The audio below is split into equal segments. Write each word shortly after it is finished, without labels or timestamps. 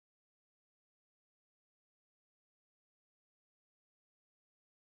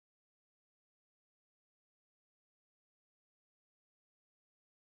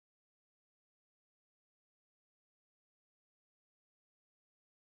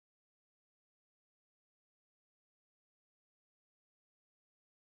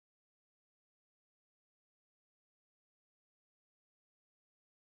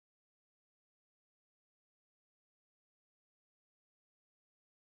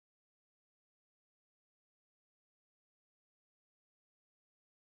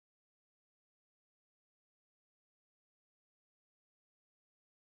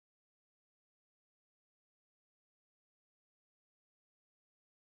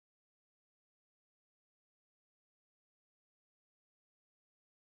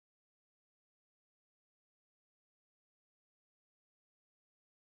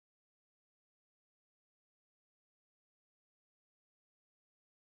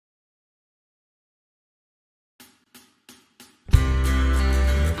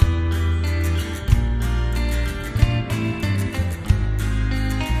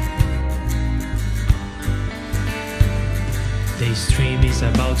stream is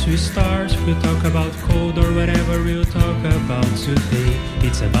about to start. We'll talk about code or whatever we'll talk about today.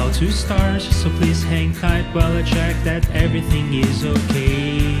 It's about to start, so please hang tight while I check that everything is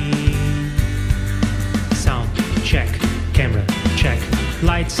okay. Sound check, camera check,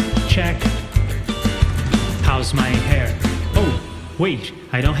 lights check. How's my hair? Oh, wait,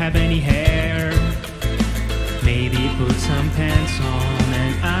 I don't have any hair. Maybe put some pants on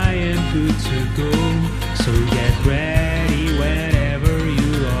and I am good to go. So get ready wherever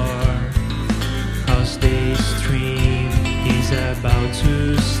you are, 'cause the stream is about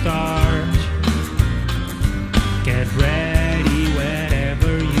to start. Get ready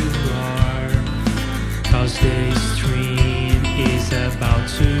wherever you are, 'cause the stream is about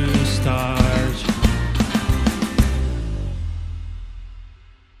to start.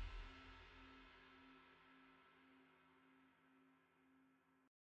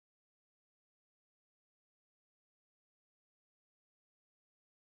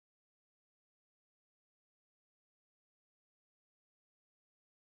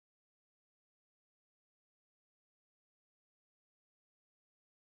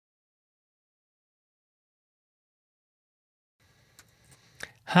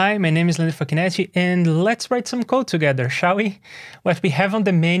 Hi, my name is Leonardo Facchinetti, and let's write some code together, shall we? What we have on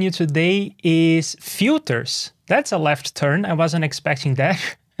the menu today is filters. That's a left turn. I wasn't expecting that.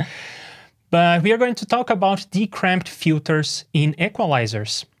 But we are going to talk about de-cramped filters in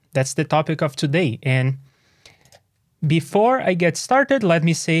equalizers. That's the topic of today. And before I get started, let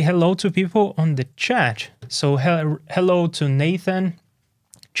me say hello to people on the chat. So hello to Nathan,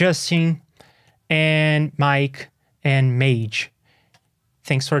 Justin, and Mike, and Mage.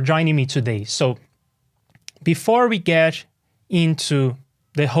 Thanks for joining me today. So before we get into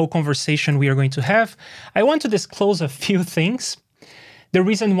the whole conversation we are going to have, I want to disclose a few things. The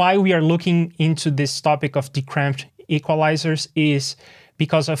reason why we are looking into this topic of de-cramped equalizers is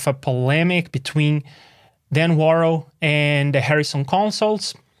because of a polemic between Dan Worrall and the Harrison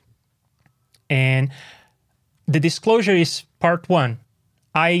consoles. And the disclosure is part one.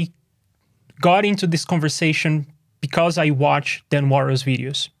 I got into this conversation because I watched Dan Worrall's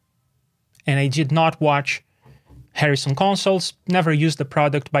videos. And I did not watch Harrison consoles, never used the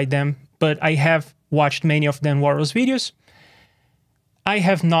product by them, but I have watched many of Dan Worrall's videos. I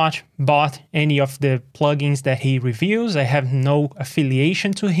have not bought any of the plugins that he reviews. I have no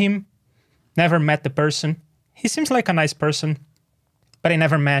affiliation to him, never met the person. He seems like a nice person, but I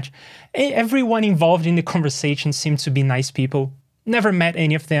never met. Everyone involved in the conversation seems to be nice people. Never met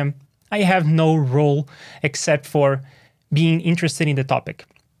any of them. I have no role except for being interested in the topic.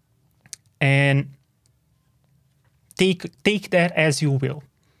 And take that as you will.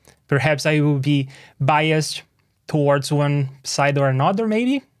 Perhaps I will be biased towards one side or another,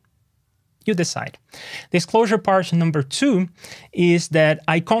 maybe. You decide. Disclosure part number 2 is that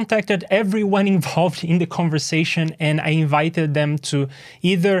I contacted everyone involved in the conversation and I invited them to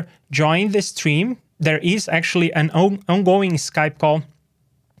either join the stream. There is actually an ongoing Skype call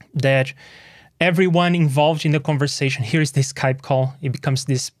that everyone involved in the conversation, here's the Skype call, it becomes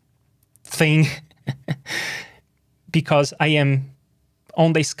this thing because I am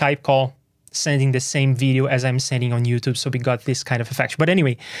on the Skype call sending the same video as I'm sending on YouTube, so we got this kind of effect. But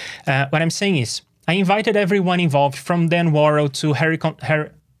anyway, what I'm saying is, I invited everyone involved from Dan Worrall to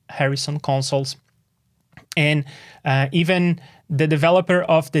Harrison consoles, and even the developer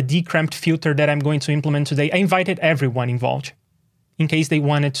of the de-cramped filter that I'm going to implement today, I invited everyone involved, in case they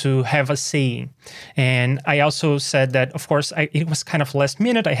wanted to have a saying. And I also said that, of course, it was kind of last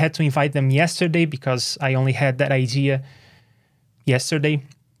minute. I had to invite them yesterday because I only had that idea yesterday.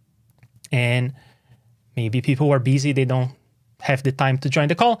 And maybe people were busy. They don't have the time to join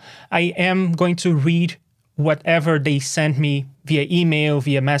the call. I am going to read whatever they sent me via email,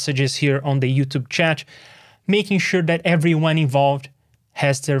 via messages here on the YouTube chat, making sure that everyone involved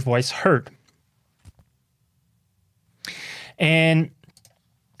has their voice heard. And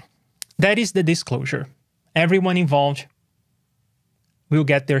that is the disclosure. Everyone involved will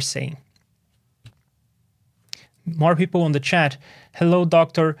get their saying. More people on the chat. Hello,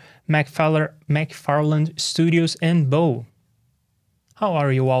 Dr. McFarland Studios and Bo. How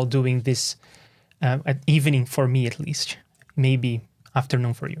are you all doing this at evening for me, at least? Maybe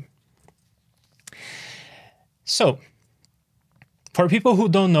afternoon for you. So, for people who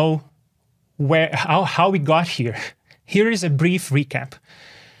don't know how we got here, here is a brief recap.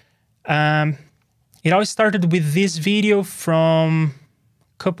 It all started with this video from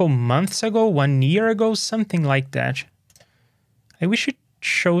a couple months ago, 1 year ago, something like that. I wish it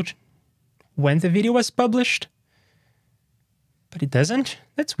showed when the video was published, but it doesn't.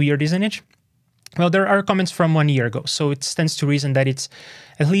 That's weird, isn't it? Well, there are comments from 1 year ago, so it stands to reason that it's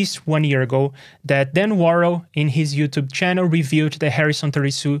at least 1 year ago that Dan Worrall in his YouTube channel reviewed the Harrison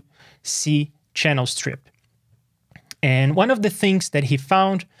 32C channel strip. And one of the things that he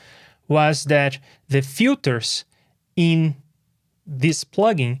found was that the filters in this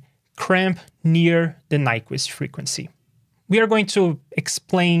plugin cramp near the Nyquist frequency. We are going to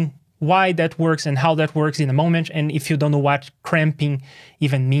explain why that works and how that works in a moment, and if you don't know what cramping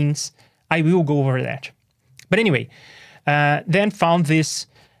even means, I will go over that. But anyway, Dan found this,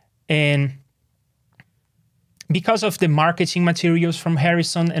 and because of the marketing materials from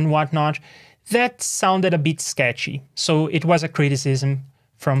Harrison and whatnot, that sounded a bit sketchy. So it was a criticism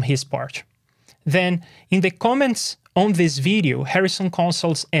from his part. Then in the comments on this video, Harrison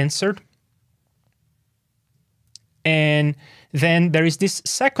Consoles answered. And then there is this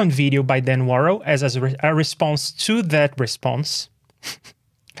second video by Dan Worrall as a response to that response.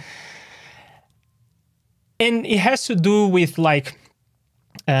 And it has to do with like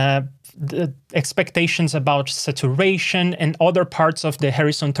the expectations about saturation and other parts of the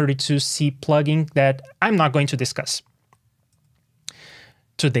Harrison 32C plugin that I'm not going to discuss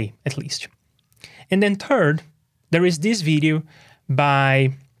today, at least. And then third, there is this video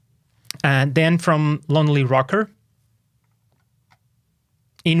by Dan from Lonely Rocker,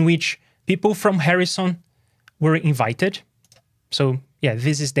 in which people from Harrison were invited. So yeah,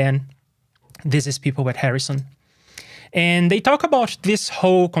 this is Dan. This is people at Harrison. And they talk about this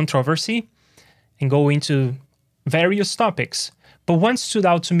whole controversy and go into various topics. But one stood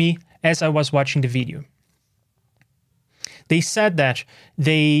out to me as I was watching the video. They said that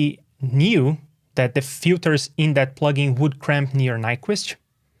they knew that the filters in that plugin would cramp near Nyquist,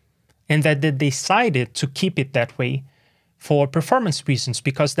 and that they decided to keep it that way for performance reasons,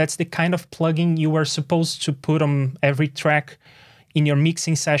 because that's the kind of plugin you are supposed to put on every track in your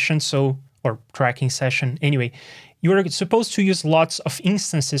mixing session, or tracking session. Anyway, you are supposed to use lots of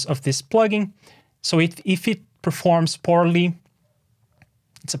instances of this plugin, so if it performs poorly,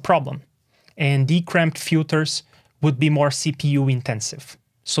 it's a problem. And de-cramped filters would be more CPU intensive.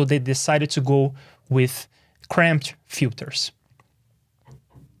 So they decided to go with cramped filters.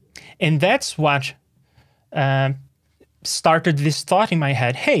 And that's what started this thought in my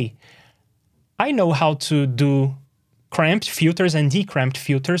head. Hey, I know how to do cramped filters and de-cramped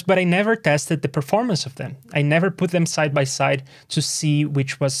filters, but I never tested the performance of them. I never put them side by side to see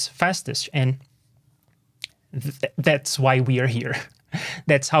which was fastest. And that's why we are here.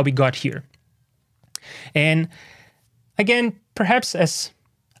 That's how we got here. And again, perhaps as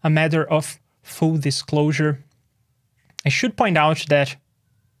a matter of full disclosure, I should point out that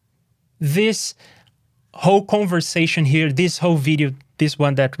this whole conversation here, this whole video, this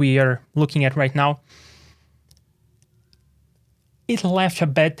one that we are looking at right now, it left a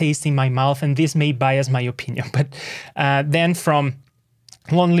bad taste in my mouth, and this may bias my opinion. But then from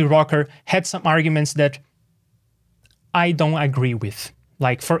Lonely Rocker had some arguments that I don't agree with.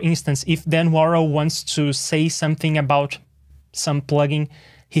 Like, for instance, if Dan Worrall wants to say something about some plugin,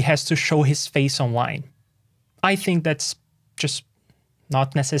 he has to show his face online. I think that's just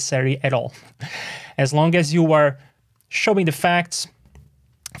not necessary at all. As long as you are showing the facts.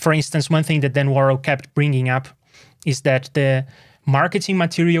 For instance, one thing that Dan Worrall kept bringing up is that the marketing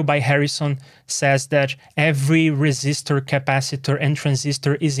material by Harrison says that every resistor, capacitor, and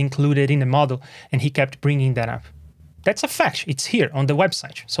transistor is included in the model, and he kept bringing that up. That's a fact. It's here on the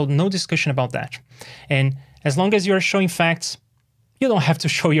website, so no discussion about that. And as long as you're showing facts, you don't have to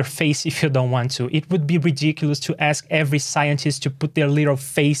show your face if you don't want to. It would be ridiculous to ask every scientist to put their little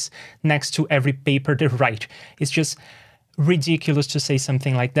face next to every paper they write. It's just ridiculous to say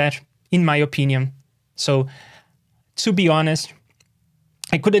something like that, in my opinion. So, to be honest,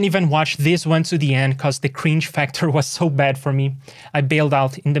 I couldn't even watch this one to the end because the cringe factor was so bad for me. I bailed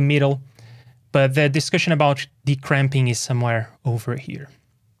out in the middle, but the discussion about de-cramping is somewhere over here,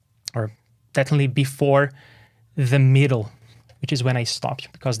 or definitely before the middle, which is when I stopped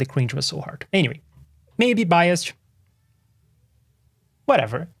because the cringe was so hard. Anyway, maybe biased,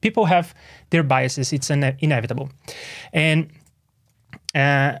 whatever. People have their biases, it's inevitable. And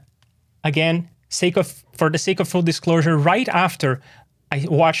again, for the sake of full disclosure, right after I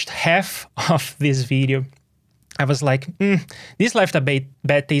watched half of this video, I was like, this left a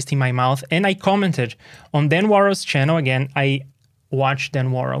bad taste in my mouth. And I commented on Dan Worrall's channel. Again, I watched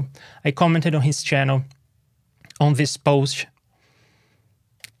Dan Worrall. I commented on his channel on this post.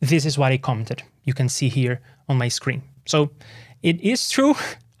 This is what I commented. You can see here on my screen. So it is true.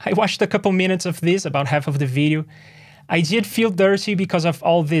 I watched a couple minutes of this, about half of the video. I did feel dirty because of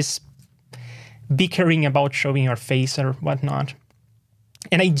all this bickering about showing your face or whatnot.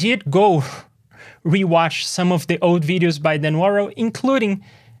 And I did go rewatch some of the old videos by Dan Worrall, including,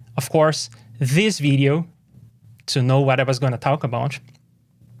 of course, this video, to know what I was going to talk about.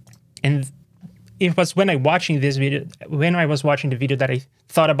 And it was when I was watching the video that I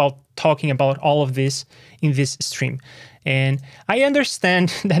thought about talking about all of this in this stream. And I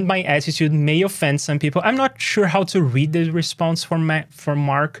understand that my attitude may offend some people. I'm not sure how to read the response from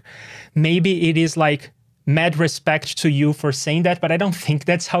Mark. Maybe it is like mad respect to you for saying that, but I don't think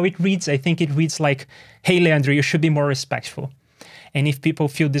that's how it reads. I think it reads like, hey, Leandro, you should be more respectful. And if people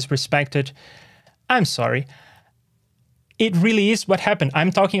feel disrespected, I'm sorry. It really is what happened.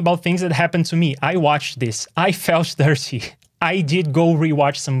 I'm talking about things that happened to me. I watched this. I felt dirty. I did go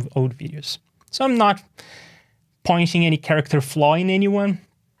rewatch some old videos. So I'm not pointing any character flaw in anyone.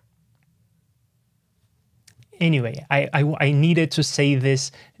 Anyway, I needed to say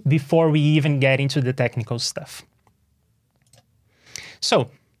this before we even get into the technical stuff. So,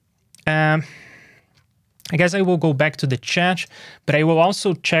 I guess I will go back to the chat, but I will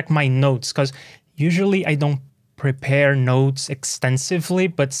also check my notes, because usually I don't prepare notes extensively,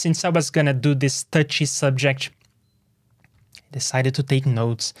 but since I was gonna do this touchy subject, I decided to take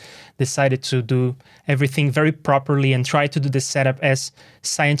notes, decided to do everything very properly and try to do the setup as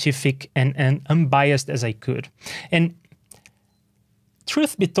scientific and unbiased as I could. And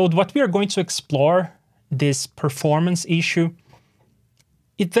truth be told, what we are going to explore, this performance issue,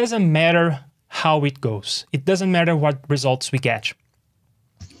 it doesn't matter how it goes. It doesn't matter what results we get.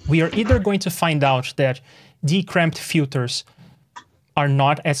 We are either going to find out that de-cramped filters are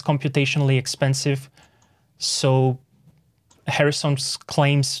not as computationally expensive, so Harrison's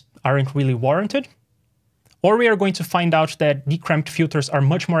claims aren't really warranted, or we are going to find out that de-cramped filters are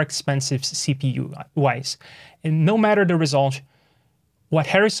much more expensive CPU-wise. And no matter the result, what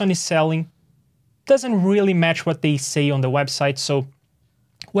Harrison is selling doesn't really match what they say on the website, so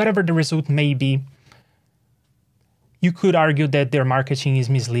whatever the result may be, you could argue that their marketing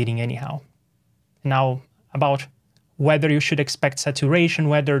is misleading anyhow. Now, about whether you should expect saturation,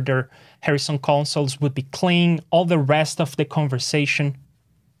 whether their Harrison consoles would be clean, all the rest of the conversation,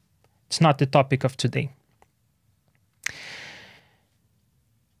 it's not the topic of today.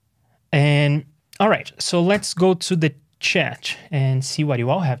 And all right, so let's go to the chat and see what you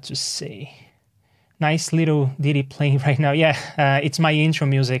all have to say. Nice little ditty playing right now. Yeah, it's my intro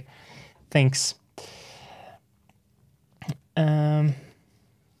music. Thanks.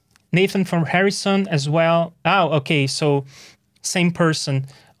 Nathan from Harrison as well. Oh, okay, so same person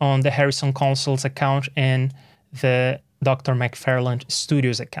on the Harrison Consoles account and the Dr. McFarland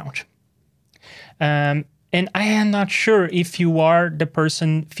Studios account. And I am not sure if you are the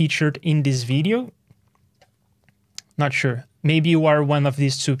person featured in this video. Not sure. Maybe you are one of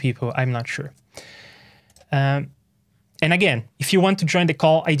these two people. I'm not sure. And again, if you want to join the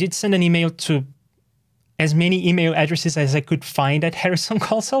call, I did send an email to as many email addresses as I could find at Harrison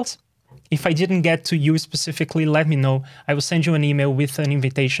Consoles. If I didn't get to you specifically, let me know. I will send you an email with an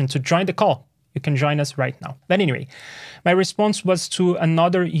invitation to join the call. You can join us right now. But anyway, my response was to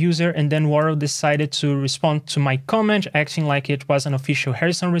another user, and then Worrall decided to respond to my comment, acting like it was an official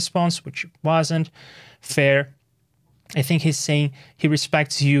Harrison response, which it wasn't. Fair. I think he's saying he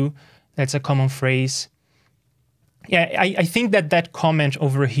respects you. That's a common phrase. Yeah, I think that that comment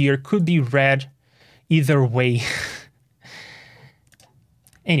over here could be read either way.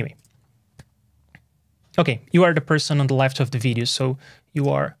 Anyway. Okay, you are the person on the left of the video, so you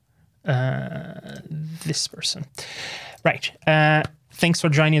are this person. Right, thanks for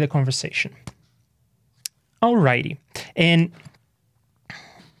joining the conversation. Alrighty, and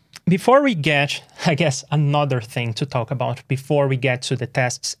before we get, I guess, another thing to talk about, before we get to the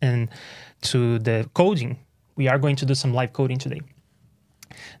tests and to the coding, we are going to do some live coding today.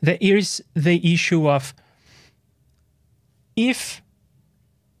 There is the issue of if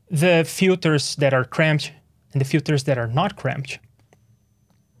the filters that are cramped and the filters that are not cramped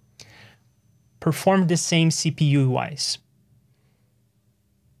perform the same CPU-wise,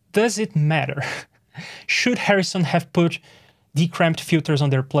 does it matter? Should Harrison have put de-cramped filters on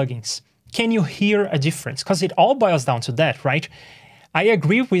their plugins? Can you hear a difference? Because it all boils down to that, right? I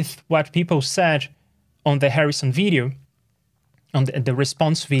agree with what people said on the Harrison video, on the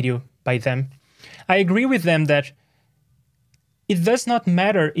response video by them. I agree with them that it does not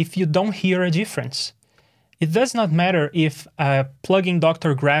matter if you don't hear a difference. It does not matter if a plugin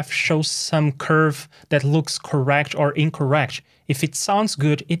Dr. Graph shows some curve that looks correct or incorrect. If it sounds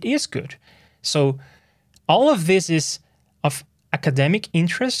good, it is good. So all of this is of academic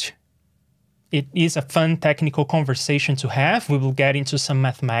interest. It is a fun technical conversation to have. We will get into some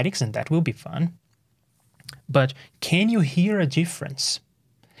mathematics, and that will be fun. But can you hear a difference?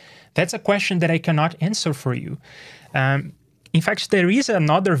 That's a question that I cannot answer for you. In fact, there is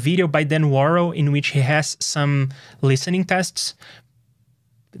another video by Dan Worrall in which he has some listening tests,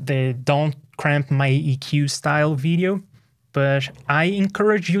 the Don't Cramp My EQ style video, but I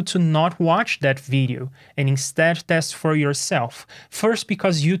encourage you to not watch that video and instead test for yourself. First,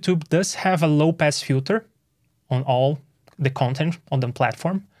 because YouTube does have a low-pass filter on all the content on the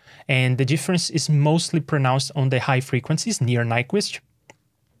platform, and the difference is mostly pronounced on the high frequencies near Nyquist.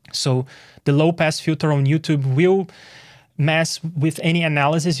 So the low-pass filter on YouTube will mess with any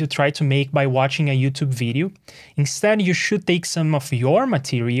analysis you try to make by watching a YouTube video. Instead, you should take some of your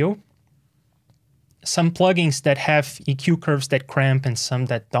material, some plugins that have EQ curves that cramp and some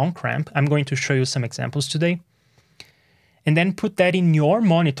that don't cramp. I'm going to show you some examples today. And then put that in your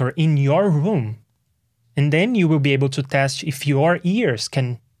monitor, in your room. And then you will be able to test if your ears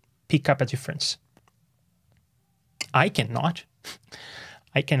can pick up a difference. I cannot.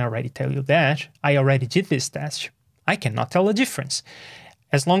 I can already tell you that. I already did this test. I cannot tell a difference.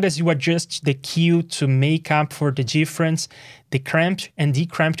 As long as you adjust the Q to make up for the difference, the cramped and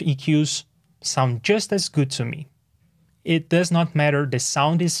de-cramped EQs sound just as good to me. It does not matter, the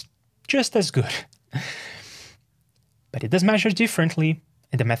sound is just as good. But it does measure differently,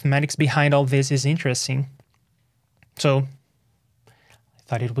 and the mathematics behind all this is interesting. So I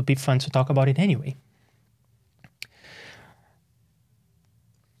thought it would be fun to talk about it anyway.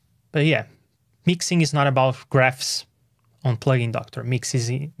 But yeah, mixing is not about graphs on Plugin Doctor.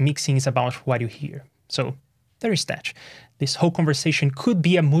 Mixing is about what you hear. So there is that. This whole conversation could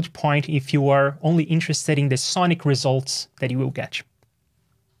be a moot point if you are only interested in the sonic results that you will get.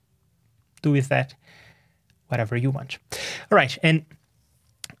 Do with that whatever you want. All right, and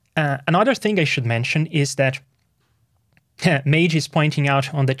another thing I should mention is that Mage is pointing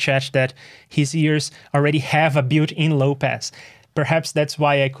out on the chat that his ears already have a built-in low pass. Perhaps that's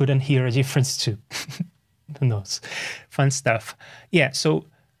why I couldn't hear a difference too. Who knows? Fun stuff. Yeah, so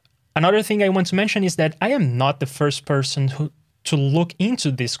another thing I want to mention is that I am not the first person to look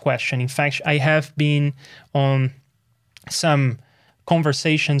into this question. In fact, I have been on some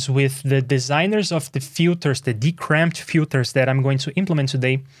conversations with the designers of the filters, the de-cramped filters that I'm going to implement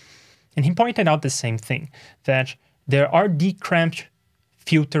today, and he pointed out the same thing, that there are de-cramped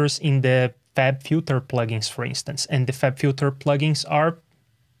filters in the FabFilter plugins, for instance, and the FabFilter plugins are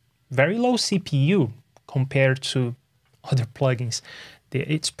very low CPU compared to other plugins.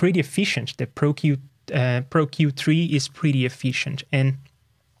 It's pretty efficient. The Pro Q3 is pretty efficient. And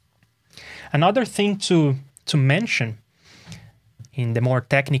another thing to mention in the more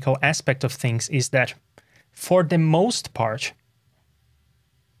technical aspect of things is that for the most part,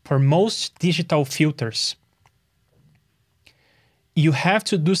 for most digital filters, you have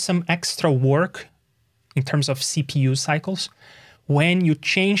to do some extra work in terms of CPU cycles when you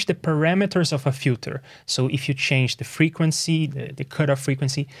change the parameters of a filter. So if you change the frequency, the cutoff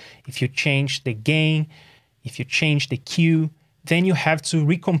frequency, if you change the gain, if you change the Q, then you have to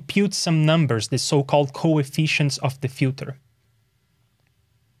recompute some numbers, the so-called coefficients of the filter.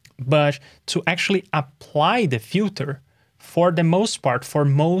 But to actually apply the filter, for the most part, for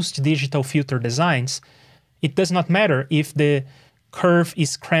most digital filter designs, it does not matter if the curve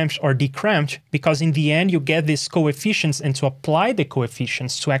is cramped or de-cramped, because in the end you get these coefficients, and to apply the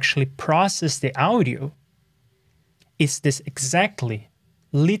coefficients to actually process the audio, it's this exactly,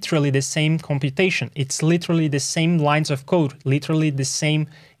 literally the same computation. It's literally the same lines of code, literally the same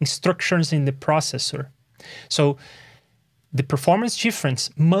instructions in the processor. So the performance difference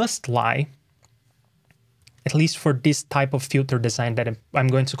must lie, at least for this type of filter design that I'm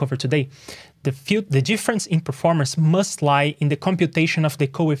going to cover today, the difference in performance must lie in the computation of the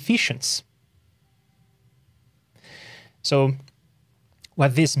coefficients. So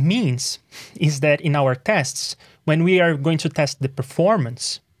what this means is that in our tests, when we are going to test the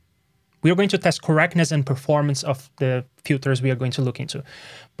performance, we are going to test correctness and performance of the filters we are going to look into.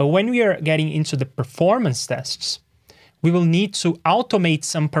 But when we are getting into the performance tests, we will need to automate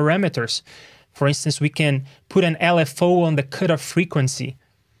some parameters. For instance, we can put an LFO on the cutoff frequency.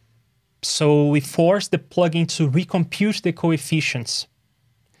 So we force the plugin to recompute the coefficients.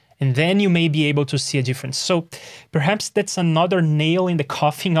 And then you may be able to see a difference. So perhaps that's another nail in the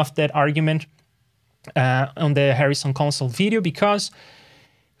coffin of that argument on the Harrison console video, because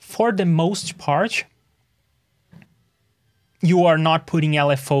for the most part, you are not putting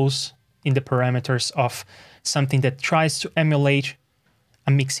LFOs in the parameters of something that tries to emulate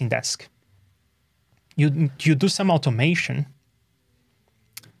a mixing desk. You do some automation,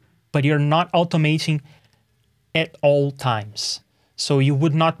 but you're not automating at all times. So you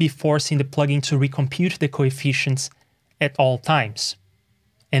would not be forcing the plugin to recompute the coefficients at all times.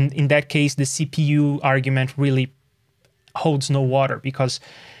 And in that case, the CPU argument really holds no water because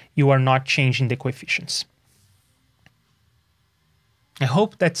you are not changing the coefficients. I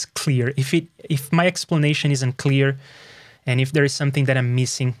hope that's clear. If my explanation isn't clear and if there is something that I'm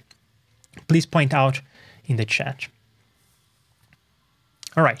missing, please point out in the chat.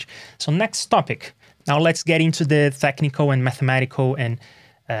 All right, so next topic. Now let's get into the technical and mathematical and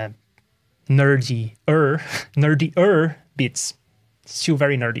nerdier bits. Still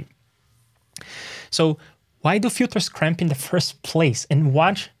very nerdy. So why do filters cramp in the first place? And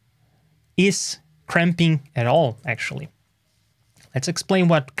what is cramping at all, actually? Let's explain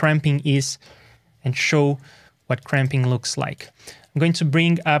what cramping is and show what cramping looks like. I'm going to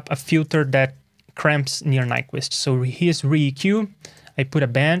bring up a filter that cramps near Nyquist. So here's ReEQ. I put a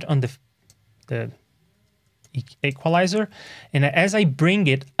band on the equalizer, and as I bring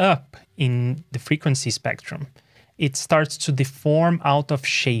it up in the frequency spectrum, it starts to deform out of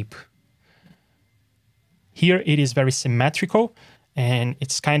shape. Here it is very symmetrical, and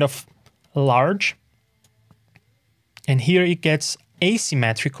it's kind of large. And here it gets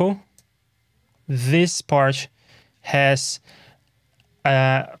asymmetrical. This part has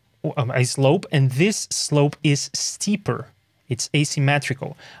a slope, and this slope is steeper. It's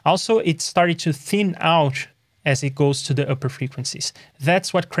asymmetrical. Also, it started to thin out as it goes to the upper frequencies.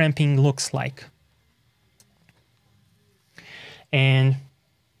 That's what cramping looks like. And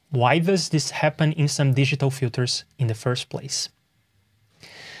why does this happen in some digital filters in the first place?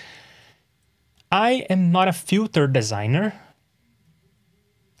 I am not a filter designer.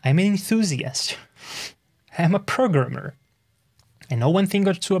 I'm an enthusiast. I'm a programmer. I know one thing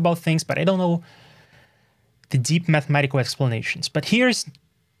or two about things, but I don't know the deep mathematical explanations. But here's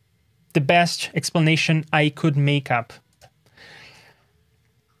the best explanation I could make up.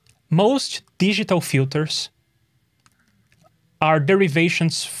 Most digital filters are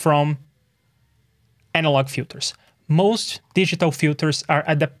derivations from analog filters. Most digital filters are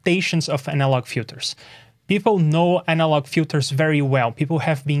adaptations of analog filters. People know analog filters very well. People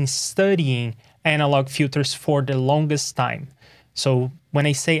have been studying analog filters for the longest time. So when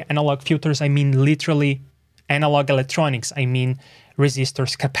I say analog filters, I mean literally analog electronics. I mean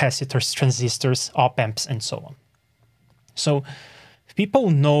resistors, capacitors, transistors, op-amps, and so on. So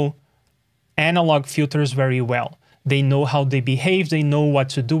people know analog filters very well. They know how they behave, they know what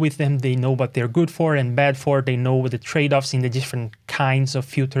to do with them, they know what they're good for and bad for, they know the trade-offs in the different kinds of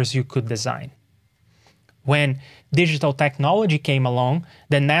filters you could design. When digital technology came along,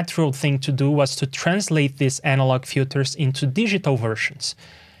 the natural thing to do was to translate these analog filters into digital versions,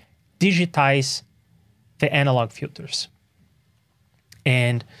 digitize the analog filters.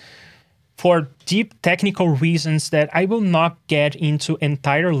 And for deep technical reasons that I will not get into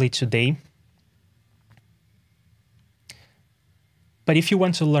entirely today, but if you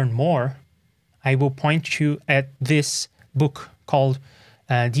want to learn more, I will point you at this book called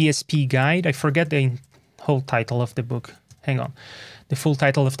DSP Guide. I forget the whole title of the book. Hang on. The full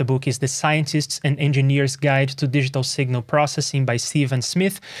title of the book is The Scientist's and Engineer's Guide to Digital Signal Processing by Stephen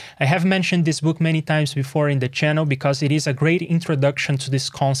Smith. I have mentioned this book many times before in the channel because it is a great introduction to these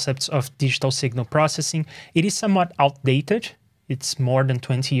concepts of digital signal processing. It is somewhat outdated. It's more than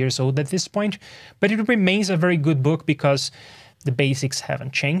 20 years old at this point, but it remains a very good book because the basics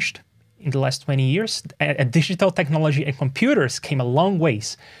haven't changed in the last 20 years. Digital technology and computers came a long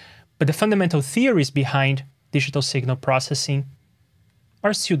ways, but the fundamental theories behind digital signal processing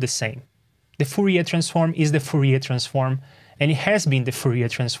are still the same. The Fourier transform is the Fourier transform, and it has been the Fourier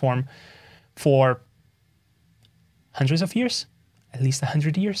transform for hundreds of years, at least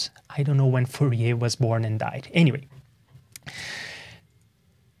 100 years. I don't know when Fourier was born and died. Anyway,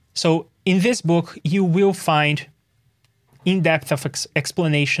 so in this book, you will find in-depth of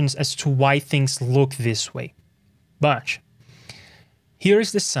explanations as to why things look this way. But here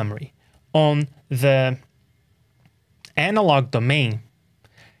is the summary. On the analog domain,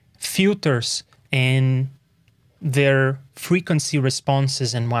 filters and their frequency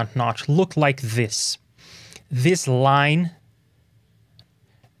responses and whatnot look like this. This line,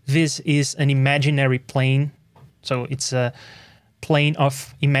 this is an imaginary plane. So it's a plane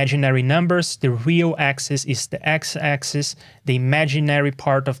of imaginary numbers. The real axis is the x-axis. The imaginary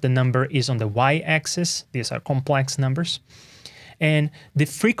part of the number is on the y-axis. These are complex numbers. And the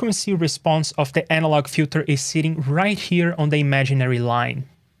frequency response of the analog filter is sitting right here on the imaginary line,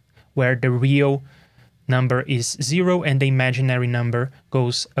 where the real number is 0 and the imaginary number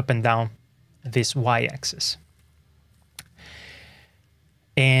goes up and down this y-axis.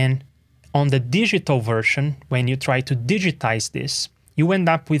 And on the digital version, when you try to digitize this, you end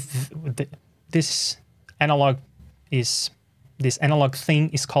up with this analog is this analog thing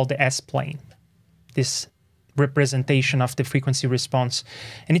is called the S-plane, this representation of the frequency response.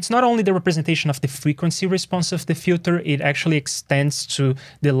 And it's not only the representation of the frequency response of the filter, it actually extends to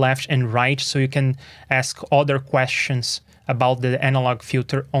the left and right, so you can ask other questions about the analog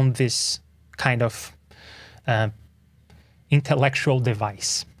filter on this kind of intellectual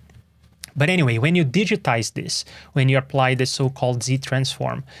device. But anyway, when you digitize this, when you apply the so-called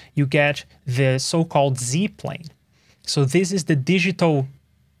Z-transform, you get the so-called Z-plane. So this is the digital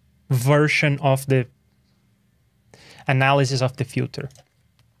version of the analysis of the filter.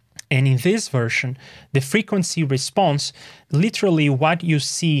 And in this version, the frequency response, literally what you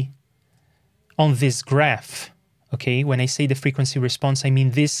see on this graph, okay, when I say the frequency response, I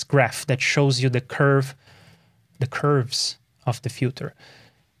mean this graph that shows you the curves of the filter.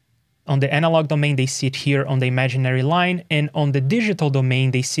 On the analog domain, they sit here on the imaginary line, and on the digital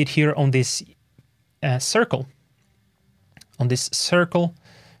domain, they sit here on this circle. On this circle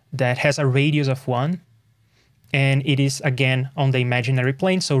that has a radius of 1. And it is, again, on the imaginary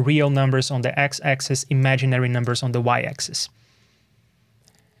plane, so real numbers on the x-axis, imaginary numbers on the y-axis.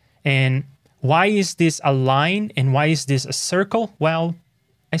 And why is this a line and why is this a circle? Well,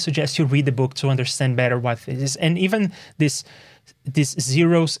 I suggest you read the book to understand better what this is. And even these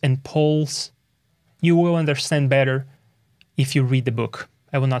zeros and poles, you will understand better if you read the book.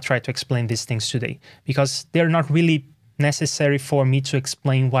 I will not try to explain these things today because they're not really necessary for me to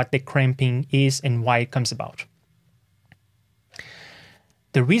explain what de-cramping is and why it comes about.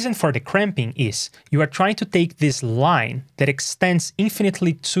 The reason for the cramping is you are trying to take this line that extends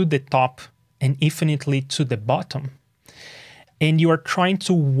infinitely to the top and infinitely to the bottom. And you are trying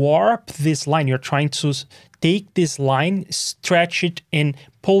to warp this line. You're trying to take this line, stretch it, and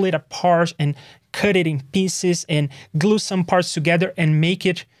pull it apart and cut it in pieces and glue some parts together and make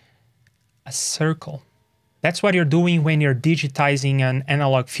it a circle. That's what you're doing when you're digitizing an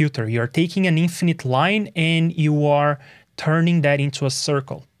analog filter. You're taking an infinite line and you are turning that into a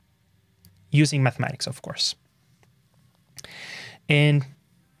circle, using mathematics, of course. And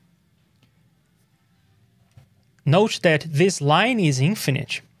note that this line is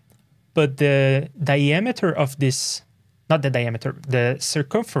infinite, but the diameter of this, not the diameter, the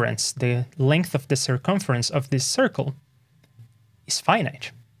circumference, the length of the circumference of this circle is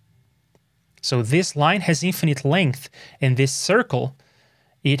finite. So this line has infinite length, and this circle,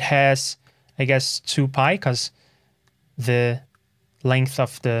 it has, I guess, 2 pi, because the length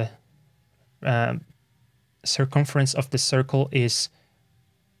of the circumference of the circle is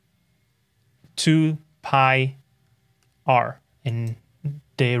 2 pi r, and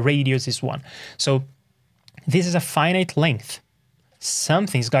the radius is 1. So this is a finite length.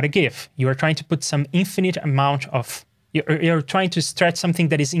 Something's got to give. You are trying to put some infinite amount of, you're trying to stretch something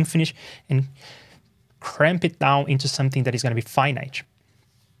that is infinite and cramp it down into something that is going to be finite.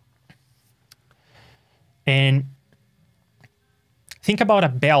 And think about a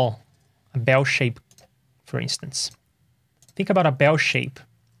bell shape, for instance. Think about a bell shape,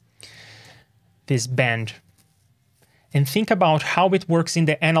 this band, and think about how it works in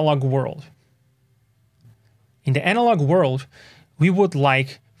the analog world. In the analog world, we would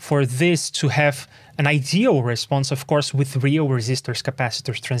like for this to have an ideal response, of course, with real resistors,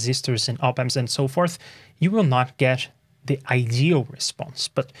 capacitors, transistors, and op-amps, and so forth. You will not get the ideal response,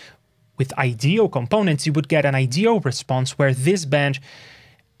 but with ideal components, you would get an ideal response where this band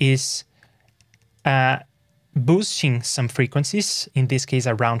is boosting some frequencies, in this case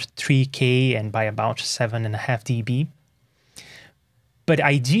around 3K and by about 7.5 dB. But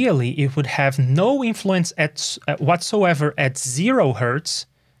ideally, it would have no influence whatsoever at 0 hertz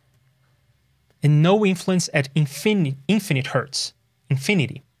and no influence at infinite hertz,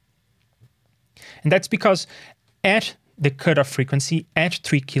 infinity. And that's because at the cutoff frequency at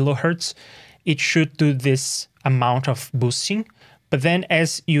 3 kilohertz, it should do this amount of boosting. But then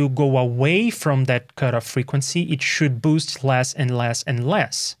as you go away from that cutoff frequency, it should boost less and less and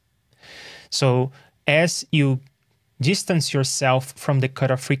less. So as you distance yourself from the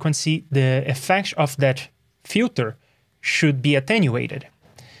cutoff frequency, the effect of that filter should be attenuated.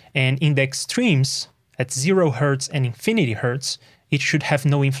 And in the extremes, at 0 hertz and infinity hertz, it should have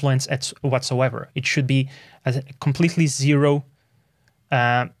no influence whatsoever. It should be a completely zero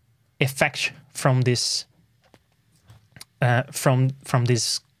effect from this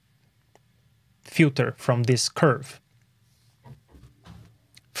this filter, from this curve,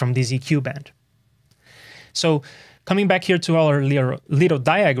 from this EQ band. So coming back here to our little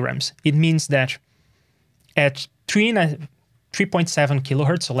diagrams, it means that at 3.7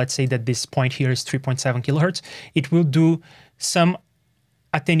 kilohertz, so let's say that this point here is 3.7 kilohertz, it will do some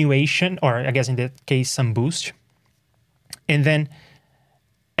attenuation, or I guess in that case, some boost. And then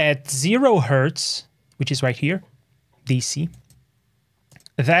at 0 hertz, which is right here, DC,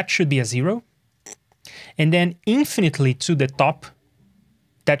 that should be a 0. And then infinitely to the top,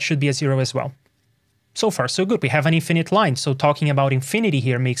 that should be a 0 as well. So far, so good. We have an infinite line, so talking about infinity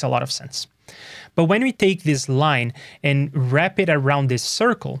here makes a lot of sense. But when we take this line and wrap it around this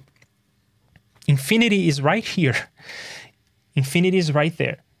circle, infinity is right here. Infinity is right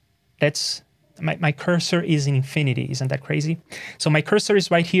there. That's my cursor is in infinity. Isn't that crazy? So my cursor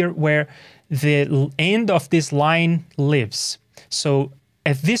is right here where the end of this line lives. So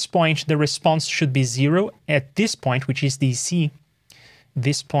at this point, the response should be 0. At this point, which is DC,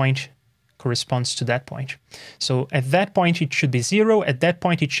 this point corresponds to that point. So at that point, it should be 0. At that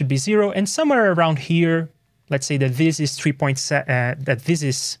point, it should be 0. And somewhere around here, let's say that this is 3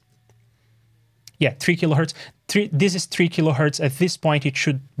 kilohertz. This is 3 kilohertz. At this point, it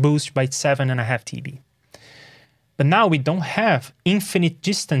should boost by 7.5 dB. But now we don't have infinite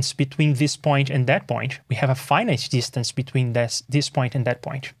distance between this point and that point. We have a finite distance between this point and that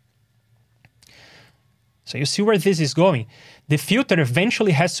point. So you see where this is going. The filter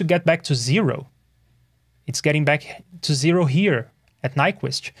eventually has to get back to 0. It's getting back to 0 here at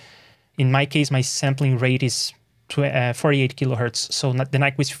Nyquist. In my case, my sampling rate is 48 kilohertz. So the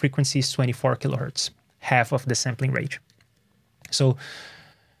Nyquist frequency is 24 kilohertz, half of the sampling rate. So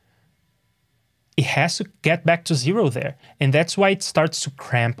it has to get back to 0 there. And that's why it starts to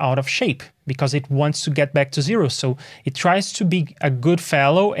cramp out of shape, because it wants to get back to 0. So it tries to be a good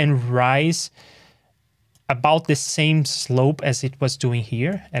fellow and rise about the same slope as it was doing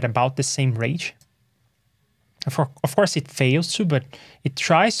here, at about the same rate. Of course, it fails to, but it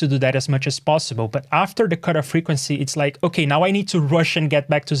tries to do that as much as possible. But after the cutoff frequency, it's like, okay, now I need to rush and get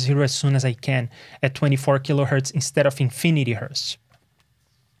back to 0 as soon as I can at 24 kilohertz instead of infinity hertz.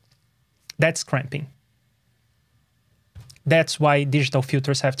 That's cramping. That's why digital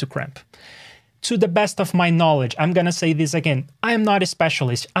filters have to cramp. To the best of my knowledge, I'm gonna say this again, I am not a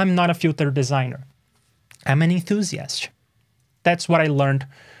specialist, I'm not a filter designer. I'm an enthusiast. That's what I learned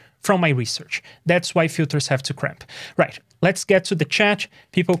from my research. That's why filters have to cramp. Right, let's get to the chat.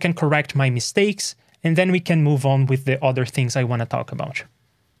 People can correct my mistakes, and then we can move on with the other things I want to talk about.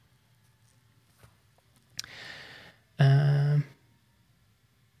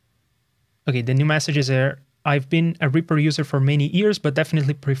 Okay, the new messages are, I've been a Reaper user for many years, but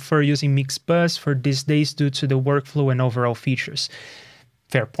definitely prefer using Mixbus for these days due to the workflow and overall features.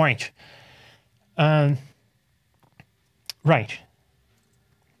 Fair point. Right.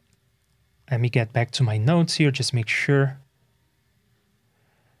 Let me get back to my notes here, just make sure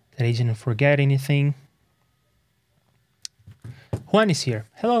that I didn't forget anything. Juan is here.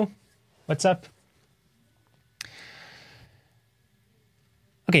 Hello. What's up?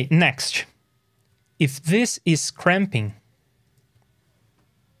 Okay, next. If this is cramping,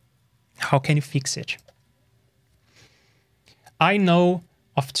 how can you fix it? I know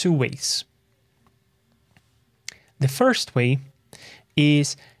of 2 ways. The first way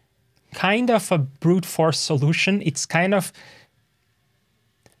is kind of a brute force solution. It's kind of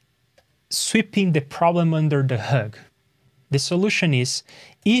sweeping the problem under the rug. The solution is,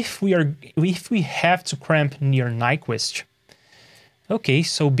 if we have to cramp near Nyquist, okay,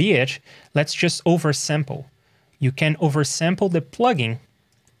 so be it. Let's just oversample. You can oversample the plugin,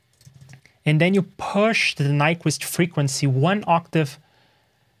 and then you push the Nyquist frequency 1 octave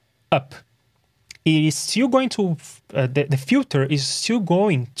up. It is still going to, the filter is still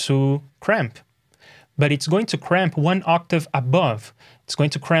going to cramp, but it's going to cramp 1 octave above. It's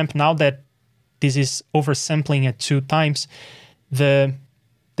going to cramp now that this is oversampling at 2 times. The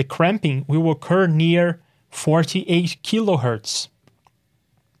cramping will occur near 48 kilohertz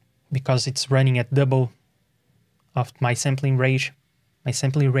because it's running at double of my sampling rate. My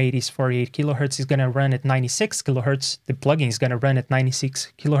sampling rate is 48 kilohertz. It's going to run at 96 kilohertz. The plugin is going to run at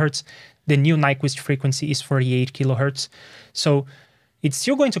 96 kilohertz. The new Nyquist frequency is 48 kilohertz. So it's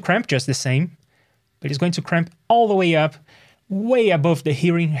still going to cramp just the same, but it's going to cramp all the way up, way above the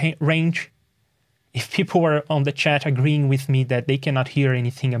hearing range. If people were on the chat agreeing with me that they cannot hear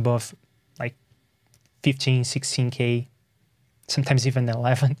anything above like 15, 16K, sometimes even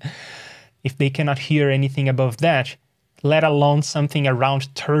 11, if they cannot hear anything above that, let alone something around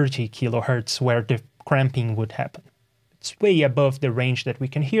 30 kilohertz where the cramping would happen. It's way above the range that we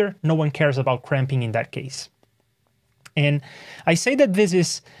can hear. No one cares about cramping in that case. And I say that this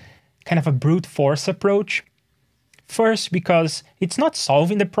is kind of a brute force approach. First, because it's not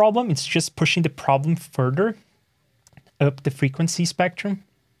solving the problem, it's just pushing the problem further up the frequency spectrum.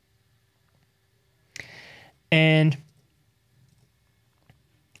 And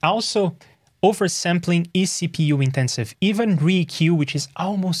also, oversampling is CPU intensive. Even re-EQ, which is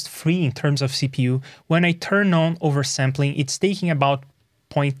almost free in terms of CPU, when I turn on oversampling, it's taking about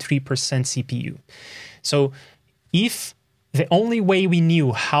 0.3% CPU. So if the only way we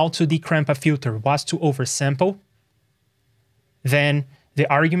knew how to decramp a filter was to oversample, then the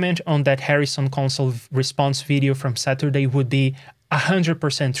argument on that Harrison console response video from Saturday would be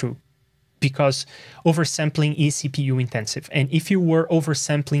 100% true, because oversampling is CPU intensive. And if you were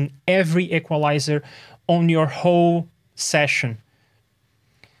oversampling every equalizer on your whole session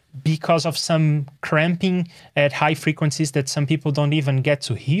because of some cramping at high frequencies that some people don't even get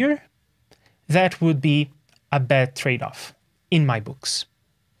to hear, that would be a bad trade-off in my books.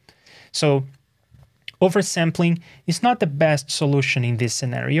 So oversampling is not the best solution in this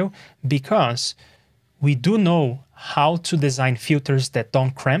scenario, because we do know how to design filters that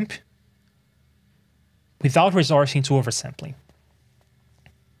don't cramp without resorting to oversampling.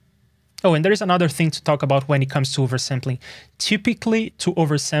 Oh, and there is another thing to talk about when it comes to oversampling. Typically, to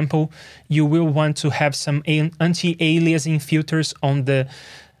oversample, you will want to have some anti-aliasing filters on the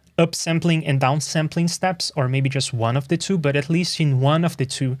upsampling and downsampling steps, or maybe just one of the two, but at least in one of the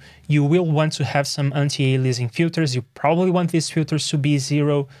two, you will want to have some anti-aliasing filters. You probably want these filters to be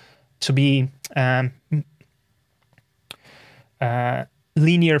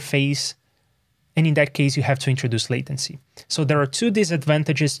linear phase, and in that case, you have to introduce latency. So there are two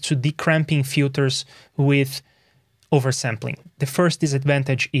disadvantages to decramping filters with oversampling. The first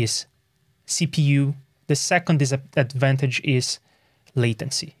disadvantage is CPU. The second disadvantage is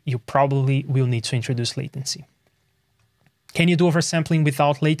latency. You probably will need to introduce latency. Can you do oversampling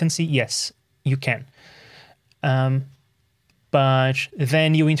without latency? Yes, you can. But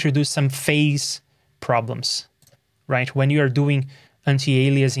then you introduce some phase problems, right? When you are doing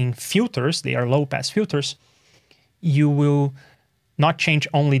anti-aliasing filters, they are low-pass filters, you will not change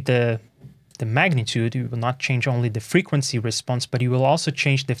only the magnitude, you will not change only the frequency response, but you will also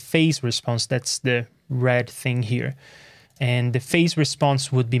change the phase response. That's the red thing here. And the phase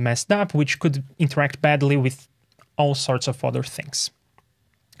response would be messed up, which could interact badly with all sorts of other things.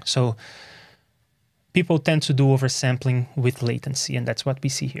 So people tend to do oversampling with latency, and that's what we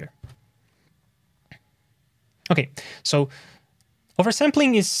see here. Okay, so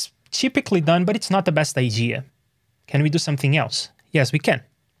oversampling is typically done, but it's not the best idea. Can we do something else? Yes, we can.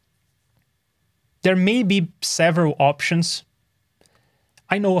 There may be several options.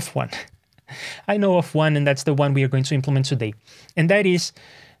 I know of one. I know of one, and that's the one we are going to implement today. And that is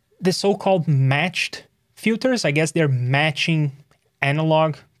the so-called matched filters. I guess they're matching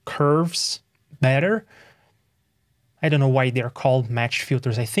analog curves better. I don't know why they're called matched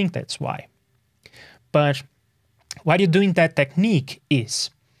filters. I think that's why. But what you do in that technique is,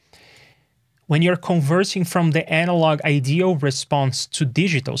 when you're converting from the analog ideal response to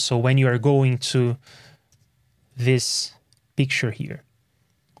digital, so when you are going to this picture here,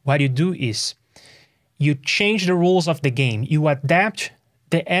 what you do is you change the rules of the game. You adapt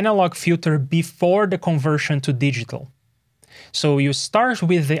the analog filter before the conversion to digital. So you start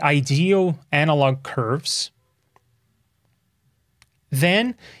with the ideal analog curves,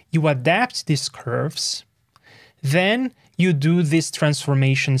 then you adapt these curves, then you do these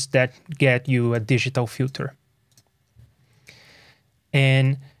transformations that get you a digital filter.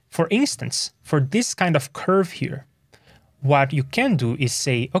 And for instance, for this kind of curve here, what you can do is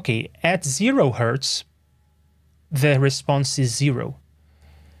say, okay, at 0 Hertz, the response is 0.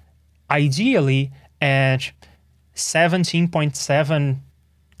 Ideally, at 17.7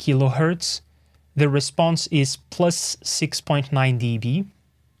 kilohertz, the response is plus 6.9 dB.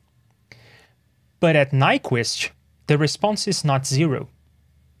 But at Nyquist, the response is not 0.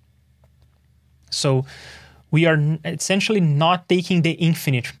 So we are essentially not taking the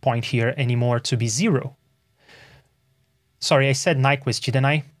infinite point here anymore to be 0. Sorry, I said Nyquist, didn't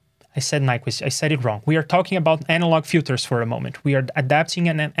I? I said Nyquist. I said it wrong. We are talking about analog filters for a moment. We are adapting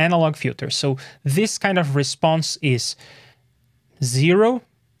an analog filter. So this kind of response is 0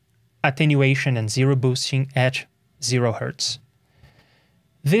 attenuation and 0 boosting at 0 Hertz.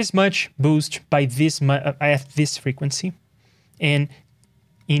 This much boost by this at this frequency, and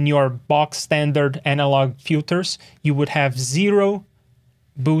in your box standard analog filters, you would have 0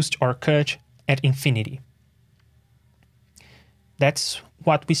 boost or cut at infinity. That's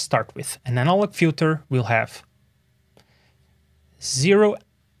what we start with. An analog filter will have 0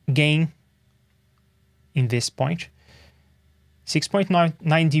 gain in this point, 6.9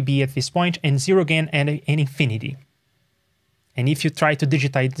 dB at this point, and 0 gain at infinity. And if you try to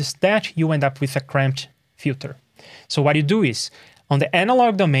digitize that, you end up with a cramped filter. So what you do is, on the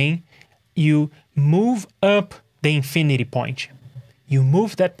analog domain, you move up the infinity point. You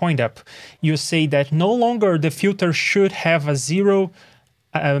move that point up. You say that no longer the filter should have a 0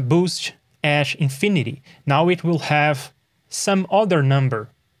 boost at infinity. Now it will have some other number.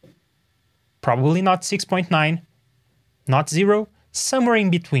 Probably not 6.9, not 0, somewhere in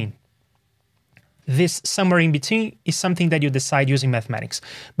between. This somewhere in between is something that you decide using mathematics.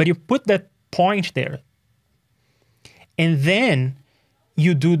 But you put that point there, and then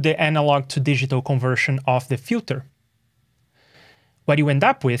you do the analog to digital conversion of the filter. What you end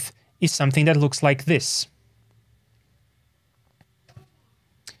up with is something that looks like this.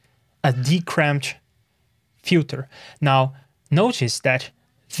 A de-cramped filter. Now, notice that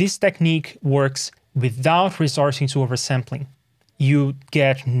this technique works without resorting to oversampling. You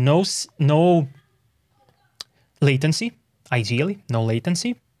get no latency, ideally, no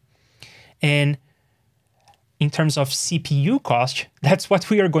latency. And in terms of CPU cost, that's what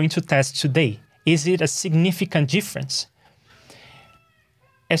we are going to test today. Is it a significant difference?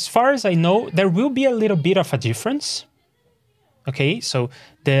 As far as I know, there will be a little bit of a difference. Okay, so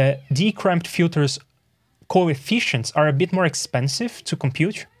the de-cramped filters coefficients are a bit more expensive to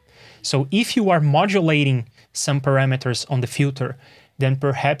compute. So if you are modulating some parameters on the filter, then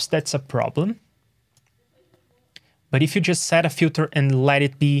perhaps that's a problem. But if you just set a filter and let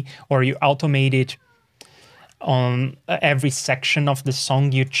it be, or you automate it on every section of the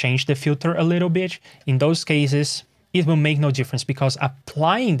song, you change the filter a little bit, in those cases, it will make no difference, because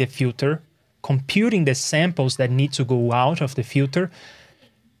applying the filter, computing the samples that need to go out of the filter,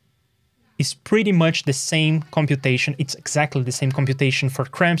 is pretty much the same computation. It's exactly the same computation for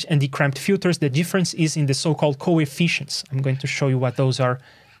cramped and de-cramped filters. The difference is in the so-called coefficients. I'm going to show you what those are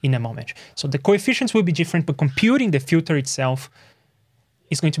in a moment. So the coefficients will be different, but computing the filter itself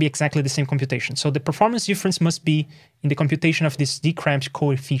is going to be exactly the same computation. So the performance difference must be in the computation of these de-cramped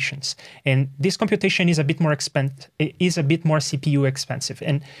coefficients. And this computation is a bit more CPU expensive.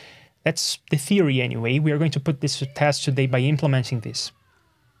 And that's the theory anyway. We are going to put this to test today by implementing this.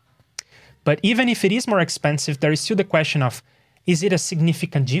 But even if it is more expensive, there is still the question of, is it a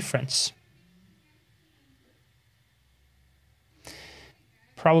significant difference?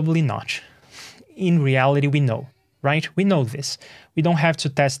 Probably not. In reality, we know, right? We know this. We don't have to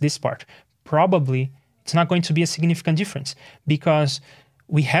test this part. Probably it's not going to be a significant difference, because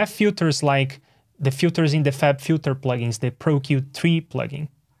we have filters like the filters in the FabFilter plugins, the ProQ3 plugin.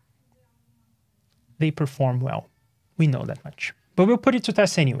 They perform well. We know that much. But we'll put it to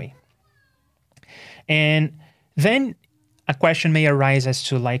test anyway. And then a question may arise as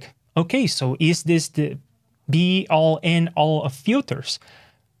to like, okay, so is this the be-all, end-all of filters?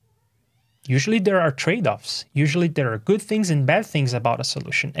 Usually there are trade-offs. Usually there are good things and bad things about a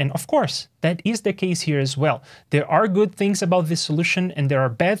solution. And of course, that is the case here as well. There are good things about this solution and there are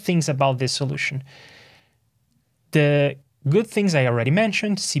bad things about this solution. The good things I already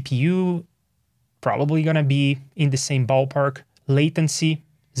mentioned, CPU, probably gonna be in the same ballpark, latency,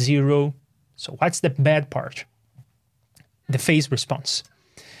 0. So what's the bad part? The phase response.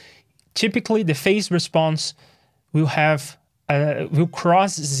 Typically, the phase response will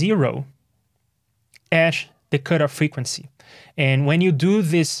cross 0 at the cutoff frequency. And when you do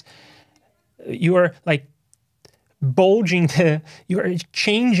this, you are like you are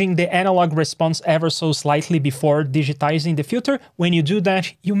changing the analog response ever so slightly before digitizing the filter. When you do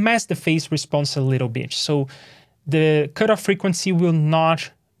that, you mess the phase response a little bit. So the cutoff frequency will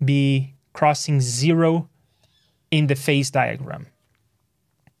not be crossing 0 in the phase diagram.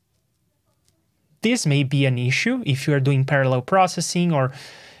 This may be an issue if you are doing parallel processing or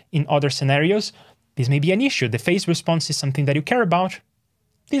in other scenarios. This may be an issue. The phase response is something that you care about.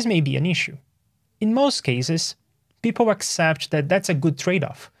 This may be an issue. In most cases, people accept that that's a good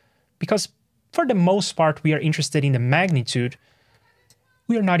trade-off, because for the most part, we are interested in the magnitude.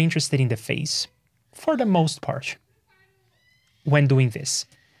 We are not interested in the phase, for the most part, when doing this.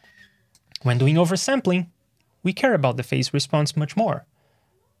 When doing oversampling, we care about the phase response much more.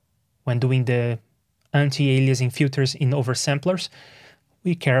 When doing the anti-aliasing filters in oversamplers,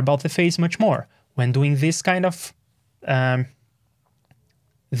 we care about the phase much more. When doing this kind of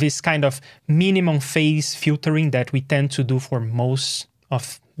minimum phase filtering that we tend to do for most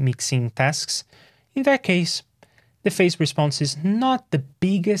of mixing tasks, in that case, the phase response is not the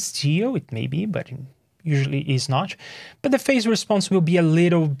biggest deal. It may be, but usually is not. But the phase response will be a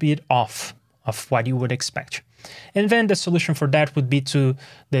little bit off of what you would expect. And then the solution for that would be to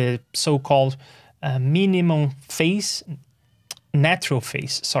the so-called minimum phase, natural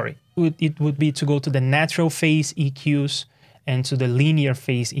phase, sorry. It would be to go to the natural phase EQs and to the linear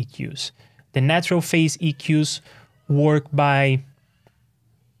phase EQs. The natural phase EQs work by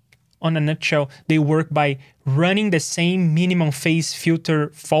on a nutshell, they work by running the same minimum phase filter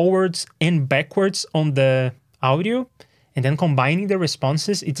forwards and backwards on the audio and then combining the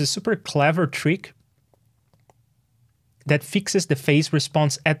responses. It's a super clever trick that fixes the phase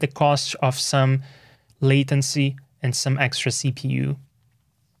response at the cost of some latency and some extra CPU.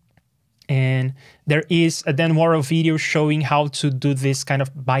 And there is a Dan Worrall video showing how to do this kind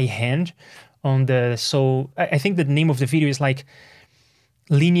of by hand on the, so I think the name of the video is like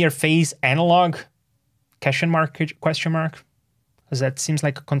linear phase analog question mark, because that seems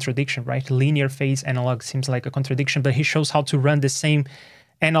like a contradiction, right? Linear phase analog seems like a contradiction, but he shows how to run the same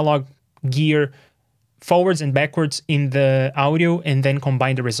analog gear forwards and backwards in the audio and then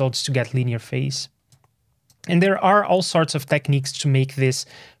combine the results to get linear phase. And there are all sorts of techniques to make this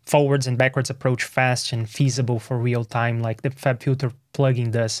forwards and backwards approach fast and feasible for real time, like the FabFilter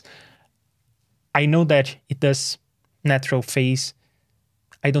plugin does. I know that it does natural phase.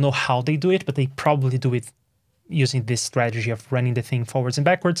 I don't know how they do it, but they probably do it using this strategy of running the thing forwards and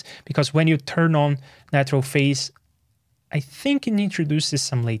backwards, because when you turn on natural phase, I think it introduces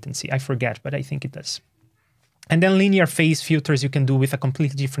some latency. I forget, but I think it does. And then linear phase filters you can do with a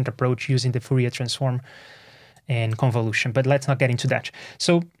completely different approach using the Fourier transform and convolution, but let's not get into that.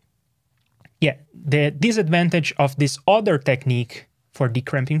 So yeah, the disadvantage of this other technique for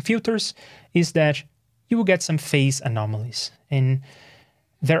de-cramping filters is that you will get some phase anomalies. And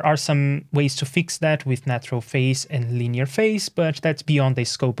there are some ways to fix that with natural phase and linear phase, but that's beyond the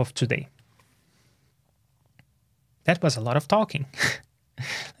scope of today. That was a lot of talking.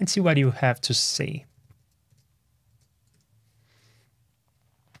 Let's see what you have to say.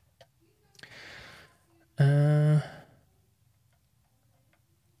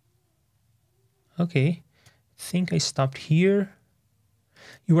 Okay, I think I stopped here.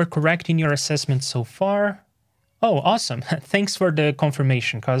 You were correct in your assessment so far. Oh, awesome. Thanks for the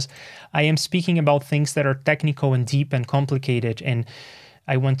confirmation, because I am speaking about things that are technical and deep and complicated, and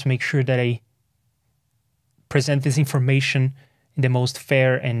I want to make sure that I present this information in the most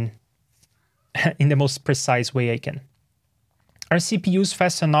fair and in the most precise way I can. Are CPUs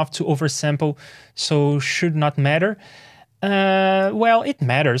fast enough to oversample, so should not matter? Well, it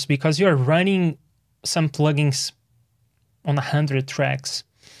matters because you're running some plugins on 100 tracks.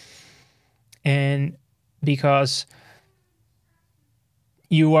 And because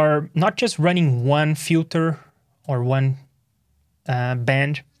you are not just running one filter or one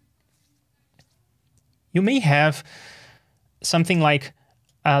band, you may have something like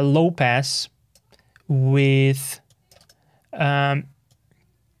a low pass with, let's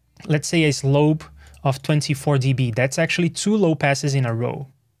say, a slope of 24 dB. That's actually 2 low passes in a row.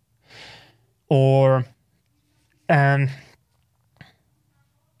 Or,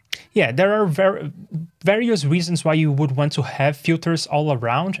 yeah, there are various reasons why you would want to have filters all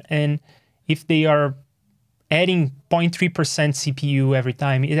around. And if they are adding 0.3% CPU every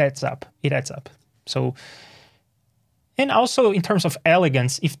time, it adds up. It adds up. So, and also in terms of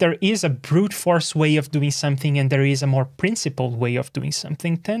elegance, if there is a brute force way of doing something and there is a more principled way of doing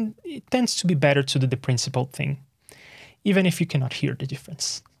something, then it tends to be better to do the principled thing, even if you cannot hear the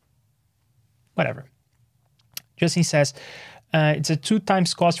difference. Whatever. Justin says, it's a 2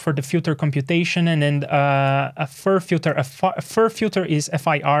 times cost for the filter computation, and then a FIR filter. A FIR filter is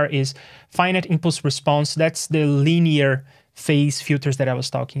FIR is finite impulse response. That's the linear phase filters that I was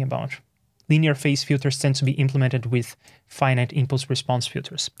talking about. Linear phase filters tend to be implemented with finite impulse response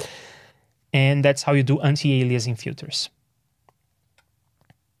filters, and that's how you do anti-aliasing filters.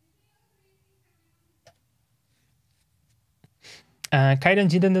 Kaidan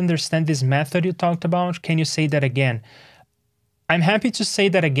didn't understand this method you talked about. Can you say that again? I'm happy to say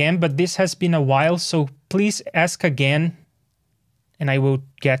that again, but this has been a while, so please ask again, and I will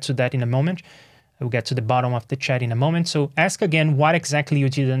get to that in a moment. I will get to the bottom of the chat in a moment. So ask again what exactly you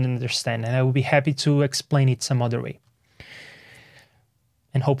didn't understand, and I will be happy to explain it some other way.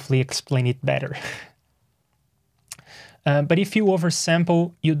 And hopefully explain it better. But if you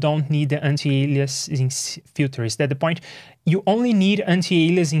oversample, you don't need the anti-aliasing filter. Is that the point? You only need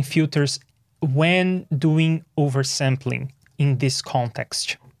anti-aliasing filters when doing oversampling in this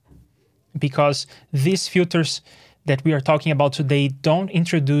context, because these filters that we are talking about today don't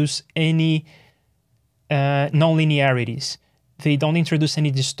introduce any nonlinearities. They don't introduce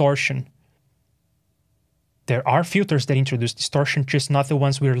any distortion. There are filters that introduce distortion, just not the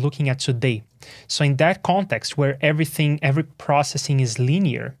ones we're looking at today. So in that context, where every processing is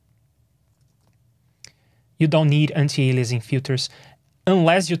linear, you don't need anti-aliasing filters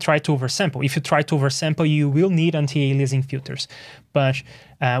unless you try to oversample. If you try to oversample, you will need anti-aliasing filters. But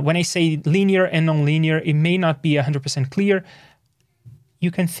when I say linear and nonlinear, it may not be 100% clear.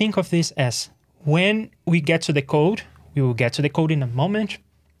 you can think of this as when we get to the code, we will get to the code in a moment.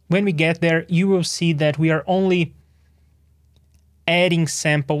 When we get there, you will see that we are only adding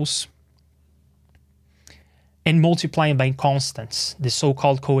samples and multiplying by constants, the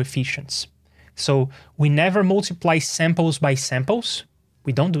so-called coefficients. So we never multiply samples by samples.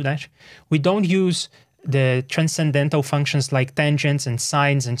 We don't do that. We don't use the transcendental functions like tangents and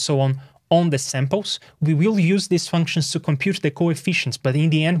sines and so on the samples. We will use these functions to compute the coefficients, but in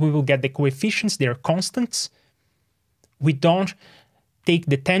the end, we will get the coefficients, they are constants. We don't take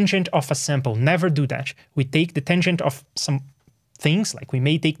the tangent of a sample, never do that. We take the tangent of some things, like we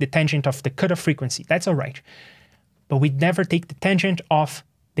may take the tangent of the cutoff frequency, that's all right. But we never take the tangent of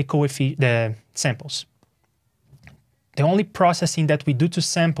the samples. The only processing that we do to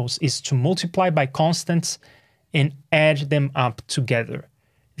samples is to multiply by constants and add them up together.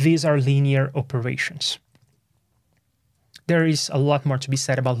 These are linear operations. There is a lot more to be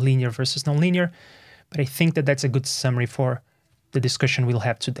said about linear versus nonlinear, but I think that that's a good summary for the discussion we'll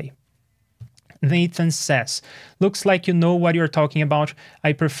have today. Nathan says, looks like you know what you're talking about.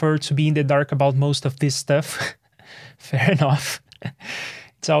 I prefer to be in the dark about most of this stuff. Fair enough.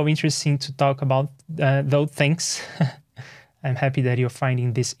 It's all interesting to talk about, though. Thanks. I'm happy that you're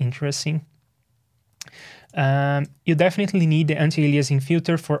finding this interesting. You definitely need the anti-aliasing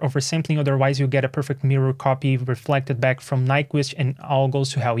filter for oversampling, otherwise you'll get a perfect mirror copy reflected back from Nyquist and all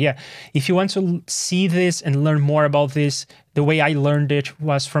goes to hell. Yeah, if you want to see this and learn more about this, the way I learned it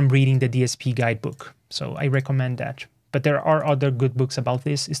was from reading the DSP guidebook. So I recommend that. But there are other good books about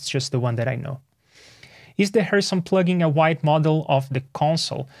this, it's just the one that I know. Is the Harrison plugin a white model of the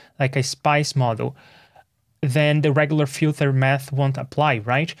console, like a SPICE model? Then the regular filter math won't apply,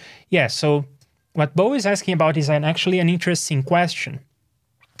 right? Yeah, so what Bo is asking about is actually an interesting question.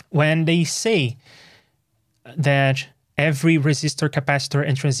 When they say that every resistor, capacitor,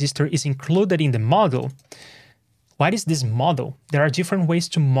 and transistor is included in the model, what is this model? There are different ways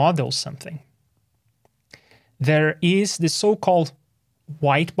to model something. There is the so-called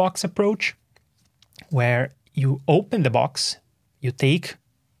white box approach, where you open the box, you take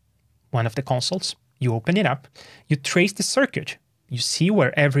one of the consoles, you open it up, you trace the circuit, you see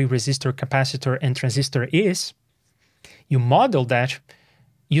where every resistor, capacitor, and transistor is. You model that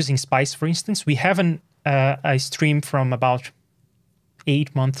using SPICE, for instance. We have a stream from about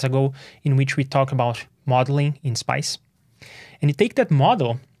 8 months ago in which we talk about modeling in SPICE. And you take that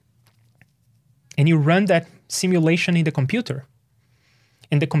model and you run that simulation in the computer.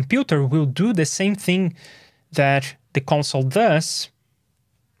 And the computer will do the same thing that the console does,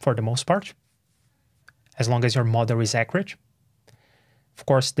 for the most part, as long as your model is accurate. Of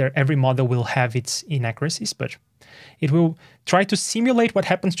course, every model will have its inaccuracies, but it will try to simulate what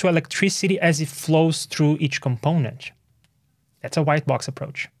happens to electricity as it flows through each component. That's a white box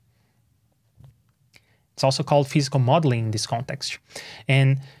approach. It's also called physical modeling in this context.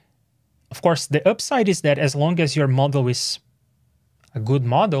 And of course, the upside is that as long as your model is a good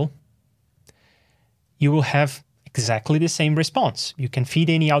model, you will have exactly the same response. You can feed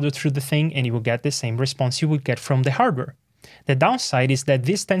any audio through the thing and you will get the same response you would get from the hardware. The downside is that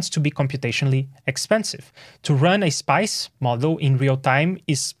this tends to be computationally expensive. To run a SPICE model in real time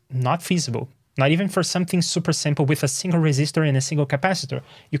is not feasible. Not even for something super simple with a single resistor and a single capacitor.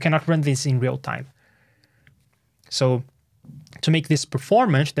 You cannot run this in real time. So to make this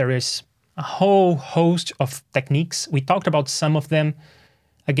performant, there is a whole host of techniques. We talked about some of them.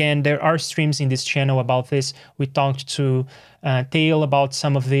 Again, there are streams in this channel about this. We talked to Tail about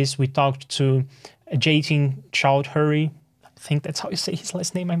some of this. We talked to Jatin Chowdhury. I think that's how you say his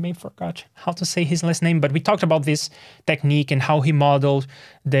last name. I may forgot how to say his last name, but we talked about this technique and how he modeled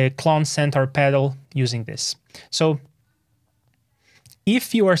the Clone Centaur pedal using this. So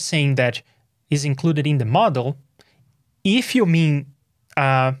if you are saying that is included in the model, if you mean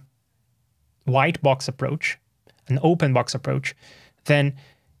white box approach, an open box approach, then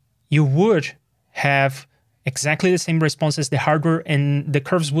you would have exactly the same response as the hardware and the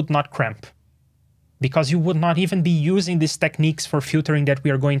curves would not cramp, because you would not even be using these techniques for filtering that we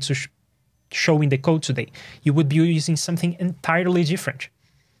are going to show in the code today. You would be using something entirely different.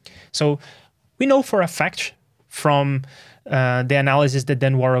 So we know for a fact from the analysis that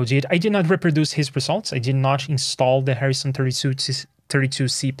Dan Worrall did, I did not reproduce his results. I did not install the Harrison 32C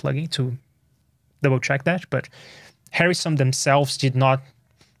plugin to double check that, but Harrison themselves did not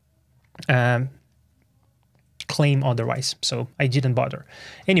claim otherwise, so I didn't bother.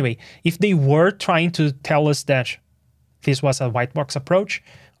 Anyway, if they were trying to tell us that this was a white box approach,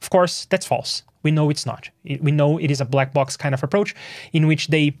 of course, that's false. We know it's not. We know it is a black box kind of approach in which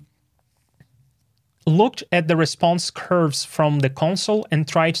they looked at the response curves from the console and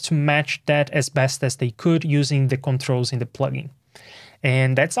tried to match that as best as they could using the controls in the plugin.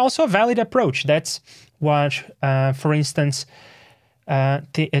 And that's also a valid approach. That's what, for instance,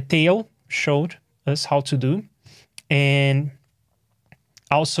 Tail showed us how to do. And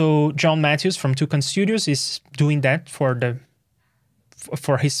also John Matthews from Toucan Studios is doing that for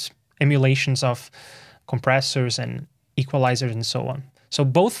his emulations of compressors and equalizers and so on. So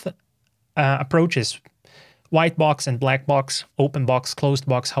both approaches, white box and black box, open box, closed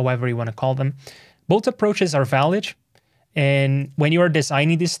box, however you want to call them, both approaches are valid. And when you are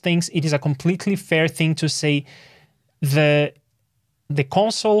designing these things, it is a completely fair thing to say the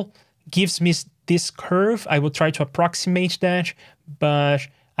console gives me this curve. I will try to approximate that, but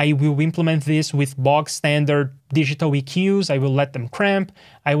I will implement this with bog standard digital EQs. I will let them cramp.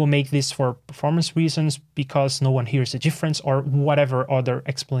 I will make this for performance reasons because no one hears the difference, or whatever other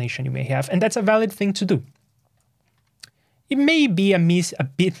explanation you may have. And that's a valid thing to do. It may be a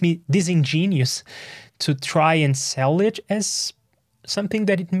bit disingenuous to try and sell it as something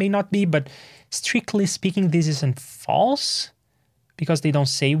that it may not be, but strictly speaking, this isn't false because they don't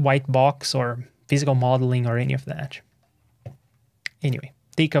say white box or physical modeling or any of that. Anyway,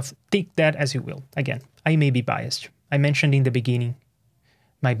 take that as you will. Again, I may be biased. I mentioned in the beginning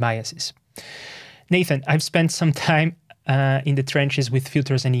my biases. Nathan, I've spent some time in the trenches with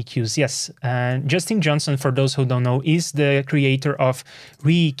filters and EQs. Yes, Justin Johnson, for those who don't know, is the creator of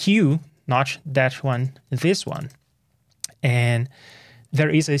Re-EQ, not that one, this one. And there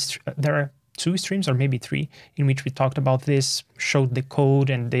are 2 streams, or maybe 3, in which we talked about this, showed the code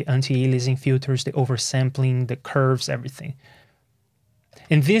and the anti-aliasing filters, the oversampling, the curves, everything.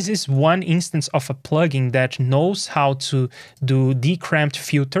 And this is one instance of a plugin that knows how to do de-cramped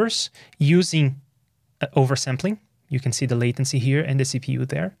filters using oversampling. You can see the latency here and the CPU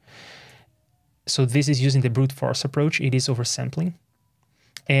there. So this is using the brute force approach. It is oversampling.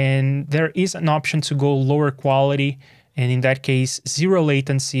 And there is an option to go lower quality, and in that case, 0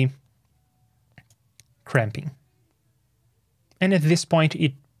 latency cramping. And at this point,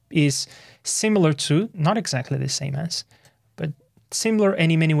 it is similar to, not exactly the same as, but similar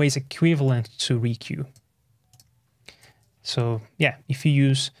and in many ways equivalent to Re-EQ. So yeah, if you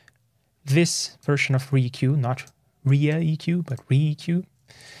use this version of Re-EQ, not Rea-EQ, but Re-EQ,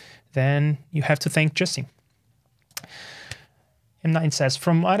 then you have to thank Justin. M9 says,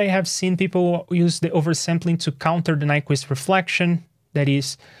 from what I have seen, people use the oversampling to counter the Nyquist reflection. That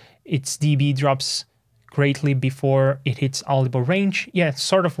is, its dB drops greatly before it hits audible range. Yeah,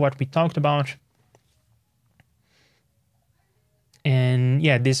 sort of what we talked about. And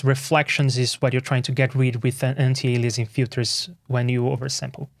yeah, these reflections is what you're trying to get rid with anti-aliasing filters when you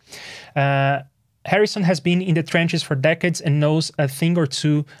oversample. Harrison has been in the trenches for decades and knows a thing or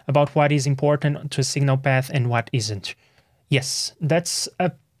two about what is important to a signal path and what isn't. Yes, that's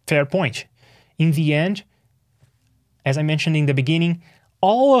a fair point. In the end, as I mentioned in the beginning,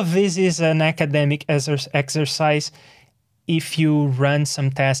 all of this is an academic exercise if you run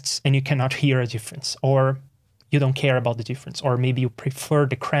some tests and you cannot hear a difference, or you don't care about the difference, or maybe you prefer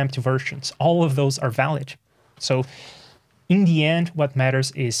the cramped versions. All of those are valid. So in the end, what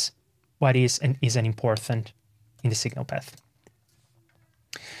matters is what is and isn't important in the signal path.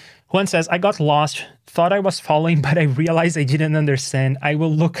 Juan says, I got lost, thought I was following, but I realized I didn't understand. I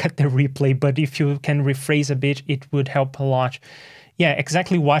will look at the replay, but if you can rephrase a bit, it would help a lot. Yeah,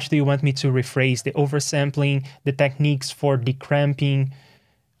 exactly what do you want me to rephrase? The oversampling, the techniques for decramping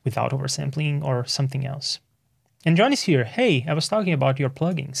without oversampling, or something else? And John is here. Hey, I was talking about your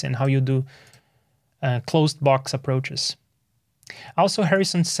plugins and how you do closed box approaches. Also,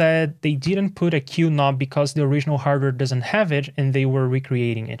 Harrison said they didn't put a Q knob because the original hardware doesn't have it and they were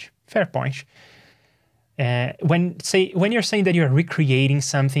recreating it. Fair point. When you're saying that you're recreating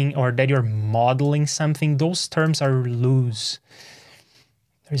something or that you're modeling something, those terms are loose.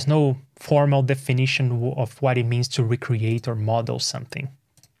 There's no formal definition of what it means to recreate or model something.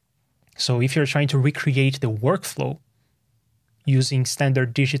 So if you're trying to recreate the workflow using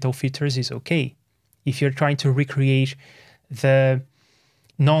standard digital filters is okay. If you're trying to recreate the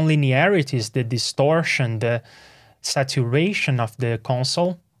nonlinearities, the distortion, the saturation of the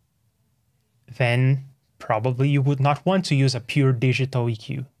console, then probably you would not want to use a pure digital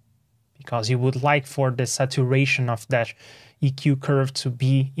EQ, because you would like for the saturation of that EQ curve to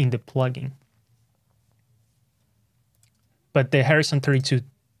be in the plugin. But the Harrison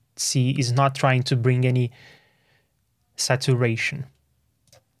 32C is not trying to bring any saturation.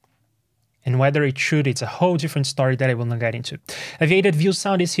 And whether it should, it's a whole different story that I will not get into. Aviated View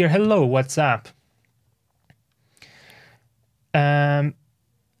Sound is here. Hello, what's up? Nathan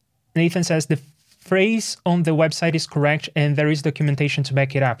says the phrase on the website is correct and there is documentation to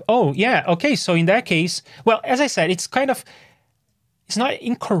back it up. Oh, yeah, okay, so in that case, well, as I said, it's not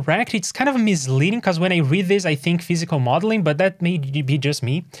incorrect, it's kind of misleading because when I read this, I think physical modeling, but that may be just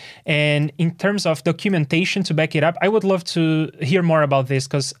me. And in terms of documentation to back it up, I would love to hear more about this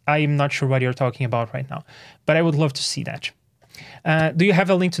because I'm not sure what you're talking about right now, but I would love to see that. Do you have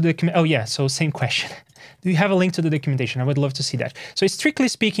a link to the document? Oh yeah, so same question. Do you have a link to the documentation? I would love to see that. So strictly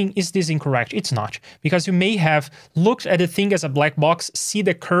speaking, is this incorrect? It's not, because you may have looked at the thing as a black box, see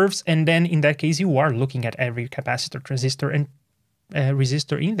the curves, and then in that case, you are looking at every capacitor, transistor, and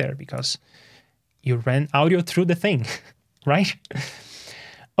resistor in there because you ran audio through the thing, right?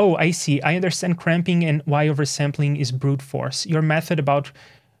 Oh, I see. I understand cramping and why oversampling is brute force. Your method about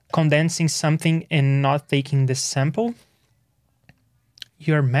condensing something and not taking the sample.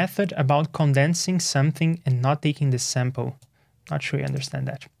 Your method about condensing something and not taking the sample. Not sure you understand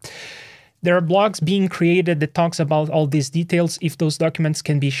that. There are blogs being created that talks about all these details. If those documents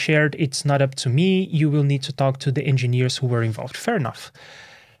can be shared, it's not up to me. You will need to talk to the engineers who were involved. Fair enough.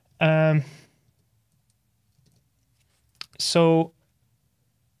 So,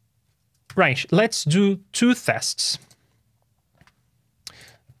 right, let's do 2 tests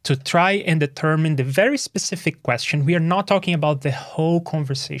to try and determine the very specific question. We are not talking about the whole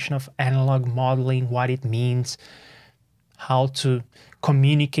conversation of analog modeling, what it means, how to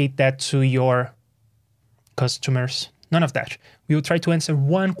communicate that to your customers. None of that. We will try to answer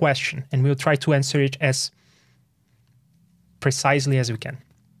one question, and we will try to answer it as precisely as we can.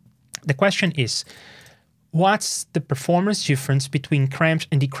 The question is, what's the performance difference between cramped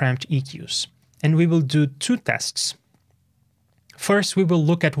and de-cramped EQs? And we will do 2 tests. First, we will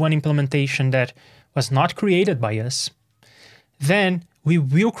look at one implementation that was not created by us. Then we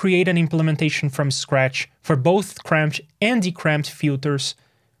will create an implementation from scratch for both cramped and de-cramped filters,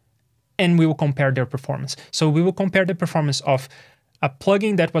 and we will compare their performance. So we will compare the performance of a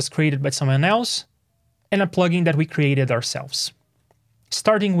plugin that was created by someone else and a plugin that we created ourselves,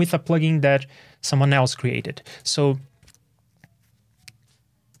 starting with a plugin that someone else created. So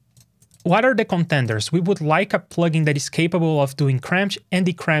what are the contenders? We would like a plugin that is capable of doing cramped and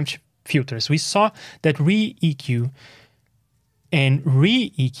de-cramped filters. We saw that re-EQ and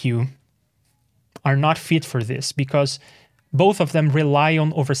re-EQ are not fit for this because both of them rely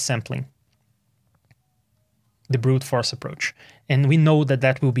on oversampling, the brute force approach. And we know that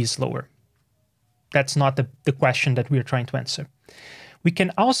that will be slower. That's not the question that we're trying to answer. We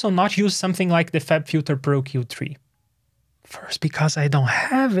can also not use something like the FabFilter Pro Q3. First, because I don't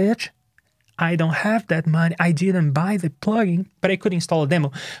have it. I don't have that money. I didn't buy the plugin, but I could install a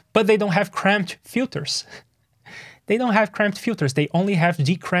demo. But they don't have cramped filters. They don't have cramped filters. They only have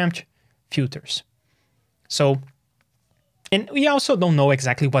de-cramped filters. So, and we also don't know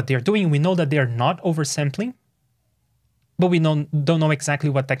exactly what they're doing. We know that they're not oversampling, but we don't know exactly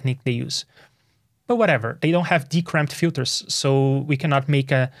what technique they use. But whatever, they don't have de-cramped filters, so we cannot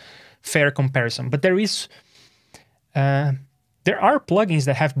make a fair comparison. But there is... there are plugins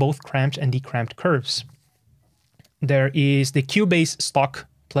that have both cramped and de-cramped curves. There is the Cubase stock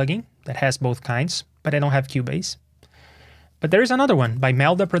plugin that has both kinds, but I don't have Cubase. But there is another one by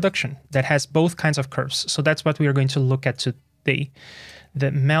Melda Production that has both kinds of curves. So that's what we are going to look at today,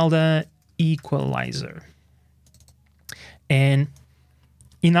 the Melda equalizer. And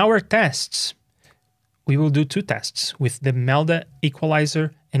in our tests, we will do 2 tests with the Melda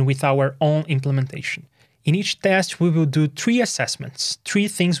equalizer and with our own implementation. In each test, we will do 3 assessments, 3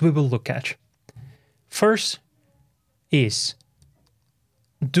 things we will look at. First is,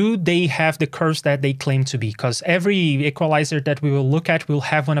 do they have the curves that they claim to be? Because every equalizer that we will look at will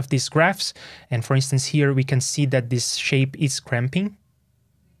have one of these graphs. And for instance, here we can see that this shape is cramping.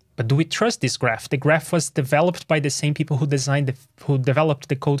 But do we trust this graph? The graph was developed by the same people who developed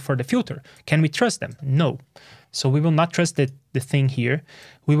the code for the filter. Can we trust them? No. So we will not trust the thing here.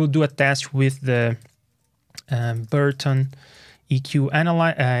 We will do a test with the Burton EQ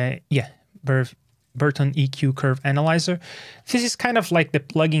Burton EQ curve analyzer. This is kind of like the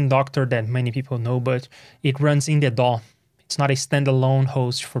plugin doctor that many people know, but it runs in the DAW. It's not a standalone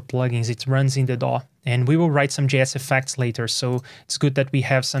host for plugins. It runs in the DAW, and we will write some JS effects later. So it's good that we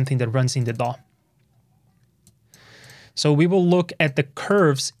have something that runs in the DAW. So we will look at the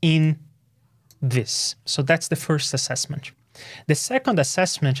curves in this. So that's the first assessment. The second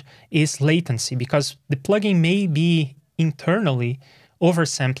assessment is latency, because the plugin may be internally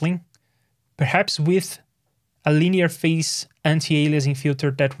oversampling, perhaps with a linear phase anti-aliasing filter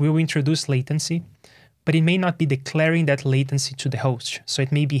that will introduce latency, but it may not be declaring that latency to the host. So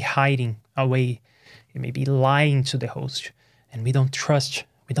it may be hiding away. It may be lying to the host, and we don't trust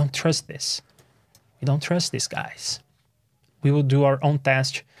this. We don't trust these guys. We will do our own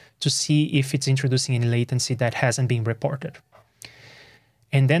test to see if it's introducing any latency that hasn't been reported.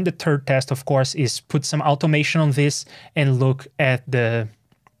 And then the third test, of course, is put some automation on this and look at the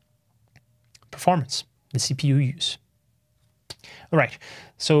performance, the CPU use. All right,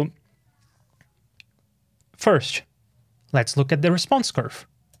 so first, let's look at the response curve.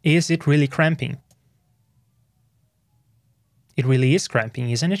 Is it really cramping? It really is cramping,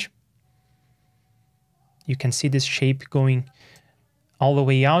 isn't it? You can see this shape going all the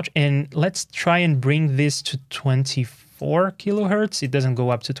way out. And let's try and bring this to 24 kilohertz. It doesn't go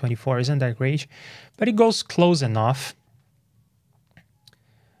up to 24, isn't that great? But it goes close enough.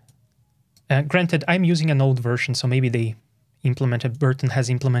 Granted, I'm using an old version, so maybe they implemented, Burton has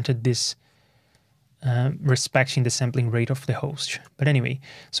implemented this respecting the sampling rate of the host. But anyway,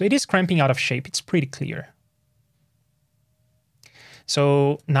 so it is cramping out of shape. It's pretty clear.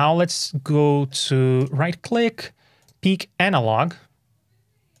 So now let's go to right-click, pick analog,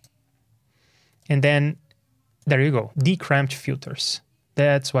 and then there you go, de-cramped filters.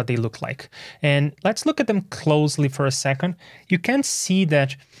 That's what they look like. And let's look at them closely for a second. You can see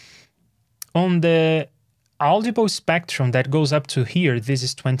that on the audible spectrum that goes up to here, this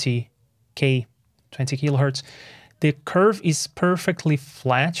is 20 kilohertz, the curve is perfectly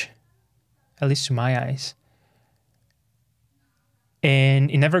flat, at least to my eyes. And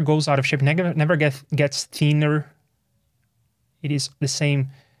it never goes out of shape, never gets thinner. It is the same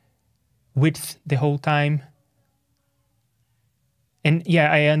width the whole time. And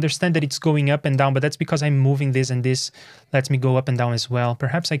yeah, I understand that it's going up and down, but that's because I'm moving this, and this lets me go up and down as well.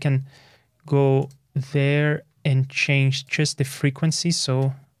 Perhaps I can go there and change just the frequency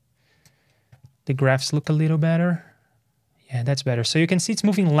so the graphs look a little better. Yeah, that's better. So you can see it's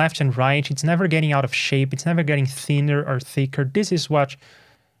moving left and right. It's never getting out of shape. It's never getting thinner or thicker. This is what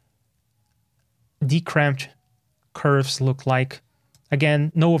de-cramped curves look like.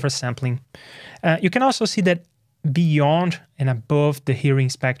 Again, no oversampling. You can also see that beyond and above the hearing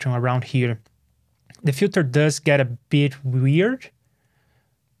spectrum around here, the filter does get a bit weird,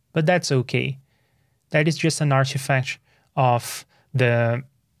 but that's okay. That is just an artifact of the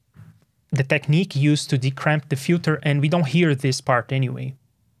technique used to de-cramp the filter, and we don't hear this part anyway.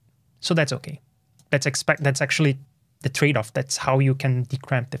 So that's okay. That's actually the trade-off. That's how you can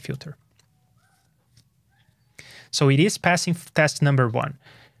de-cramp the filter. So it is passing test number 1.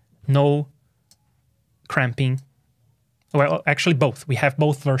 No cramping. Well, actually both. We have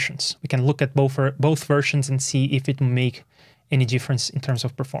both versions. We can look at both versions and see if it will make any difference in terms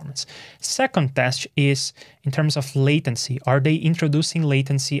of performance. Second test is in terms of latency. Are they introducing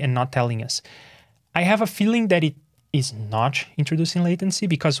latency and not telling us? I have a feeling that it is not introducing latency,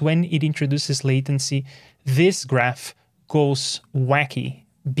 because when it introduces latency, this graph goes wacky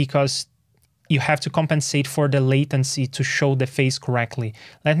because you have to compensate for the latency to show the phase correctly.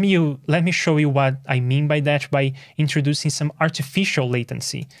 Let me show you what I mean by that by introducing some artificial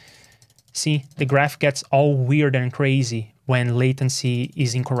latency. See, the graph gets all weird and crazy when latency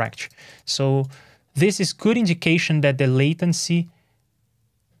is incorrect. So this is good indication that the latency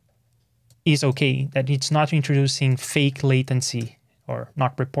is okay, that it's not introducing fake latency or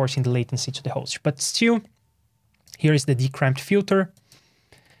not reporting the latency to the host. But still, here is the de-cramped filter.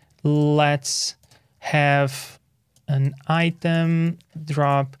 Let's have an item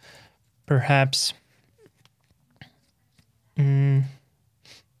drop, perhaps. I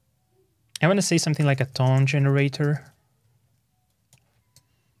want to say something like a tone generator.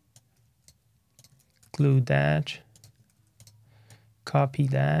 Glue that, copy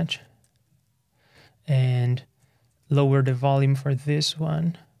that, and lower the volume for this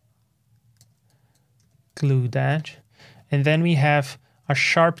one. Glue that. And then we have a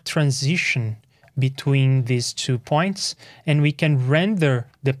sharp transition between these 2 points, and we can render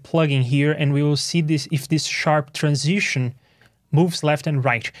the plugin here, and we will see this if this sharp transition moves left and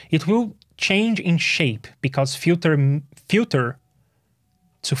right. It will change in shape because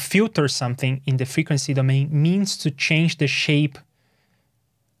to filter something in the frequency domain means to change the shape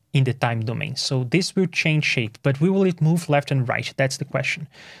in the time domain. So this will change shape, but will it move left and right? That's the question.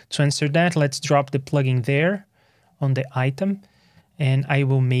 To answer that, let's drop the plugin there on the item, and I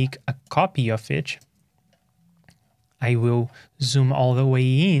will make a copy of it. I will zoom all the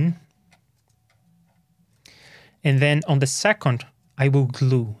way in. And then on the second, I will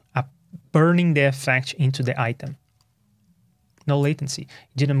glue, burning the effect into the item. No latency.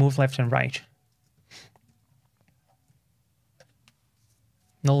 It didn't move left and right.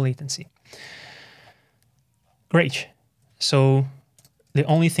 No latency. Great. So the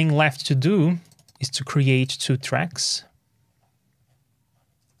only thing left to do is to create 2 tracks.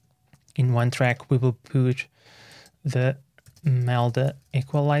 In one track, we will put the Melda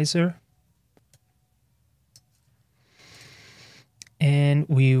equalizer. And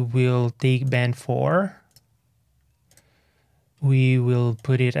we will take band 4. We will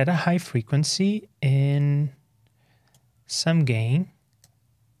put it at a high frequency and some gain.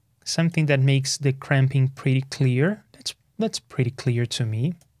 Something that makes the cramping pretty clear. That's pretty clear to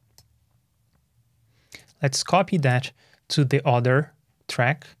me. Let's copy that to the other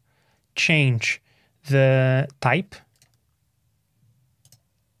track. Change the type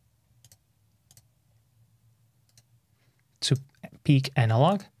to peak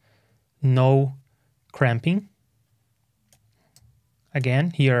analog, no cramping. Again,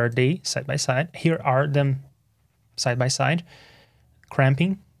 here are they side by side. Here are them side by side.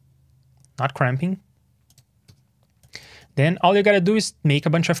 Cramping, not cramping. Then all you gotta do is make a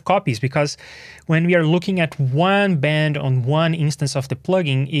bunch of copies, because when we are looking at one band on one instance of the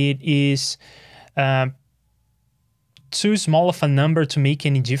plugin, it is too small of a number to make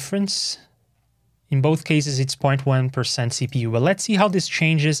any difference. In both cases, it's 0.1% CPU. Well, let's see how this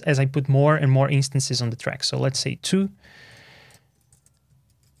changes as I put more and more instances on the track. So let's say 2,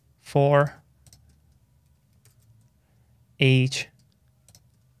 4, 8,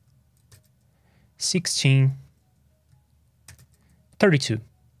 16, 32.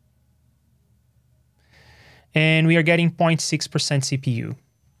 And we are getting 0.6% CPU.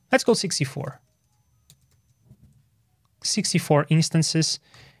 Let's go 64. 64 instances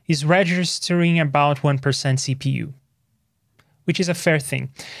is registering about 1% CPU, which is a fair thing.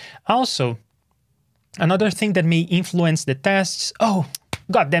 Also, another thing that may influence the tests, oh,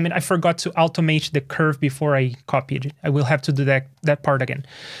 god damn it, I forgot to automate the curve before I copied it. I will have to do that part again.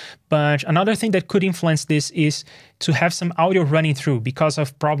 But another thing that could influence this is to have some audio running through because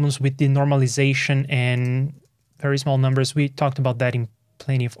of problems with the normalization and very small numbers. We talked about that in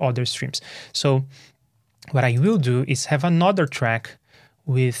plenty of other streams. So what I will do is have another track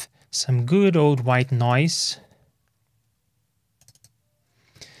with some good old white noise.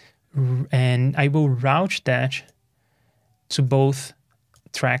 And I will route that to both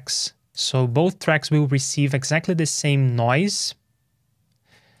tracks. So both tracks will receive exactly the same noise.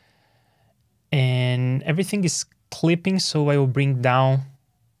 And everything is clipping, so I will bring down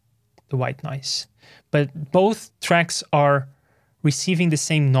the white noise. But both tracks are receiving the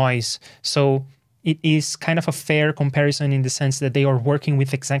same noise. So it is kind of a fair comparison in the sense that they are working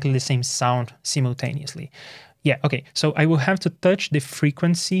with exactly the same sound simultaneously. Yeah, okay. So I will have to touch the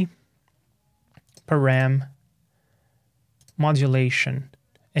frequency param modulation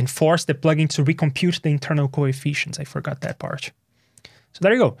and force the plugin to recompute the internal coefficients. I forgot that part. So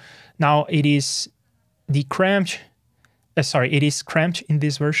there you go. Now it is de-cramped. It is cramped in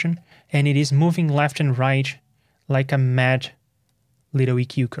this version, and it is moving left and right like a mad little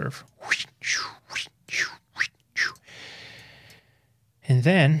EQ curve. And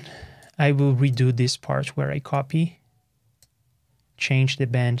then I will redo this part where I copy, change the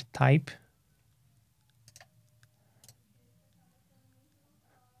band type.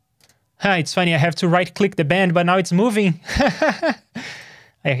 It's funny, I have to right-click the band, but now it's moving.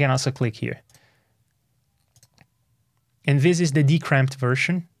 I can also click here. And this is the de-cramped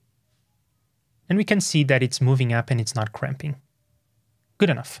version. And we can see that it's moving up and it's not cramping. Good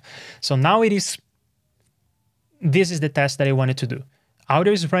enough. So now this is the test that I wanted to do.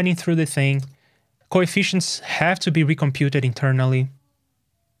 Audio is running through the thing. Coefficients have to be recomputed internally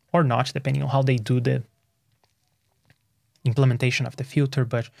or not, depending on how they do the implementation of the filter,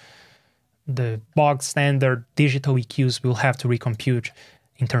 but the bog standard digital EQs will have to recompute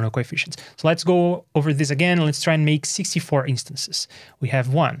internal coefficients. So let's go over this again. Let's try and make 64 instances. We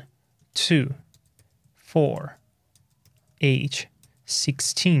have 1, 2, 4, 8,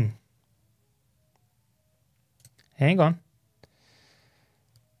 16. Hang on.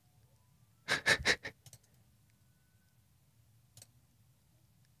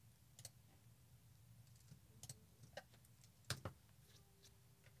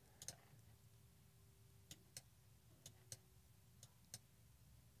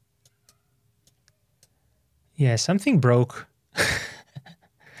 Yeah, something broke.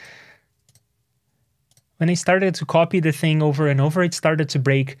 When I started to copy the thing over and over, it started to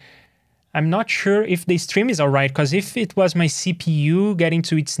break. I'm not sure if the stream is all right, because if it was my CPU getting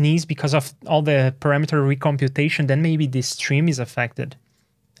to its knees because of all the parameter recomputation, then maybe the stream is affected.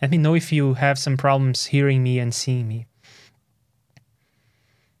 Let me know if you have some problems hearing me and seeing me.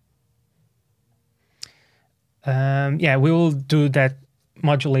 Yeah, we will do that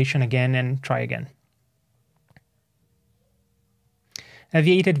modulation again and try again.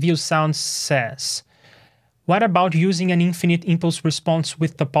 Aviated View Sound says, What about using an infinite impulse response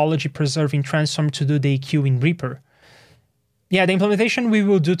with topology preserving transform to do the EQ in Reaper? Yeah, the implementation we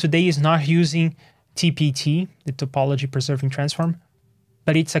will do today is not using TPT, the topology preserving transform,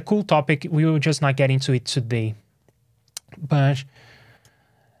 but it's a cool topic. We will just not get into it today. But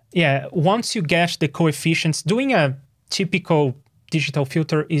yeah, once you get the coefficients, doing a typical digital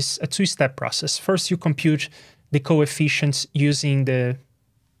filter is a two-step process. First, you compute the coefficients using the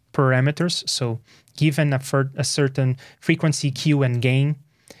parameters. So given a certain frequency, Q, and gain,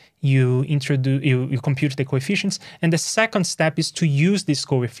 you compute the coefficients. And the second step is to use these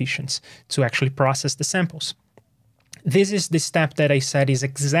coefficients to actually process the samples. This is the step that I said is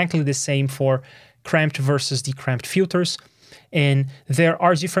exactly the same for cramped versus de-cramped filters. And there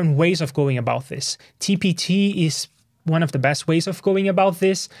are different ways of going about this. TPT is one of the best ways of going about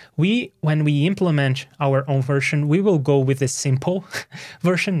this. When we implement our own version, we will go with the simple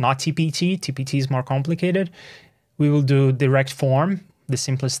version, not TPT. TPT is more complicated. We will do direct form, the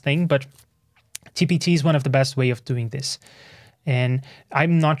simplest thing, but TPT is one of the best way of doing this. And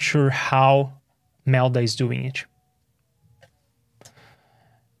I'm not sure how Melda is doing it.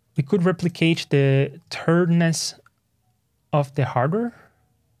 We could replicate the turdness of the hardware,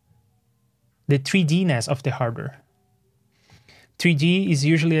 the 3D-ness of the hardware. 3D is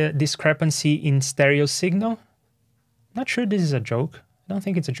usually a discrepancy in stereo signal. Not sure this is a joke. I don't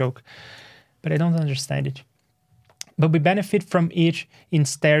think it's a joke, but I don't understand it. But we benefit from it in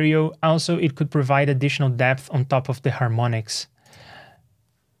stereo. Also, it could provide additional depth on top of the harmonics.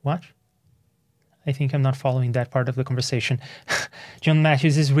 What? I think I'm not following that part of the conversation. John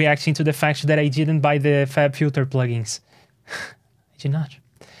Matthews is reacting to the fact that I didn't buy the FabFilter plugins. I did not.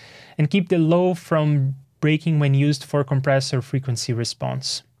 And keep the low from breaking when used for compressor frequency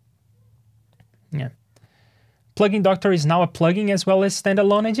response. Yeah. Plugin Doctor is now a plugin as well as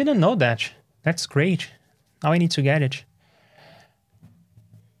standalone. I didn't know that. That's great. Now I need to get it.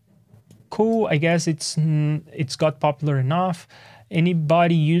 Cool. I guess it's got popular enough.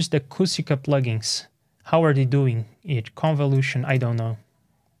 Anybody use the Acustica plugins? How are they doing it? Convolution, I don't know.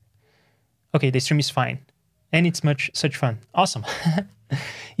 Okay, the stream is fine. And it's such fun. Awesome.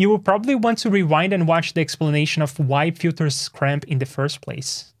 You will probably want to rewind and watch the explanation of why filters cramp in the first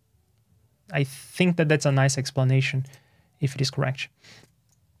place. I think that that's a nice explanation, if it is correct.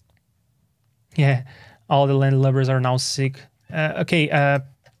 Yeah, all the landlubbers are now sick.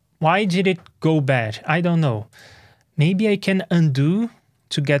 Why did it go bad? I don't know. Maybe I can undo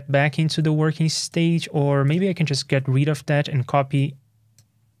to get back into the working stage, or maybe I can just get rid of that and copy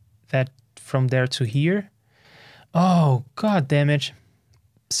that from there to here. Oh, god damn it.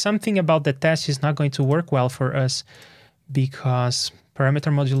 Something about the test is not going to work well for us because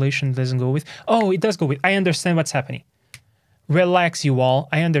parameter modulation doesn't go with... Oh, it does go with... I understand what's happening. Relax, you all.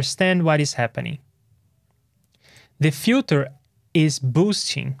 I understand what is happening. The filter is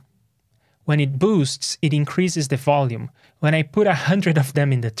boosting. When it boosts, it increases the volume. When I put 100 of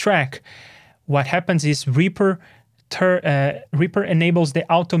them in the track, what happens is Reaper enables the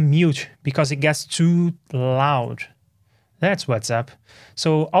auto mute because it gets too loud. That's what's up.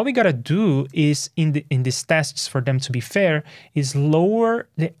 So all we gotta do is in these tests, for them to be fair, is lower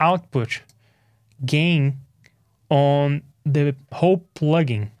the output gain on the whole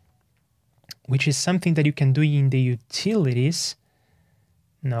plugin, which is something that you can do in the utilities.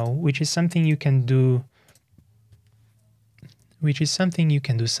 No, which is something you can do. Which is something you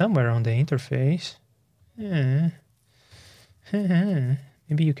can do somewhere on the interface.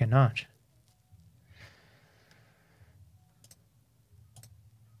 Maybe you cannot.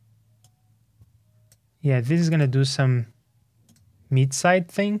 Yeah, this is gonna do some mid-side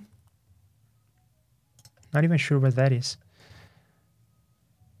thing. Not even sure what that is.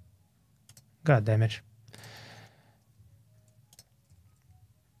 God damn it.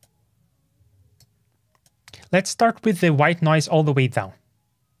 Let's start with the white noise all the way down.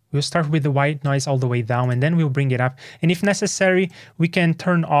 We'll start with the white noise all the way down, and then we'll bring it up. And if necessary, we can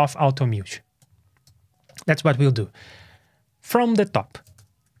turn off auto mute. That's what we'll do. From the top,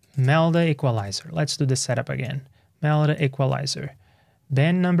 Melda equalizer. Let's do the setup again. Melda equalizer.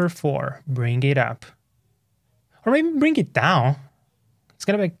 Band number 4, bring it up. Or maybe bring it down. It's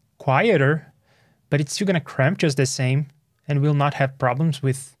gonna be quieter, but it's still gonna cramp just the same, and we'll not have problems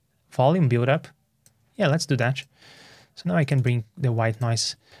with volume buildup. Yeah, let's do that. So now I can bring the white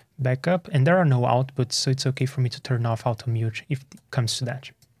noise back up, and there are no outputs, so it's okay for me to turn off auto mute if it comes to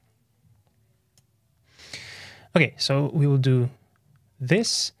that. Okay, so we will do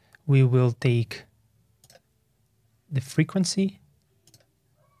this. We will take the frequency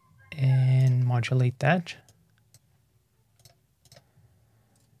and modulate that.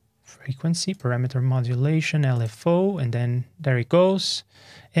 For frequency, parameter modulation, LFO, and then there it goes.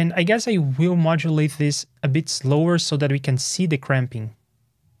 And I guess I will modulate this a bit slower so that we can see the cramping.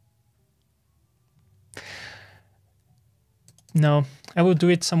 No, I will do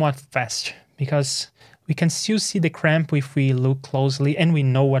it somewhat fast because we can still see the cramp if we look closely and we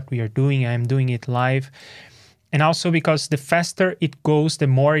know what we are doing. I'm doing it live. And also because the faster it goes, the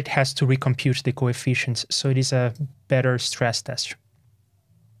more it has to recompute the coefficients. So it is a better stress test.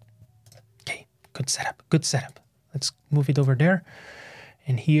 Okay, good setup, good setup. Let's move it over there.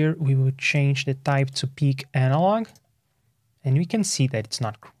 And here we will change the type to peak analog. And we can see that it's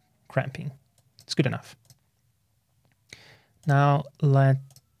not cramping. It's good enough. Now, the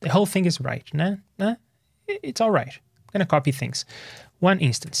whole thing is right. Nah? It's all right. I'm going to copy things. 1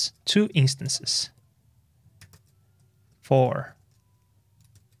 instance, 2 instances, 4,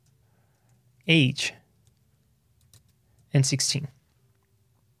 8, and 16,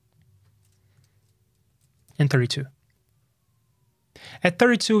 and 32. At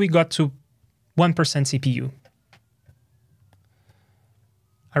 32, we got to 1% CPU,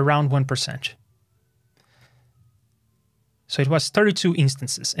 around 1%. So it was 32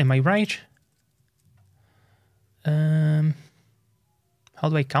 instances. Am I right? How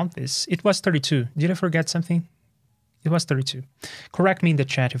do I count this? It was 32. Did I forget something? It was 32. Correct me in the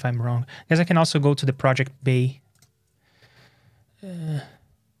chat if I'm wrong. Because I can also go to the project bay.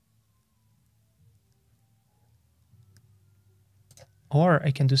 Or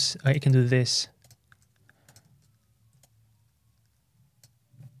I can do this.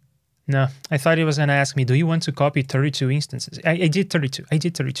 No, I thought it was going to ask me, do you want to copy 32 instances? I did 32. I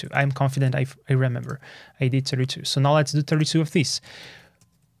did 32. I'm confident I remember. I did 32. So now let's do 32 of these.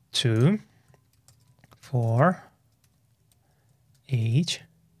 2, 4, 8,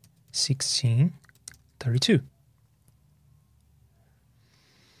 16, 32.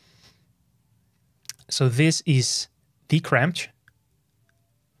 So this is de-cramped.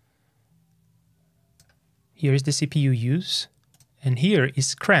 Here is the CPU use. And here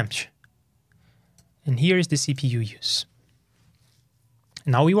is cramped. And here is the CPU use.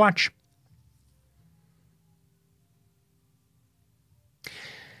 Now we watch.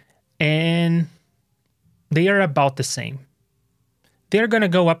 And they are about the same. They're going to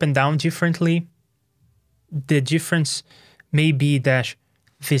go up and down differently. The difference may be that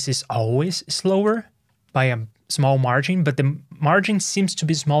this is always slower by a small margin, but the margin seems to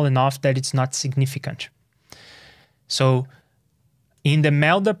be small enough that it's not significant. So in the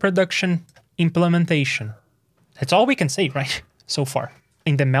Melda production implementation, that's all we can say, right, so far.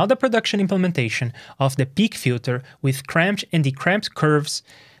 In the Melda production implementation of the peak filter with cramped and de-cramped curves,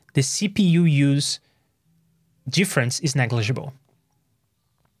 the CPU use difference is negligible.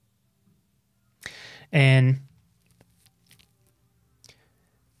 And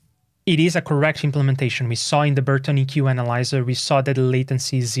it is a correct implementation. We saw in the Burton EQ analyzer, we saw that the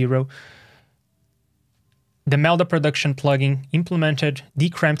latency is 0. The Melda production plugin implemented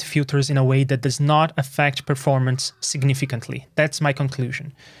de-cramped filters in a way that does not affect performance significantly. That's my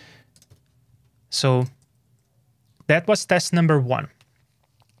conclusion. So that was test number 1.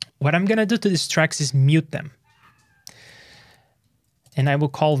 What I'm going to do to these tracks is mute them. And I will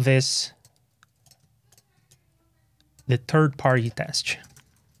call this the third-party test.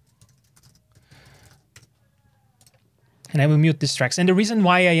 And I will mute these tracks. And the reason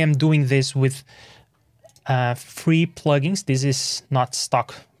why I am doing this with free plugins, this is not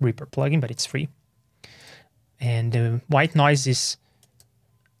stock Reaper plugin, but it's free. And the white noise is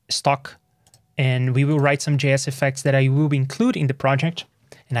stock. And we will write some JS effects that I will include in the project.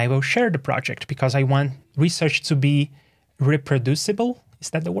 And I will share the project because I want research to be reproducible. Is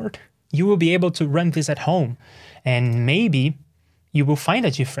that the word? You will be able to run this at home. And maybe you will find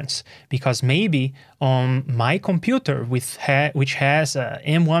a difference because maybe on my computer which has a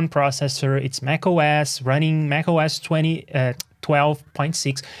M1 processor, it's macOS, running macOS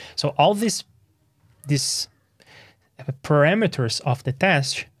 12.6. So all these parameters of the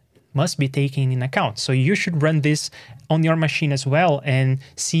test must be taken in account. So you should run this on your machine as well and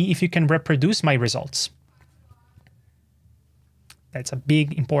see if you can reproduce my results. That's a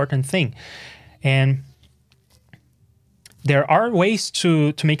big, important thing. And there are ways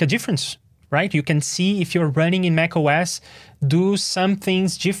to make a difference, right? You can see if you're running in macOS, do some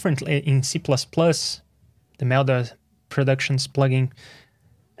things differently in C++. The Melda Productions plugin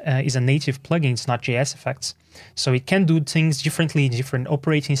is a native plugin, it's not JS effects. So it can do things differently in different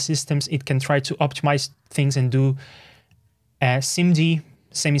operating systems. It can try to optimize things and do SIMD,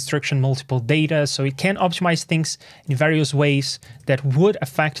 same instruction, multiple data. So it can optimize things in various ways that would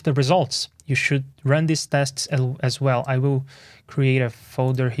affect the results. you should run these tests as well. I will create a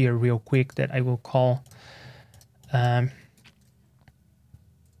folder here real quick that I will call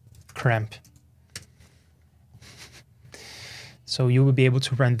cramp. So you will be able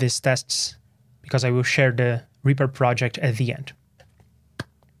to run these tests because I will share the Reaper project at the end.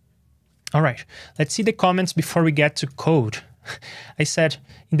 All right, let's see the comments before we get to code. I said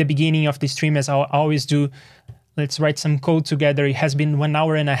in the beginning of the stream, as I always do, let's write some code together. It has been 1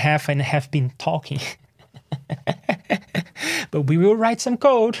 hour and a half and I have been talking. But we will write some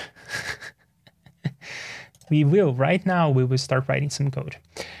code. We will, right now, we will start writing some code.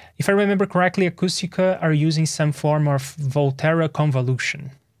 If I remember correctly, Acoustica are using some form of Volterra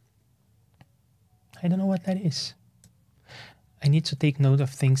convolution. I don't know what that is. I need to take note of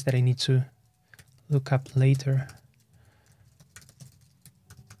things that I need to look up later.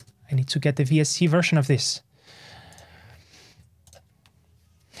 I need to get the VSC version of this.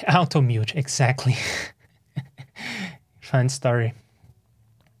 Auto mute, exactly. Fun story.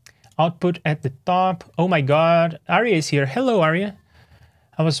 Output at the top. Oh my God, Aria is here. Hello, Aria.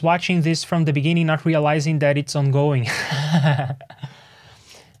 I was watching this from the beginning, not realizing that it's ongoing.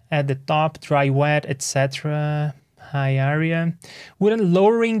 At the top, dry, wet, etc. Hi, Aria. Wouldn't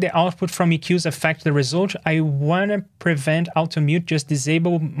lowering the output from EQs affect the result? I want to prevent auto mute, just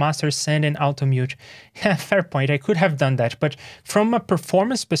disable master send and auto mute. Yeah, fair point. I could have done that. But from a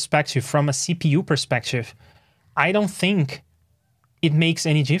performance perspective, from a CPU perspective, I don't think it makes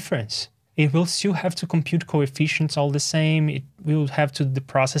any difference. It will still have to compute coefficients all the same. It will have to do the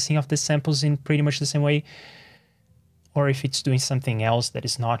processing of the samples in pretty much the same way. Or if it's doing something else that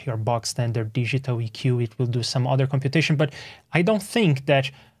is not your box standard digital EQ, it will do some other computation. But I don't think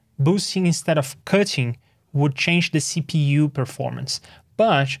that boosting instead of cutting would change the CPU performance.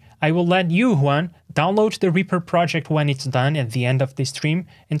 But I will let you, Juan, download the Reaper project when it's done at the end of the stream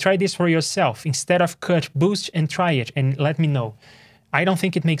and try this for yourself. Instead of cut, boost and try it and let me know. I don't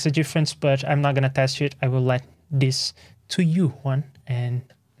think it makes a difference, but I'm not going to test it. I will let this to you, Juan, and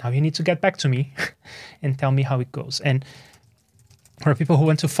now you need to get back to me and tell me how it goes. And for people who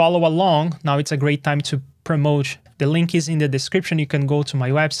want to follow along, now it's a great time to promote. The link is in the description. You can go to my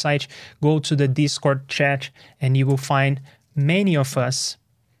website, go to the Discord chat, and you will find many of us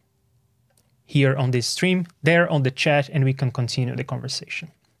here on this stream, there on the chat, and we can continue the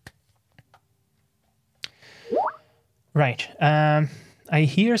conversation. Right. I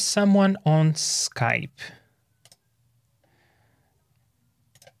hear someone on Skype.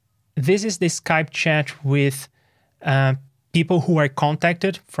 This is the Skype chat with people who are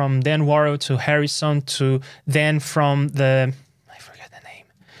contacted, from Dan Worrall to Harrison to Dan from the, I forget the name,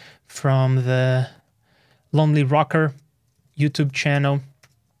 from the Lonely Rocker YouTube channel.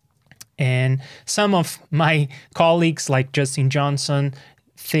 And some of my colleagues like Justin Johnson,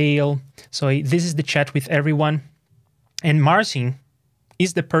 Thale. So this is the chat with everyone. And Marcin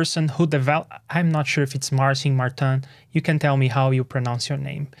is the person who developed, I'm not sure if it's Marcin, Martin, you can tell me how you pronounce your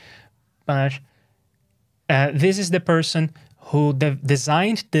name. But this is the person who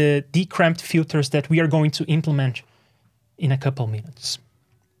designed the de-cramped filters that we are going to implement in a couple minutes.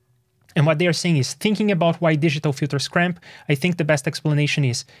 And what they are saying is, thinking about why digital filters cramp, I think the best explanation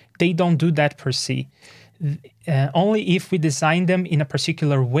is they don't do that per se. Only if we design them in a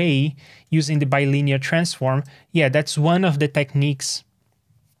particular way using the bilinear transform. Yeah, that's one of the techniques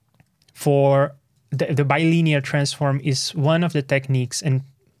for the bilinear transform is one of the techniques and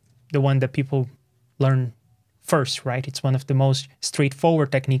the one that people learn first, right? It's one of the most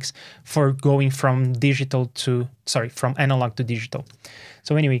straightforward techniques for going from from analog to digital.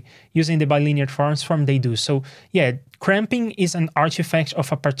 So anyway, using the bilinear transform, they do. So yeah, cramping is an artifact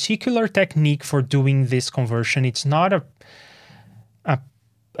of a particular technique for doing this conversion. It's not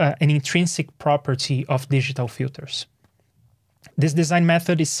an intrinsic property of digital filters. This design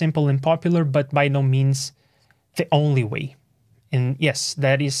method is simple and popular, but by no means the only way. And yes,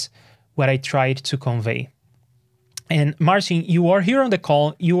 that is what I tried to convey. And Marcin, you are here on the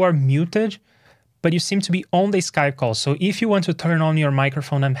call, you are muted, but you seem to be on the Skype call. So if you want to turn on your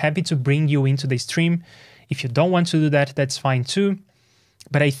microphone, I'm happy to bring you into the stream. If you don't want to do that, that's fine too.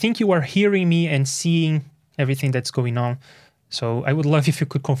 But I think you are hearing me and seeing everything that's going on. So I would love if you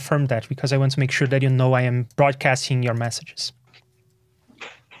could confirm that, because I want to make sure that you know I am broadcasting your messages.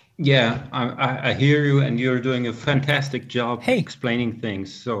 Yeah, I hear you, and you're doing a fantastic job explaining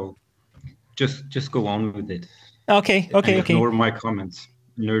things. So just go on with it. Okay. Ignore my comments,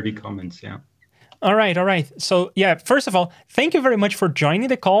 nerdy comments, yeah. All right. So yeah, first of all, thank you very much for joining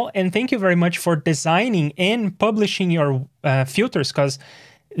the call, and thank you very much for designing and publishing your filters, because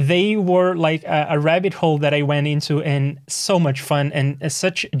they were like a rabbit hole that I went into, and so much fun, and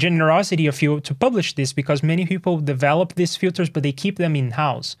such generosity of you to publish this, because many people develop these filters, but they keep them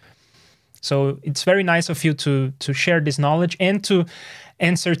in-house. So it's very nice of you to share this knowledge and to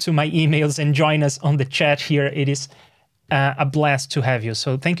answer to my emails and join us on the chat here. It is a blast to have you.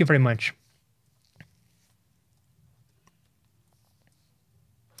 So thank you very much.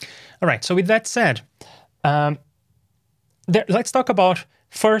 All right, so with that said, let's talk about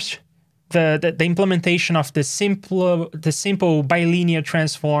first the implementation of the simple bilinear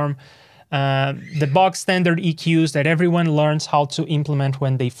transform, the bog standard EQs that everyone learns how to implement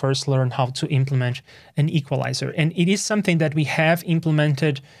when they first learn how to implement an equalizer. And it is something that we have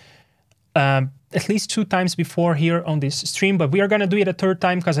implemented at least 2 times before here on this stream, but we are going to do it a 3rd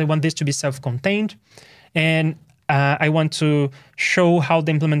time because I want this to be self-contained. And I want to show how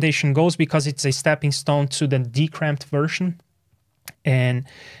the implementation goes, because it's a stepping stone to the de-cramped version. And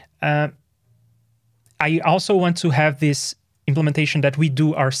I also want to have this implementation that we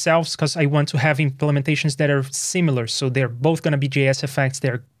do ourselves, because I want to have implementations that are similar. So they're both going to be JS effects.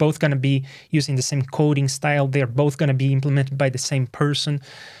 They're both going to be using the same coding style. They're both going to be implemented by the same person.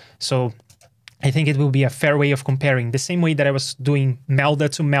 So I think it will be a fair way of comparing, the same way that I was doing Melda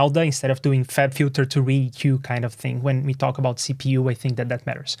to Melda instead of doing Fab filter to re-EQ kind of thing. When we talk about CPU, I think that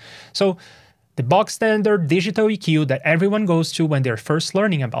matters. So the bog standard digital EQ that everyone goes to when they're first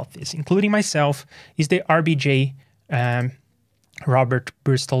learning about this, including myself, is the RBJ Robert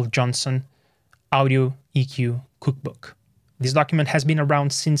Bristol Johnson Audio EQ Cookbook. This document has been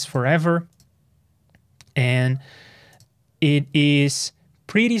around since forever, and it is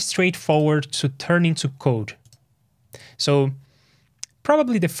pretty straightforward to turn into code. So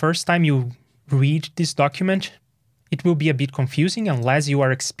probably the first time you read this document, it will be a bit confusing unless you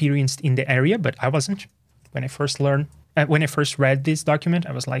are experienced in the area, but I wasn't. When I first read this document,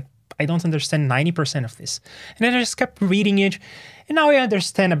 I was like, I don't understand 90% of this. And then I just kept reading it, and now I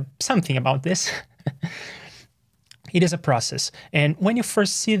understand something about this. It is a process. And when you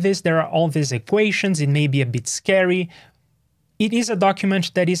first see this, there are all these equations. It may be a bit scary. It is a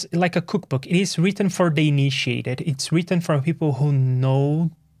document that is like a cookbook. It is written for the initiated. It's written for people who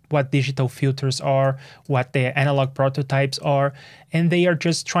know what digital filters are, what the analog prototypes are, and they are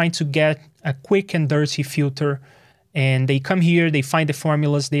just trying to get a quick and dirty filter, and they come here, they find the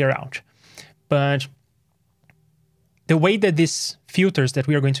formulas, they are out. But the way that these filters that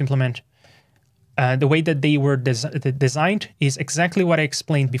we are going to implement, the way that they were designed is exactly what I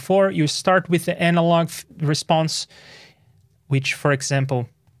explained before. You start with the analog response, which, for example,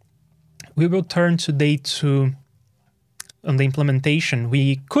 we will turn today to on the implementation.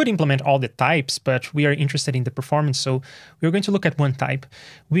 We could implement all the types, but we are interested in the performance, so we're going to look at one type.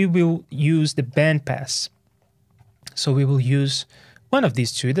 We will use the bandpass. So we will use one of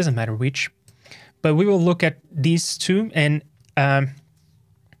these two, it doesn't matter which, but we will look at these two, and the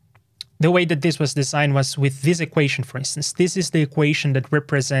way that this was designed was with this equation, for instance. This is the equation that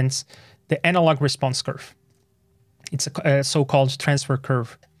represents the analog response curve. It's a so-called transfer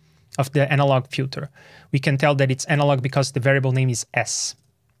curve of the analog filter. We can tell that it's analog because the variable name is S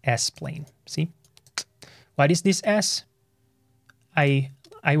plane. See? What is this S? I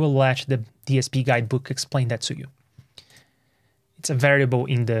will let the DSP guidebook explain that to you. It's a variable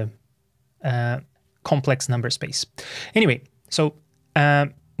in the complex number space. Anyway, so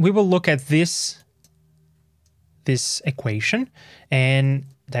we will look at this equation, and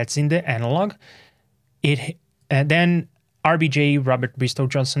that's in the analog. Then RBJ, Robert Bristol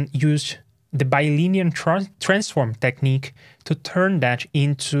Johnson, used the bilinear transform technique to turn that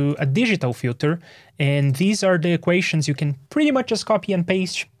into a digital filter. And these are the equations you can pretty much just copy and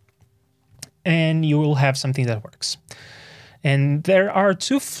paste, and you will have something that works. And there are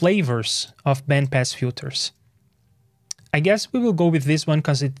 2 flavors of bandpass filters. I guess we will go with this one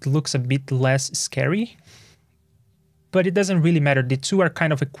because it looks a bit less scary, but it doesn't really matter. The 2 are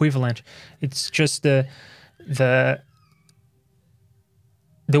kind of equivalent. It's just the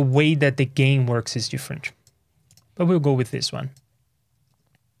way that the gain works is different. But we'll go with this one.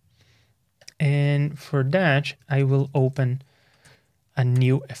 And for that, I will open a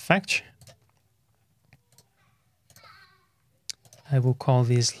new effect. I will call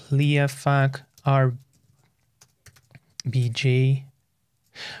this Liafac RBJ.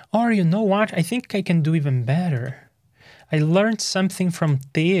 Or you know what? I think I can do even better. I learned something from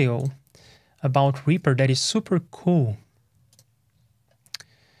Theo about Reaper that is super cool.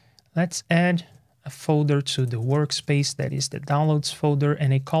 Let's add a folder to the workspace that is the downloads folder,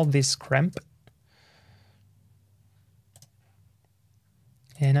 and I call this cramp.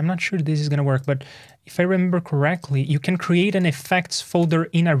 And I'm not sure this is going to work, but if I remember correctly, you can create an effects folder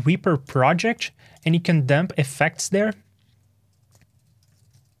in a Reaper project, and you can dump effects there.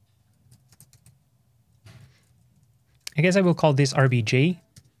 I guess I will call this RBJ.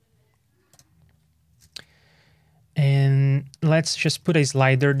 And let's just put a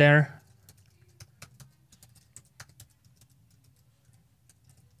slider there.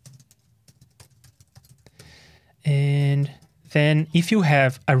 And then if you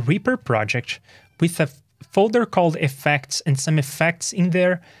have a Reaper project with a folder called effects and some effects in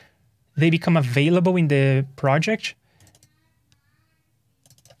there, they become available in the project.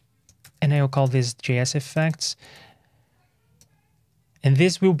 And I will call this JS effects. And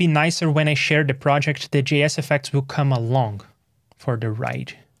this will be nicer when I share the project. The JS effects will come along for the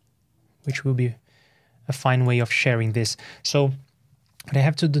ride, which will be a fine way of sharing this. So what I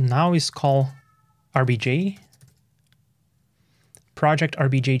have to do now is call RBJ, project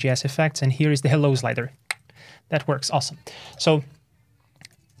RBJ JS effects, and here is the hello slider. That works, awesome. So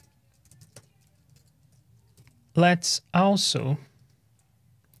let's also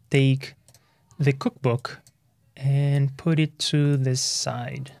take the cookbook and put it to this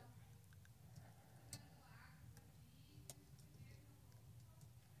side.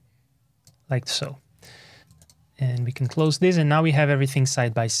 Like so. And we can close this, and now we have everything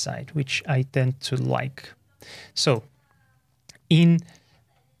side by side, which I tend to like. So in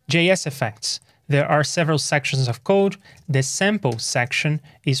JS effects, there are several sections of code. The sample section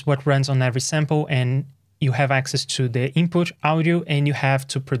is what runs on every sample, and you have access to the input audio, and you have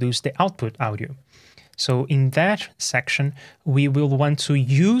to produce the output audio. So in that section, we will want to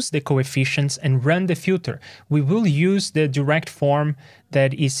use the coefficients and run the filter. We will use the direct form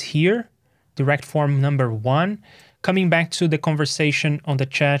that is here, direct form number 1, coming back to the conversation on the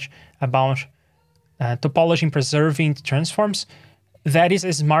chat about topology and preserving transforms. That is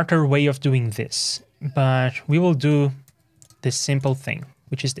a smarter way of doing this, but we will do this simple thing,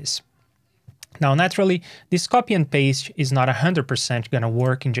 which is this. Now, naturally, this copy and paste is not 100% going to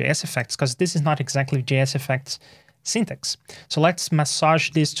work in JS effects because this is not exactly JS effects syntax. So let's massage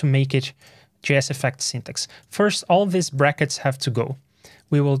this to make it JS effects syntax. First, all these brackets have to go.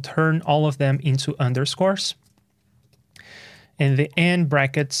 We will turn all of them into underscores. And the end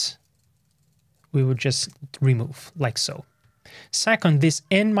brackets, we will just remove like so. Second, these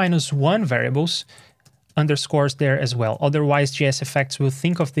n-1 variables, underscores there as well. Otherwise, JS effects will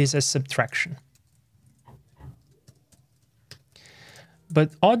think of this as subtraction.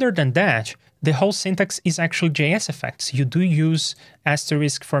 But other than that, the whole syntax is actually JS effects. You do use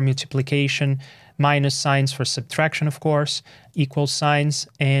asterisk for multiplication, minus signs for subtraction, of course, equal signs,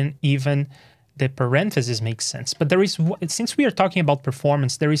 and even the parentheses makes sense. But there is, since we are talking about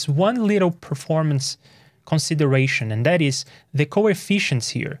performance, there is one little performance consideration, and that is the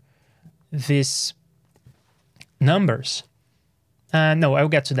coefficients here, these numbers. No, I'll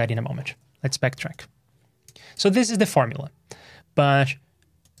get to that in a moment. Let's backtrack. So this is the formula. But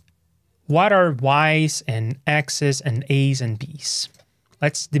what are Y's and X's and A's and B's?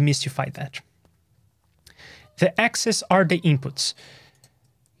 Let's demystify that. The X's are the inputs.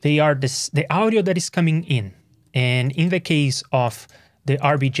 They are the audio that is coming in. And in the case of the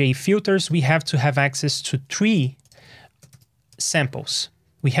RBJ filters, we have to have access to 3 samples.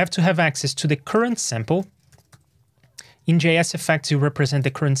 We have to have access to the current sample. In JS effects, you represent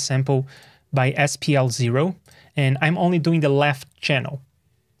the current sample by SPL0, and I'm only doing the left channel.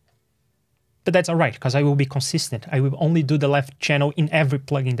 But that's all right, because I will be consistent. I will only do the left channel in every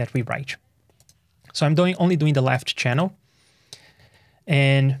plugin that we write. So I'm only doing the left channel.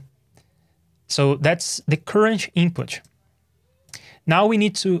 And so that's the current input. Now we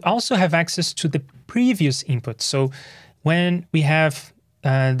need to also have access to the previous input. So when we have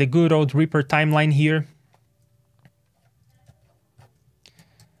the good old Reaper timeline here,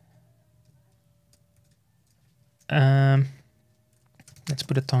 let's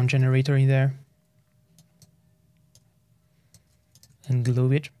put a tone generator in there and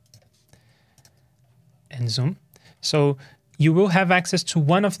glue it and zoom. So you will have access to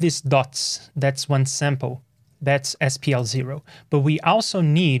one of these dots. That's one sample. That's SPL0. But we also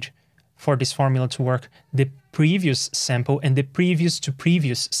need, for this formula to work, the previous sample and the previous to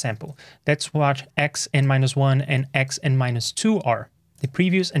previous sample. That's what xn-1 and xn-2 are, the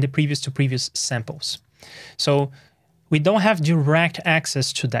previous and the previous to previous samples. So we don't have direct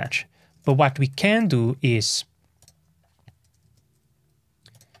access to that, but what we can do is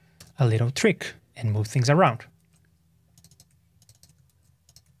a little trick and move things around.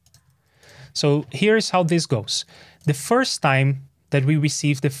 So here's how this goes. The first time that we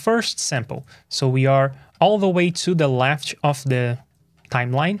receive the first sample, so we are all the way to the left of the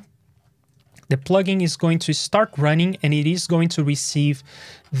timeline, the plugin is going to start running and it is going to receive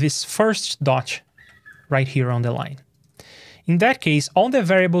this first dot right here on the line. In that case, all the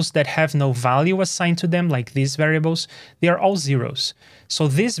variables that have no value assigned to them, like these variables, they are all zeros. So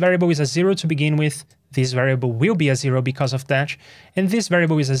this variable is a 0 to begin with, this variable will be a 0 because of that, and this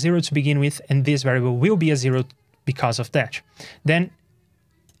variable is a 0 to begin with, and this variable will be a 0 because of that. Then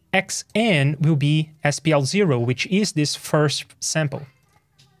xn will be SPL0, which is this first sample.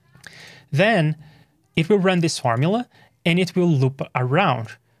 Then it will run this formula, and it will loop around.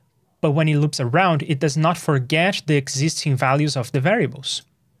 But when it loops around, it does not forget the existing values of the variables.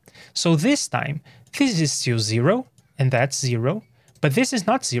 So this time, this is still 0, and that's 0, but this is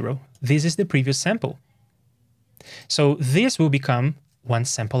not 0. This is the previous sample. So this will become one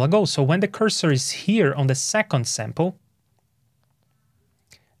sample ago. So when the cursor is here on the second sample,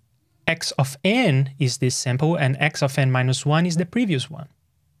 x of n is this sample, and x of n minus 1 is the previous one.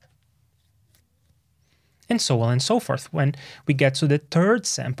 And so on and so forth. When we get to the third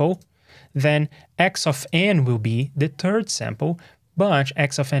sample, then x of n will be the third sample, but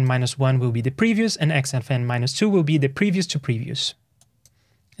x of n minus 1 will be the previous, and x of n minus 2 will be the previous to previous.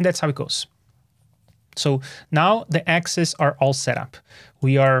 And that's how it goes. So now the axes are all set up.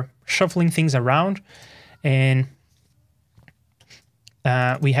 We are shuffling things around, and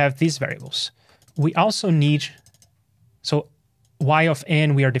we have these variables. We also need, so y of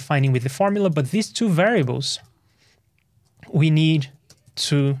n we are defining with the formula, but these two variables we need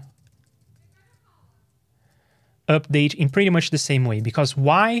to update in pretty much the same way, because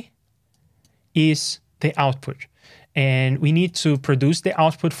y is the output. And we need to produce the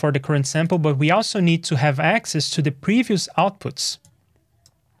output for the current sample, but we also need to have access to the previous outputs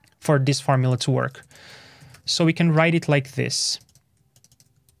for this formula to work. So we can write it like this.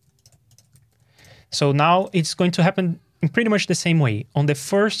 So now it's going to happen in pretty much the same way. On the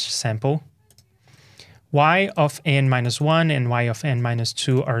first sample, y of n minus 1 and y of n minus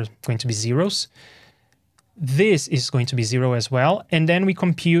 2 are going to be zeros. This is going to be 0 as well. And then we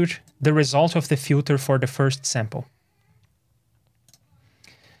compute the result of the filter for the first sample.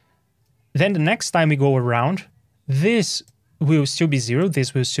 Then the next time we go around, this will still be 0,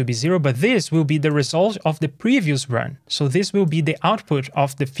 this will still be 0, but this will be the result of the previous run. So this will be the output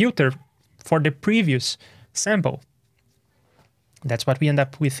of the filter for the previous sample. That's what we end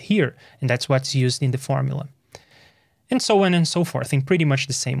up with here, and that's what's used in the formula. And so on and so forth, in pretty much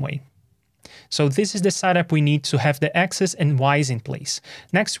the same way. So this is the setup we need to have the x's and y's in place.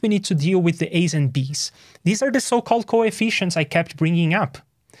 Next, we need to deal with the a's and b's. These are the so-called coefficients I kept bringing up.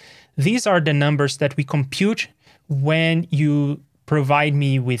 These are the numbers that we compute when you provide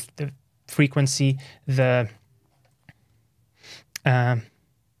me with the frequency, the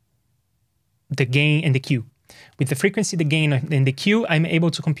gain, and the Q. With the frequency, the gain, and the Q, I'm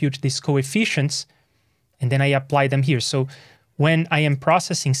able to compute these coefficients, and then I apply them here. So when I am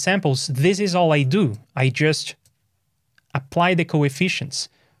processing samples, this is all I do. I just apply the coefficients,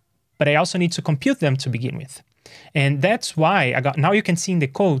 but I also need to compute them to begin with. And that's why now you can see in the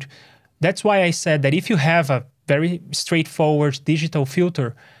code, that's why I said that if you have a very straightforward digital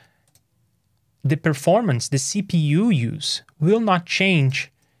filter, the performance, the CPU use will not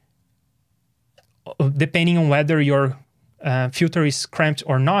change depending on whether your filter is cramped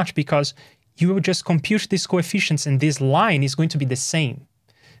or not, because you will just compute these coefficients and this line is going to be the same.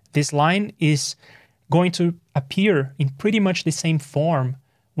 This line is going to appear in pretty much the same form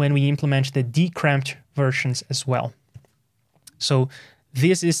when we implement the de-cramped versions as well. So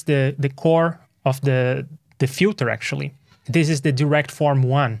this is the core of the filter, actually. This is the direct form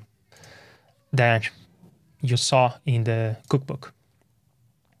 1 that you saw in the cookbook.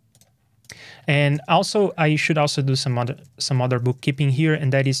 And also, I should also do some other bookkeeping here,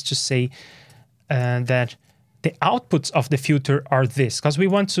 and that is to say that the outputs of the filter are this, because we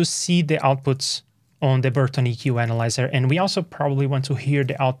want to see the outputs on the Burton EQ analyzer, and we also probably want to hear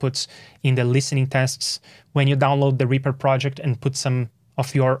the outputs in the listening tests when you download the Reaper project and put some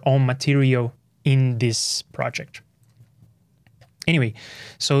of your own material in this project. Anyway,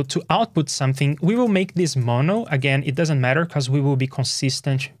 so to output something, we will make this mono. Again, it doesn't matter because we will be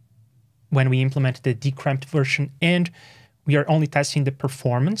consistent when we implement the de-cramped version, and we are only testing the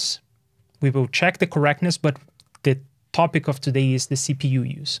performance. We will check the correctness, but the topic of today is the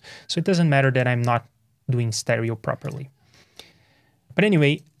CPU use. So it doesn't matter that I'm not doing stereo properly. But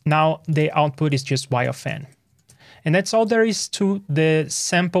anyway, now the output is just y of n. And that's all there is to the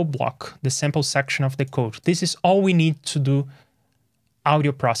sample block, the sample section of the code. This is all we need to do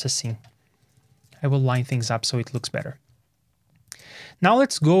audio processing. I will line things up so it looks better. Now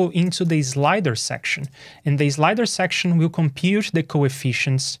let's go into the slider section. And the slider section will compute the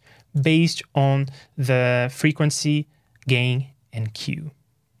coefficients based on the frequency, gain, and Q.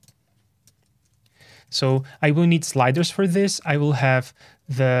 So I will need sliders for this. I will have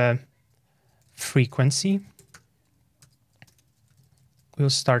the frequency. We'll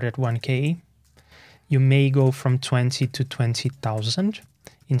start at 1K. You may go from 20 to 20,000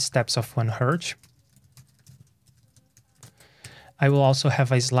 in steps of 1 Hertz. I will also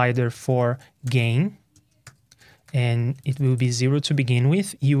have a slider for gain, and it will be 0 to begin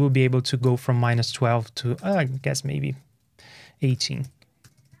with. You will be able to go from -12 to, I guess, maybe 18.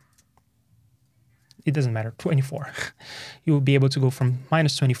 It doesn't matter, 24. You will be able to go from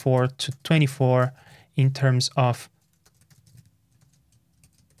 -24 to 24 in terms of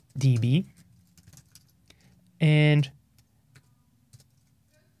dB. And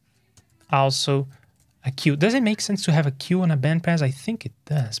also a Q. Does it make sense to have a Q on a bandpass? I think it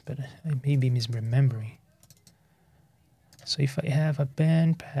does, but I may be misremembering. So if I have a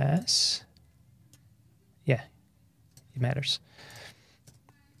bandpass, yeah, it matters.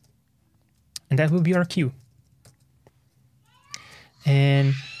 And that will be our Q.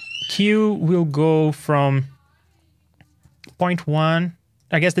 And Q will go from 0.1.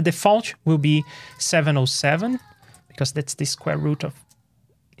 I guess the default will be 707, because that's the square root of,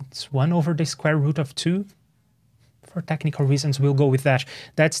 it's 1 over the square root of 2. For technical reasons, we'll go with that.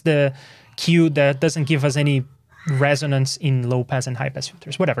 That's the Q that doesn't give us any resonance in low pass and high pass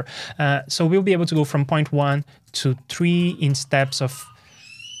filters, whatever. So we'll be able to go from 0.1 to 3 in steps of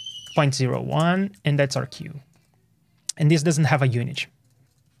 0.01, and that's our Q. And this doesn't have a unit.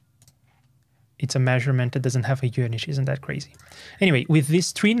 It's a measurement that doesn't have a unit. Isn't that crazy? Anyway, with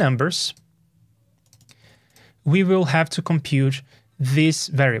these 3 numbers, we will have to compute these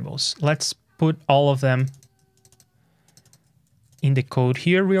variables. Let's put all of them in the code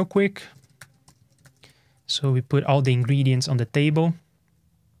here real quick. So we put all the ingredients on the table.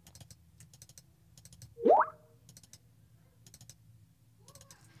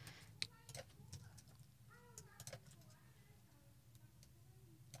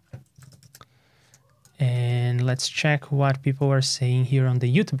 And let's check what people are saying here on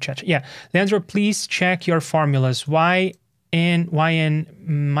the YouTube chat. Yeah, Leandro, please check your formulas. Yn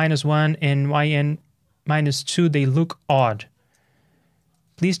 -1 and Yn -2, they look odd.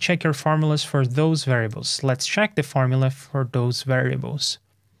 Please check your formulas for those variables. Let's check the formula for those variables.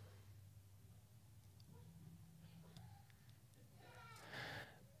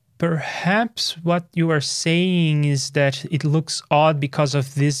 Perhaps what you are saying is that it looks odd because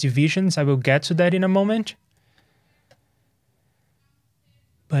of these divisions. I will get to that in a moment.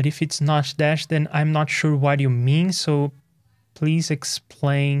 But if it's not that, then I'm not sure what you mean. So please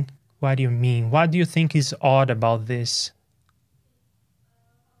explain what you mean. What do you think is odd about this?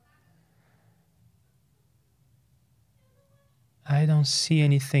 I don't see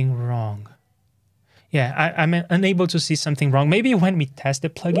anything wrong. Yeah, I'm unable to see something wrong. Maybe when we test the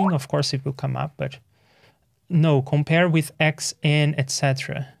plugin, of course, it will come up, but no, compare with XN,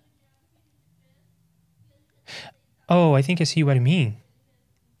 etc. Oh, I think I see what you mean.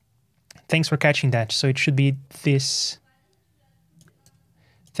 Thanks for catching that. So it should be this.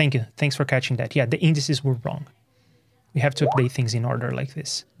 Thank you. Thanks for catching that. Yeah, the indices were wrong. We have to update things in order like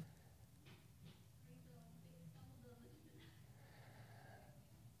this.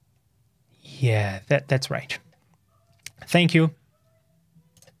 Yeah, that's right. Thank you.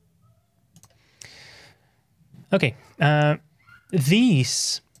 Okay,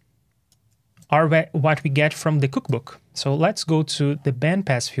 these are what we get from the cookbook. So let's go to the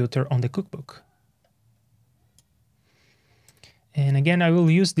bandpass filter on the cookbook. And again, I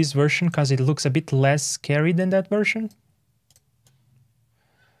will use this version because it looks a bit less scary than that version.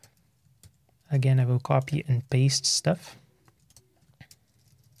 Again, I will copy and paste stuff.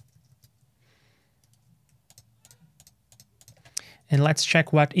 And let's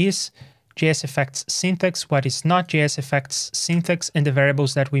check what is JSFX syntax, what is not JSFX syntax, and the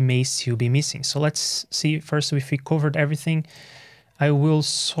variables that we may still be missing. So let's see first if we covered everything. I will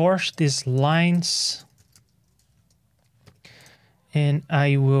sort these lines and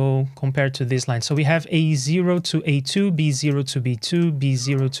I will compare to this line. So we have A0 to A2, B0 to B2,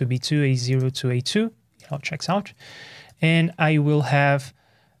 B0 to B2, A0 to A2. It all checks out. And I will have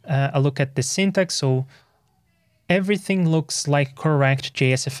a look at the syntax. So everything looks like correct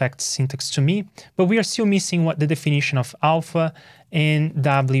JSFX syntax to me, but we are still missing what the definition of alpha and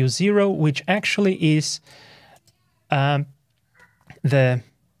W0, which actually is the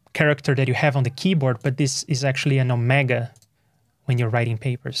character that you have on the keyboard, but this is actually an omega when you're writing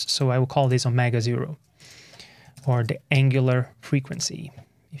papers. So I will call this omega 0, or the angular frequency,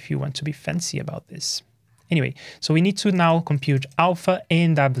 if you want to be fancy about this. Anyway, so we need to now compute alpha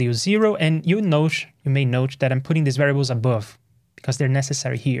and W0, and you may note that I'm putting these variables above because they're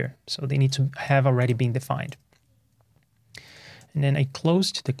necessary here. So they need to have already been defined. And then I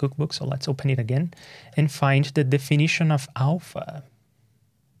closed the cookbook, so let's open it again and find the definition of alpha.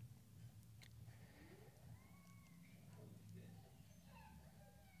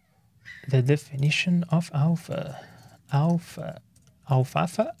 The definition of alpha. Alpha.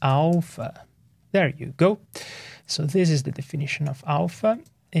 There you go. So this is the definition of alpha,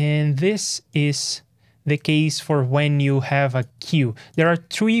 and this is the case for when you have a Q. There are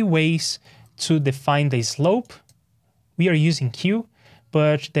three ways to define the slope. We are using Q,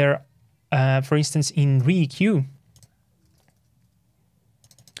 but there, for instance, in re-Q,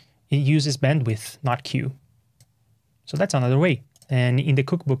 it uses bandwidth, not Q. So that's another way. And in the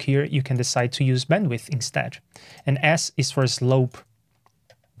cookbook here, you can decide to use bandwidth instead. And S is for slope.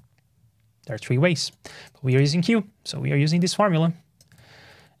 There are three ways, but we are using Q, so we are using this formula.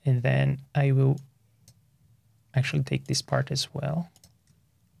 And then I will actually take this part as well.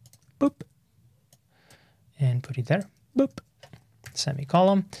 Boop. And put it there. Boop.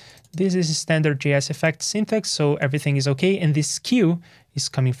 Semicolon. This is standard JS effect syntax, so everything is okay. And this Q is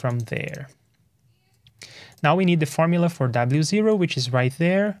coming from there. Now we need the formula for W0, which is right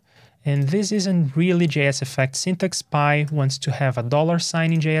there. And this isn't really JS effect syntax. Pi wants to have a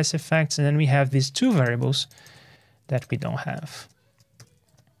 $sign in JS effects, and then we have these two variables that we don't have.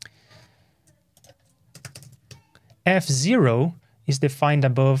 F0 is defined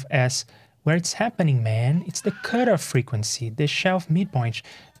above as where it's happening, man. It's the cutoff frequency, the shelf midpoint,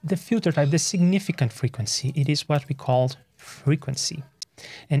 the filter type, the significant frequency. It is what we call frequency.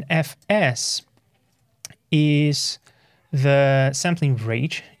 And Fs is the sampling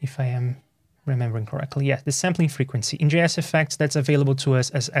rate, if I am remembering correctly. Yeah, the sampling frequency. In JS effects, that's available to us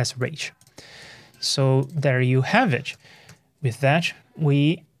as S-rate. So there you have it. With that,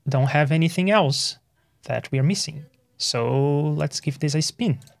 we don't have anything else that we are missing. So let's give this a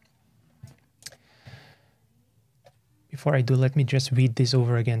spin. Before I do, let me just read this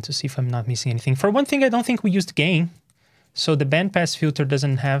over again to see if I'm not missing anything. For one thing, I don't think we used gain. So the bandpass filter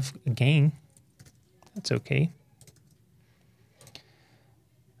doesn't have a gain. That's okay.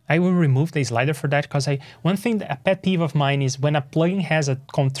 I will remove the slider for that because one thing, a pet peeve of mine is when a plugin has a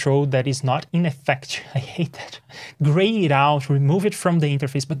control that is not in effect. I hate that. Gray it out, remove it from the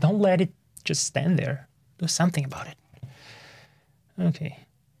interface, but don't let it just stand there. Do something about it. Okay.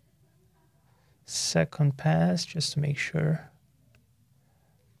 Second pass, just to make sure.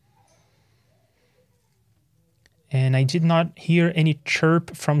 And I did not hear any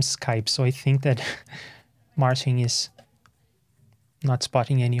chirp from Skype, so I think that Martin is not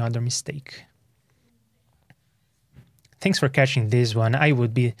spotting any other mistake. Thanks for catching this one. I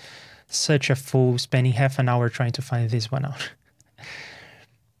would be such a fool spending half an hour trying to find this one out.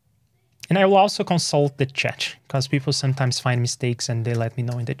 And I will also consult the chat, because people sometimes find mistakes and they let me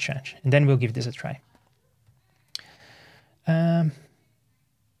know in the chat. And then we'll give this a try.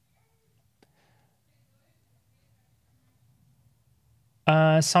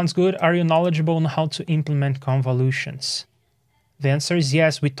 Sounds good. Are you knowledgeable on how to implement convolutions? The answer is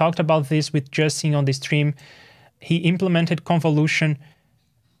yes. We talked about this with Justin on the stream. He implemented convolution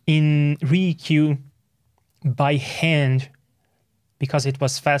in re-Q by hand because it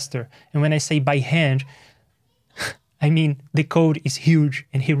was faster. And when I say by hand, I mean the code is huge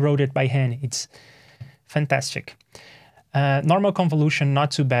and he wrote it by hand. It's fantastic. Normal convolution, not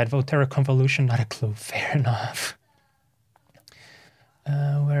too bad. Volterra convolution, not a clue. Fair enough.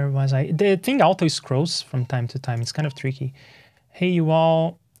 Where was I? The thing auto scrolls from time to time. It's kind of tricky. Hey, you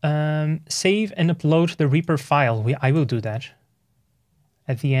all, save and upload the Reaper file. I will do that.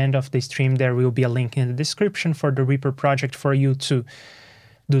 At the end of the stream, there will be a link in the description for the Reaper project for you to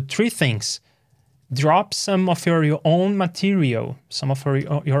do three things. Drop some of your own material, some of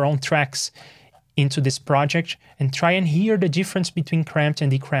your own tracks into this project and try and hear the difference between cramped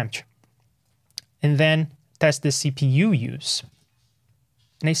and de-cramped. And then test the CPU use.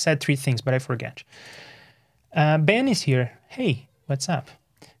 And I said three things, but I forget. Ben is here. Hey, what's up?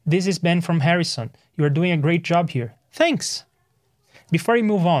 This is Ben from Harrison. You are doing a great job here. Thanks. Before I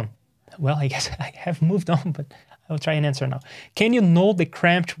move on, well, I guess I have moved on, but I'll try and answer now. Can you null the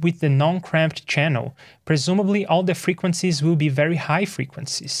cramped with the non-cramped channel? Presumably all the frequencies will be very high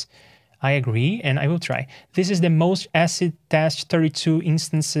frequencies. I agree, and I will try. This is the most acid test 32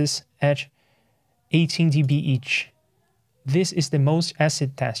 instances at 18 dB each. This is the most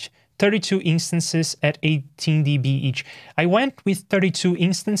acid test. 32 instances at 18 dB each. I went with 32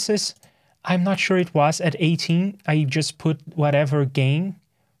 instances. I'm not sure it was at 18. I just put whatever gain.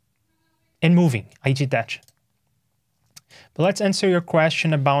 and moving. I did that. But let's answer your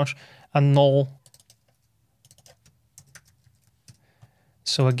question about a null.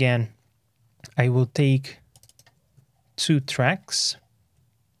 So again, I will take 2 tracks,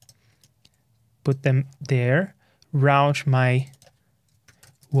 put them there, route my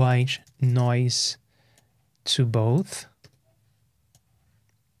white noise to both,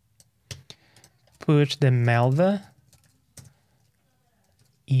 put the melda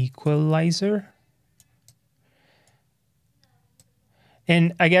equalizer,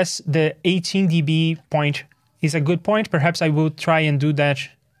 and I guess the 18 dB point is a good point. Perhaps I will try and do that.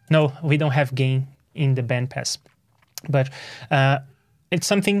 No, we don't have gain in the bandpass, but it's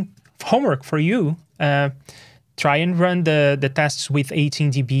something homework for you. Try and run the tests with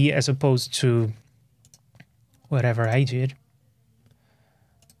 18 dB as opposed to whatever I did.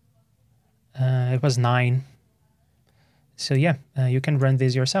 It was 9. So yeah, you can run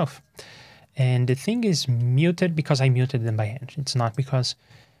this yourself. And the thing is muted because I muted them by hand. It's not because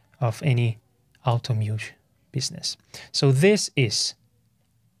of any auto mute business. So this is,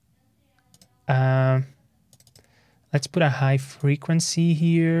 let's put a high frequency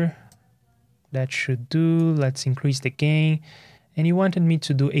here. That should do. Let's increase the gain. And you wanted me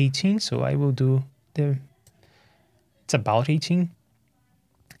to do 18, so I will do it's about 18.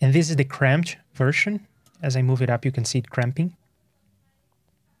 And this is the cramped version. As I move it up, you can see it cramping.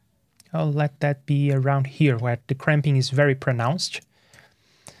 I'll let that be around here where the cramping is very pronounced.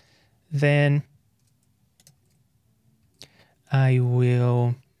 Then I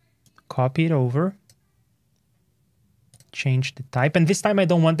will copy it over, change the type. And this time I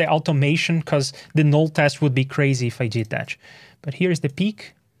don't want the automation because the null test would be crazy if I did that. But here's the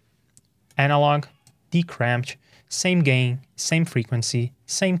peak, analog, de-cramped, same gain, same frequency,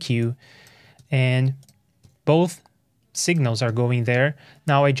 same Q, and both signals are going there.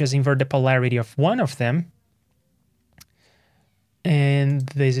 Now I just invert the polarity of one of them. And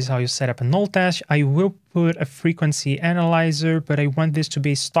this is how you set up a null test. I will put a frequency analyzer, but I want this to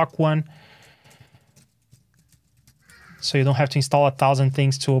be a stock one, so you don't have to install 1,000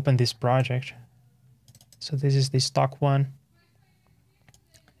 things to open this project. So this is the stock one.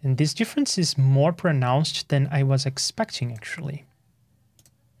 And this difference is more pronounced than I was expecting, actually.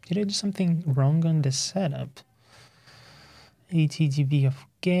 Did I do something wrong on the setup? 80 dB of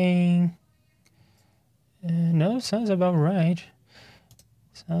gain. No, sounds about right.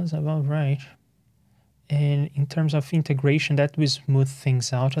 Sounds about right. And in terms of integration, that will smooth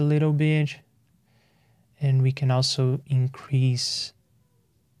things out a little bit. And we can also increase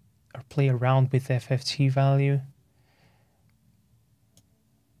or play around with the FFT value.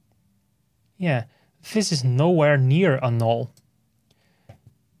 Yeah, this is nowhere near a null.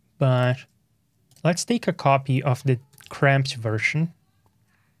 But let's take a copy of the cramped version,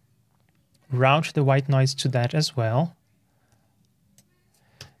 route the white noise to that as well,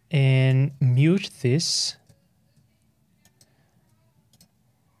 and mute this.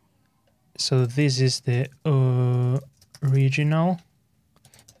 So this is the original.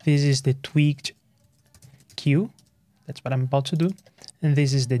 This is the tweaked Q. That's what I'm about to do. And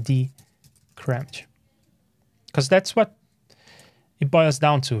this is the de-cramped. Because that's what it boils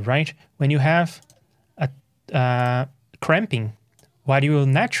down to, right? When you have a cramping, what you will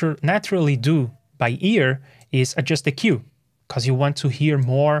naturally do by ear is adjust the Q, because you want to hear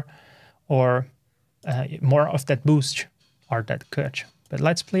more or more of that boost or that cut. But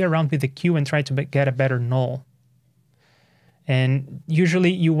let's play around with the Q and try to get a better null. And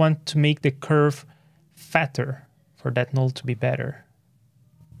usually you want to make the curve fatter for that null to be better.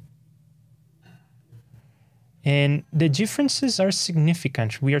 And the differences are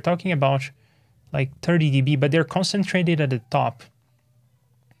significant. We are talking about like 30 dB, but they're concentrated at the top.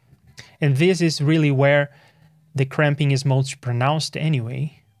 And this is really where the cramping is most pronounced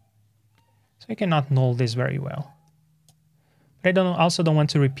anyway. So I cannot null this very well. But I also don't want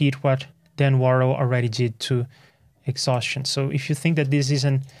to repeat what Dan Worrall already did to exhaustion. So if you think that this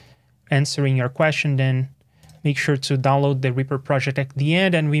isn't answering your question, then make sure to download the Reaper project at the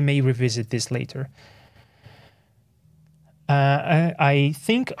end, and we may revisit this later. I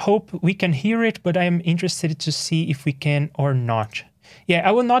hope we can hear it, but I'm interested to see if we can or not. Yeah,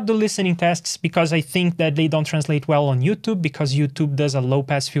 I will not do listening tests because I think that they don't translate well on YouTube, because YouTube does a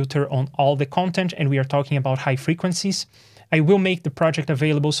low-pass filter on all the content, and we are talking about high frequencies. I will make the project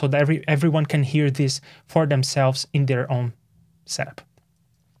available so that everyone can hear this for themselves in their own setup.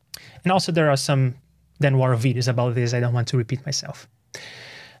 And also there are some Dan Worrall videos about this. I don't want to repeat myself.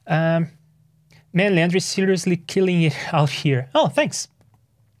 Man, Leandro is seriously killing it out here. Oh, thanks.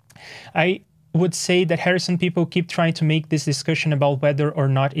 I would say that Harrison people keep trying to make this discussion about whether or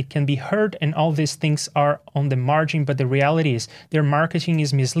not it can be heard, and all these things are on the margin, but the reality is their marketing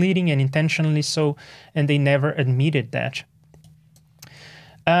is misleading and intentionally so, and they never admitted that.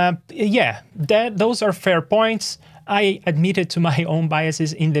 Yeah, those are fair points. I admitted to my own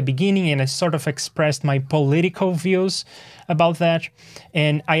biases in the beginning, and I sort of expressed my political views about that.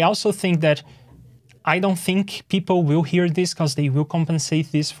 And I also think that I don't think people will hear this because they will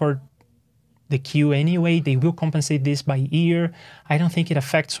compensate this for the queue anyway. They will compensate this by ear. I don't think it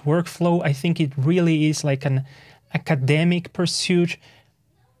affects workflow. I think it really is like an academic pursuit.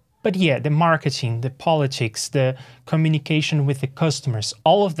 But yeah, the marketing, the politics, the communication with the customers,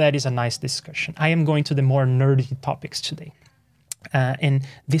 all of that is a nice discussion. I am going to the more nerdy topics today. And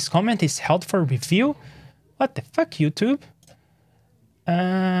this comment is held for review. What the fuck, YouTube?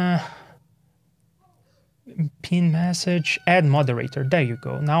 Pin message, add moderator. There you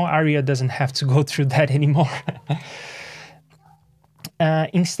go. Now Aria doesn't have to go through that anymore.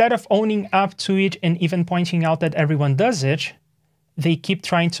 Instead of owning up to it and even pointing out that everyone does it, they keep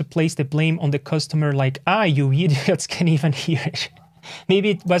trying to place the blame on the customer like, you idiots can't even hear it. Maybe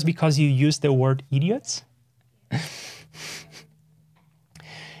it was because you used the word idiots.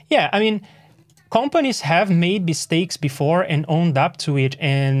 Yeah, I mean, companies have made mistakes before and owned up to it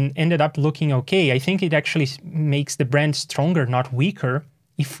and ended up looking okay. I think it actually makes the brand stronger, not weaker,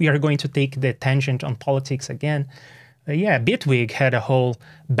 if we are going to take the tangent on politics again. Yeah, Bitwig had a whole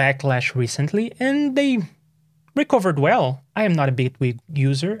backlash recently, and they recovered well. I am not a Bitwig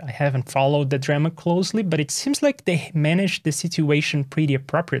user. I haven't followed the drama closely, but it seems like they managed the situation pretty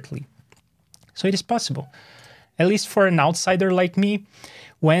appropriately. So it is possible. At least for an outsider like me,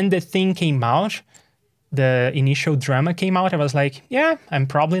 when the thing came out, the initial drama came out, I was like, yeah, I'm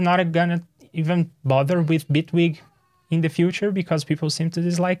probably not gonna even bother with Bitwig in the future because people seem to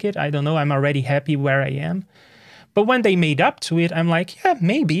dislike it. I don't know, I'm already happy where I am. But when they made up to it, I'm like, yeah,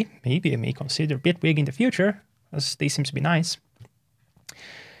 maybe I may consider Bitwig in the future, because they seem to be nice.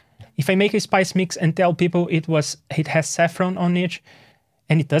 If I make a spice mix and tell people it has saffron on it,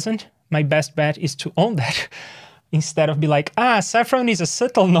 and it doesn't, my best bet is to own that. Instead of be like, saffron is a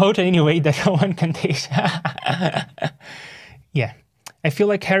subtle note anyway that no one can taste. Yeah. I feel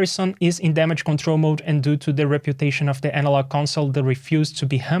like Harrison is in damage control mode, and due to the reputation of the analog console, they refuse to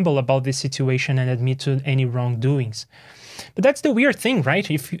be humble about this situation and admit to any wrongdoings. But that's the weird thing, right?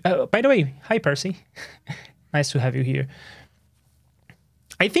 If by the way, hi Percy. Nice to have you here.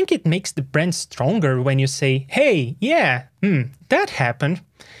 I think it makes the brand stronger when you say, hey, yeah, that happened.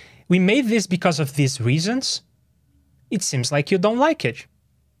 We made this because of these reasons. It seems like you don't like it.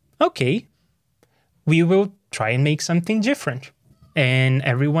 Okay, we will try and make something different, and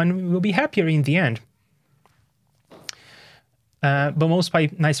everyone will be happier in the end. But most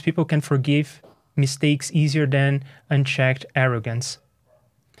nice people can forgive mistakes easier than unchecked arrogance.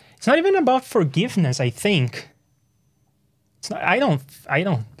 It's not even about forgiveness, I think. It's not, I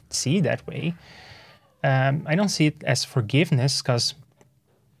don't see it that way. I don't see it as forgiveness, because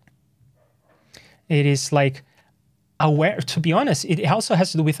it is like to be honest, it also has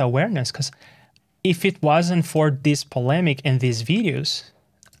to do with awareness, because if it wasn't for this polemic and these videos,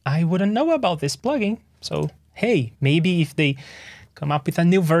 I wouldn't know about this plugin. So, hey, maybe if they come up with a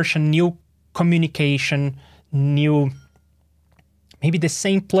new version, new communication, maybe the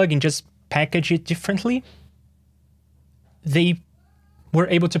same plugin, just package it differently, they were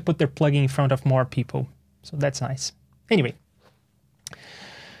able to put their plugin in front of more people. So that's nice. Anyway.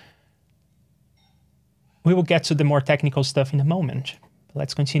 We will get to the more technical stuff in a moment.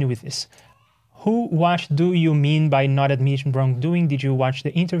 Let's continue with this. What do you mean by not admitting wrongdoing? Did you watch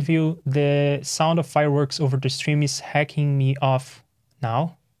the interview? The sound of fireworks over the stream is hacking me off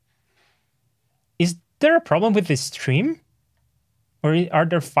now. Is there a problem with the stream? Or are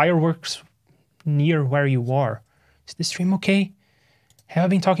there fireworks near where you are? Is the stream okay? Have I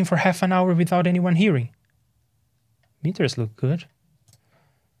been talking for half an hour without anyone hearing? Meters look good.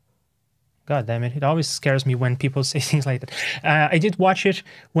 God damn it, it always scares me when people say things like that. I did watch it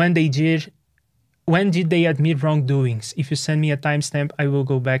when they did. When did they admit wrongdoings? If you send me a timestamp, I will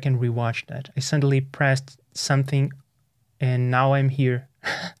go back and rewatch that. I suddenly pressed something and now I'm here.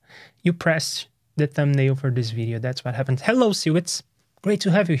 You pressed the thumbnail for this video. That's what happened. Hello, Siwitz. Great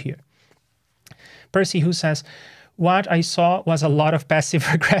to have you here. Percy, who says, what I saw was a lot of passive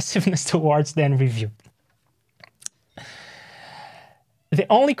aggressiveness towards Dan review. The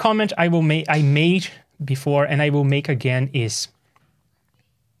only comment I made before and I will make again is,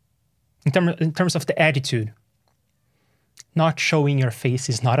 in terms of the attitude, not showing your face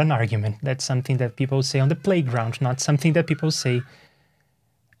is not an argument. That's something that people say on the playground, not something that people say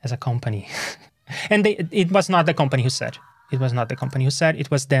as a company. And it was not the company who said. It was not the company who said.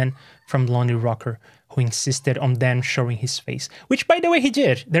 It was Dan from Lonely Rocker who insisted on Dan showing his face, which, by the way, he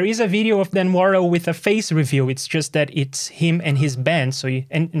did. There is a video of Dan Worrall with a face reveal. It's just that it's him and his band, so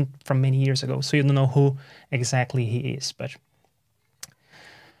and from many years ago, so you don't know who exactly he is. But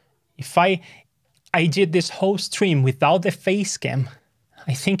if I did this whole stream without the face cam,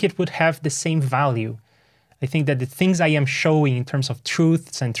 I think it would have the same value. I think that the things I am showing in terms of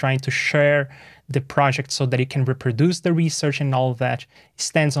truths and trying to share the project so that it can reproduce the research and all of that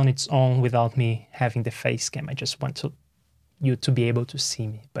stands on its own without me having the face cam. I just want you to be able to see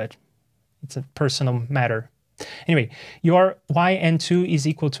me, but it's a personal matter. Anyway, your yn2 is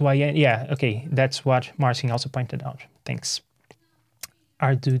equal to yn. Yeah, okay, that's what Marcin also pointed out. Thanks.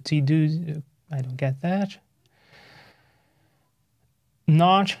 Arduti-do, I don't get that.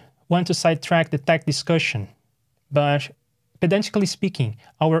 Not want to sidetrack the tech discussion, but pedantically speaking,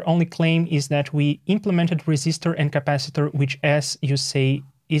 our only claim is that we implemented resistor and capacitor, which, as you say,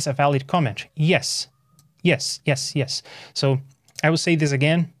 is a valid comment. Yes, yes, yes, yes. So I will say this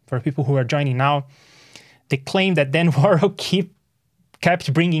again for people who are joining now. The claim that Dan Worrall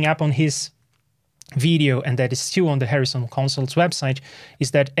kept bringing up on his video, and that is still on the Harrison Consul's website,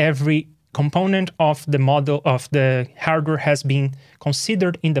 is that every component of the model of the hardware has been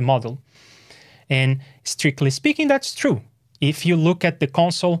considered in the model. And strictly speaking, that's true. If you look at the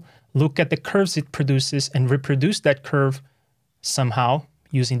console, look at the curves it produces and reproduce that curve somehow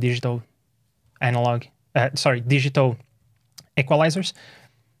using digital equalizers,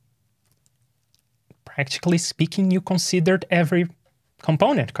 practically speaking, you considered every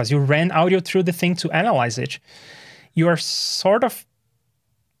component because you ran audio through the thing to analyze it. You are sort of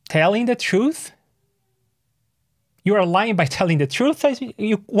telling the truth. You are lying by telling the truth, as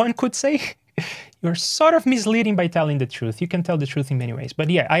one could say. You're sort of misleading by telling the truth. You can tell the truth in many ways. But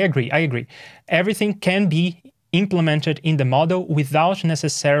yeah, I agree. Everything can be implemented in the model without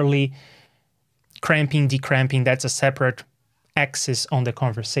necessarily cramping, de-cramping. That's a separate axis on the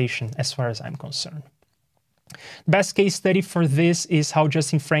conversation as far as I'm concerned. Best case study for this is how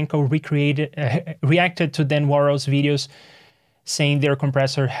Justin Franco reacted to Dan Worrall's videos saying their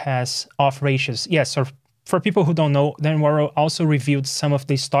compressor has off ratios. Yes, or for people who don't know, Dan Worrall also reviewed some of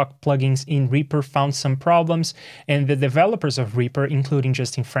the stock plugins in Reaper, found some problems, and the developers of Reaper, including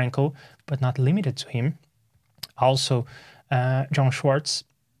Justin Franco, but not limited to him, also John Schwartz,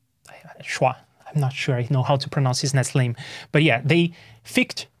 I'm not sure I know how to pronounce his next name, but yeah, they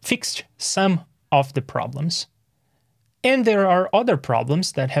fixed some of the problems. And there are other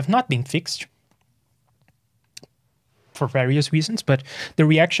problems that have not been fixed for various reasons, but the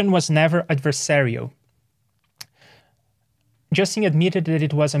reaction was never adversarial. Justin admitted that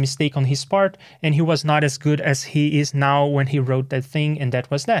it was a mistake on his part, and he was not as good as he is now when he wrote that thing, and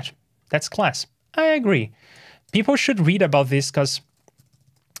that was that. That's class. I agree. People should read about this because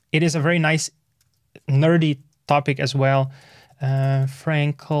it is a very nice, nerdy topic as well.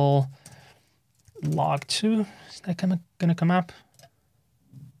 Frankel log 2, is that gonna come up?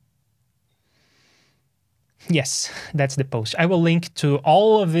 Yes, that's the post. I will link to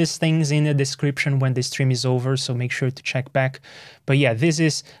all of these things in the description when the stream is over, so make sure to check back. But yeah, this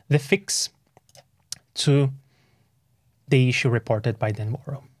is the fix to the issue reported by Dan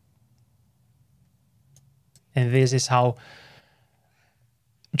Worrall. And this is how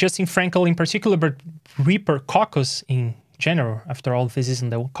Justin Frankel in particular, but Reaper Caucus in general, after all, this is on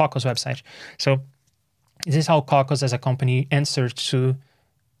the Caucus website. So this is how Caucus as a company answered to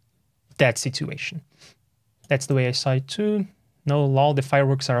that situation. That's the way I saw it too. No, lol, the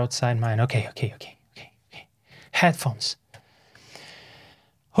fireworks are outside mine. Okay. Headphones.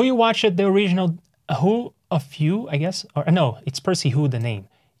 Who you watched the original, who of you, I guess, or no, it's Percy Who, the name.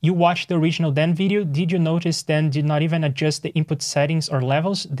 You watched the original Dan video. Did you notice Dan did not even adjust the input settings or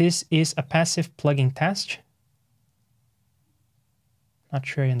levels? This is a passive plugin test. Not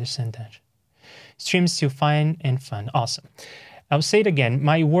sure I understand that. Streams still fine and fun. Awesome. I'll say it again,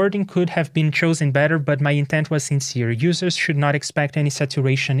 my wording could have been chosen better, but my intent was sincere. Users should not expect any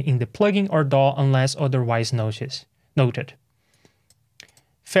saturation in the plugin or DAW unless otherwise noted.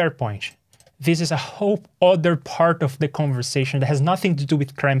 Fair point. This is a whole other part of the conversation that has nothing to do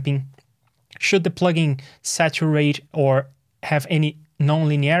with cramping. Should the plugin saturate or have any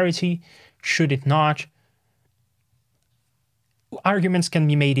non-linearity? Should it not? Arguments can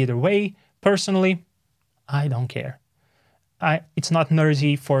be made either way. Personally, I don't care. It's not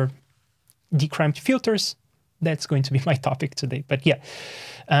nerdy for de-cramped filters. That's going to be my topic today. But yeah,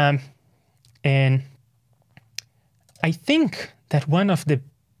 and I think that one of the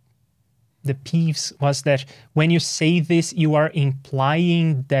the peeves was that when you say this, you are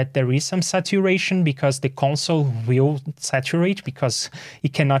implying that there is some saturation because the console will saturate because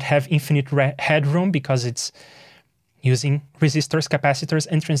it cannot have infinite headroom because it's using resistors, capacitors,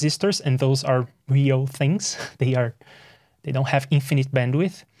 and transistors, and those are real things. They don't have infinite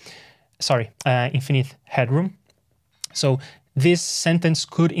bandwidth. Sorry, infinite headroom. So this sentence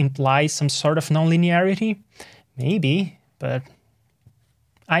could imply some sort of nonlinearity, maybe, but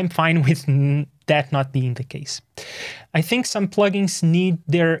I'm fine with that not being the case. I think some plugins need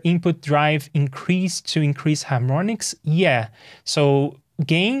their input drive increased to increase harmonics. Yeah, so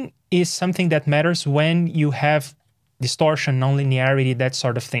gain is something that matters when you have distortion, nonlinearity, that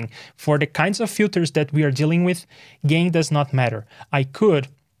sort of thing. For the kinds of filters that we are dealing with, gain does not matter. I could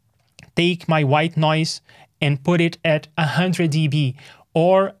take my white noise and put it at 100 dB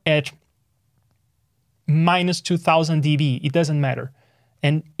or at minus 2000 dB. It doesn't matter.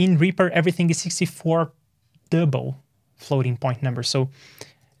 And in Reaper, everything is 64 double floating point number. So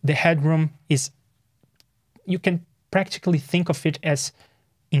the headroom is, you can practically think of it as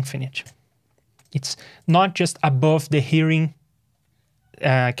infinite. It's not just above the hearing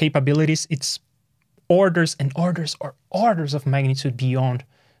capabilities, it's orders and orders or orders of magnitude beyond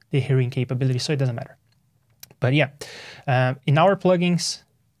the hearing capability, so it doesn't matter. But yeah, in our plugins,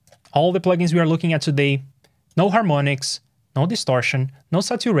 all the plugins we are looking at today, no harmonics, no distortion, no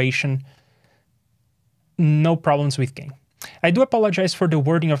saturation, no problems with gain. I do apologize for the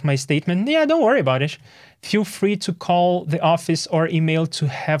wording of my statement. Yeah, don't worry about it. Feel free to call the office or email to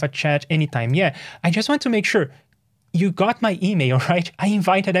have a chat anytime. Yeah, I just want to make sure you got my email, right? I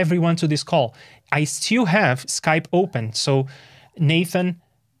invited everyone to this call. I still have Skype open. So Nathan,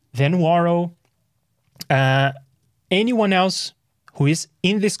 Dan Worrall, anyone else who is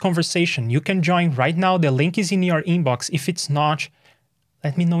in this conversation, you can join right now. The link is in your inbox. If it's not,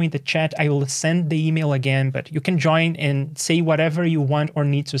 let me know in the chat. I will send the email again, but you can join and say whatever you want or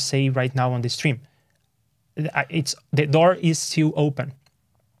need to say right now on the stream. The door is still open.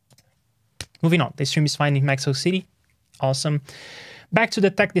 Moving on, the stream is fine in Mexico City. Awesome. Back to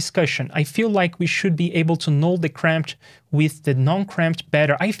the tech discussion. I feel like we should be able to null the cramped with the non-cramped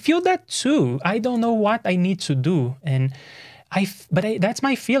better. I feel that too. I don't know what I need to do, but that's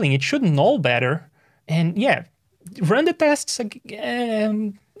my feeling. It should null better. And yeah, run the tests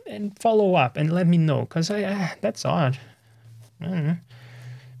again and follow up and let me know, because that's odd. I don't know.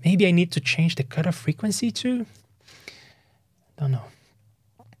 Maybe I need to change the cutoff frequency too. Don't know.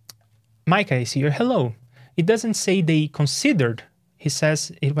 Micah is here. Hello. It doesn't say they considered. He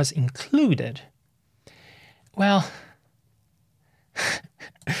says it was included. Well,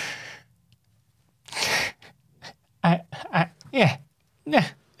 yeah,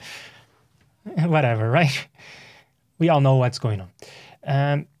 whatever, right? We all know what's going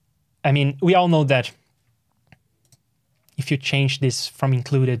on. I mean, we all know that if you change this from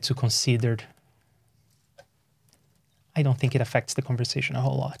included to considered, I don't think it affects the conversation a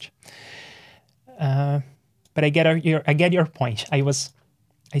whole lot. But I get your point.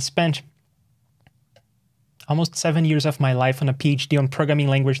 I spent almost 7 years of my life on a PhD on programming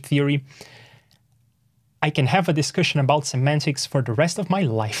language theory. I can have a discussion about semantics for the rest of my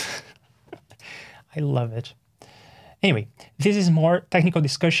life. I love it. Anyway, this is more technical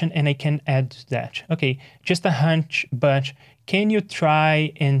discussion and I can add to that. Okay, just a hunch, but can you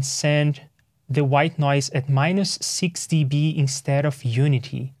try and send the white noise at minus 6 dB instead of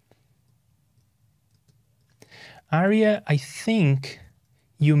unity? Aria, I think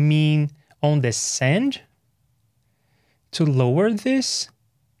you mean on the send to lower this?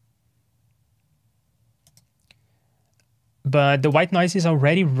 But the white noise is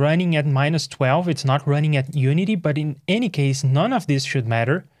already running at minus 12. It's not running at unity, but in any case, none of this should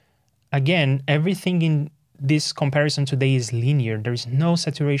matter. Again, everything in this comparison today is linear. There is no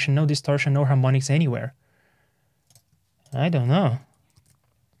saturation, no distortion, no harmonics anywhere. I don't know.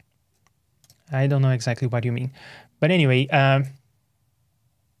 I don't know exactly what you mean. But anyway, I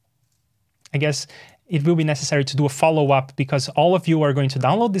guess it will be necessary to do a follow-up because all of you are going to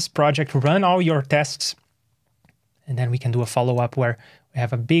download this project, run all your tests, and then we can do a follow-up where we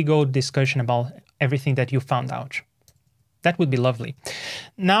have a big old discussion about everything that you found out. That would be lovely.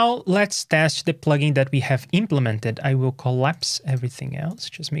 Now let's test the plugin that we have implemented. I will collapse everything else.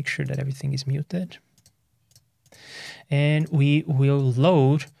 Just make sure that everything is muted. And we will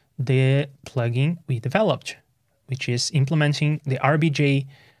load the plugin we developed, which is implementing the RBJ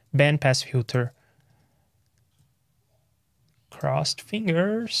bandpass filter. Crossed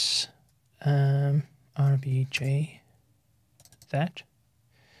fingers. RBJ, that.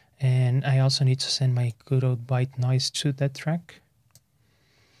 And I also need to send my good old white noise to that track.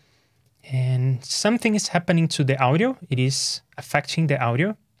 And something is happening to the audio. It is affecting the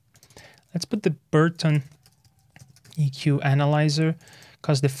audio. Let's put the Burton EQ analyzer,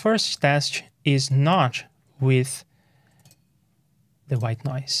 because the first test is not with the white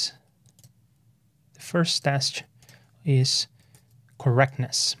noise. The first test is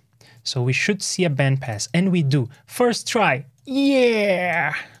correctness. So we should see a bandpass, and we do. First try.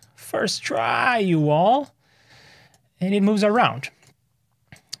 Yeah! First try, you all. And it moves around.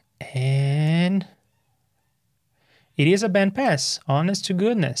 And it is a bandpass, honest to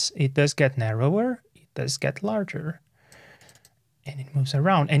goodness. It does get narrower, it does get larger. And it moves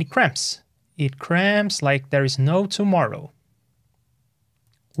around, and it cramps. It cramps like there is no tomorrow.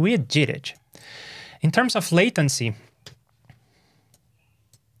 We did it. In terms of latency,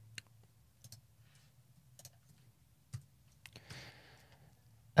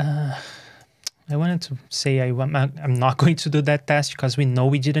 I wanted to say I'm not going to do that test because we know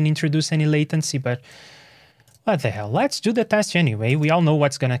we didn't introduce any latency, but what the hell? Let's do the test anyway. We all know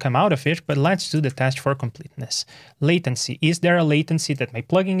what's going to come out of it, but let's do the test for completeness. Latency. Is there a latency that my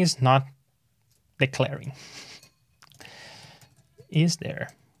plugin is not declaring? Is there?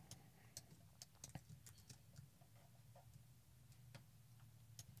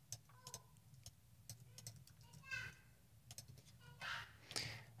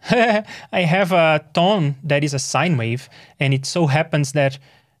 I have a tone that is a sine wave, and it so happens that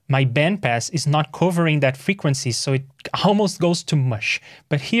my bandpass is not covering that frequency, so it almost goes to mush.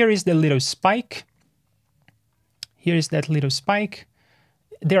 But here is the little spike. Here is that little spike.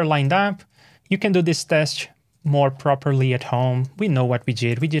 They're lined up. You can do this test more properly at home. We know what we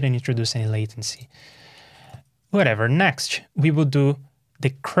did. We didn't introduce any latency. Whatever. Next, we will do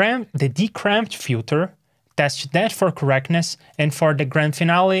the de-cramped filter. Test that for correctness, and for the grand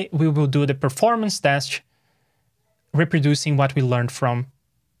finale, we will do the performance test, reproducing what we learned from,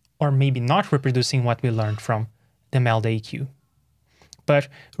 or maybe not reproducing what we learned from the Melda EQ. But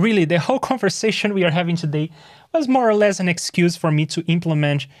really, the whole conversation we are having today was more or less an excuse for me to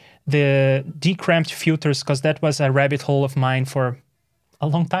implement the de-cramped filters, because that was a rabbit hole of mine for a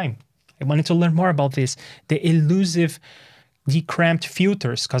long time. I wanted to learn more about this, the elusive de-cramped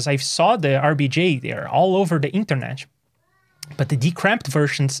filters, because I saw the RBJ there all over the internet. But the de-cramped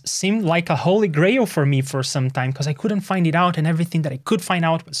versions seemed like a holy grail for me for some time, because I couldn't find it out, and everything that I could find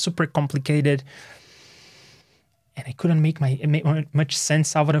out was super complicated. And I couldn't make much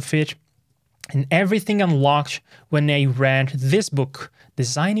sense out of it. And everything unlocked when I read this book,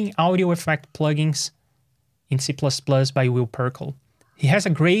 Designing Audio Effect Plugins in C++ by Will Perkle. He has a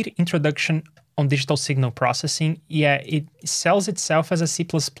great introduction on digital signal processing. Yeah, it sells itself as a C++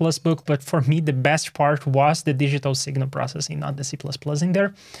 book, but for me, the best part was the digital signal processing, not the C++ in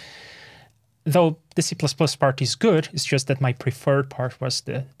there. Though the C++ part is good, it's just that my preferred part was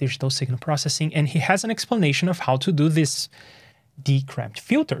the digital signal processing, and he has an explanation of how to do this de-cramped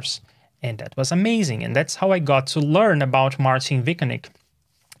filters, and that was amazing, and that's how I got to learn about Martin Vikanek.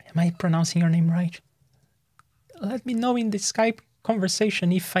 Am I pronouncing your name right? Let me know in the Skype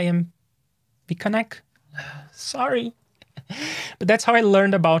conversation if I am Vikanek. Sorry. But that's how I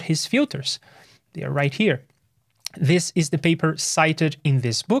learned about his filters. They are right here. This is the paper cited in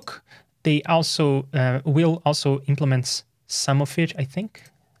this book. They also will also implement some of it, I think.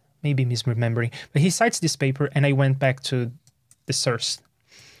 Maybe misremembering. But he cites this paper, and I went back to the source.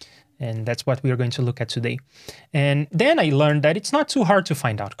 And that's what we are going to look at today. And then I learned that it's not too hard to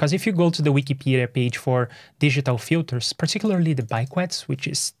find out, because if you go to the Wikipedia page for digital filters, particularly the biquads, which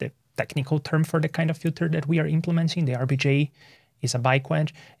is the technical term for the kind of filter that we are implementing, the RBJ is a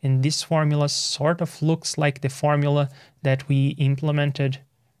biquad, and this formula sort of looks like the formula that we implemented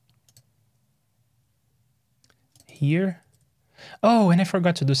here. Oh, and I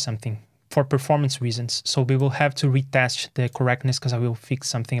forgot to do something for performance reasons, so we will have to retest the correctness, because I will fix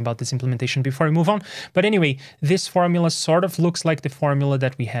something about this implementation before we move on. But anyway, this formula sort of looks like the formula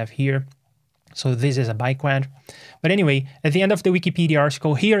that we have here. So this is a biquad. But anyway, at the end of the Wikipedia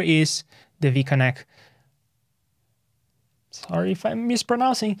article, here is the Vikanek. Sorry if I'm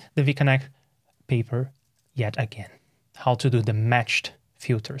mispronouncing the Vikanek paper yet again. How to do the matched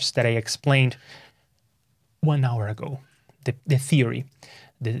filters that I explained 1 hour ago. The theory,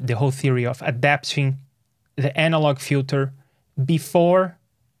 the whole theory of adapting the analog filter before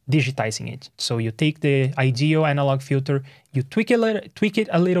digitizing it. So you take the ideal analog filter, you tweak it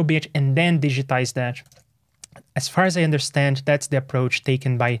a little bit, and then digitize that. As far as I understand, that's the approach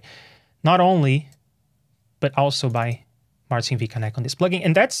taken by not only, but also by Martin Vikanek on this plugin.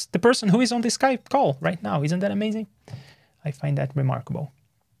 And that's the person who is on the Skype call right now. Isn't that amazing? I find that remarkable.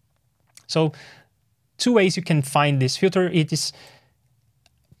 So 2 ways you can find this filter. It is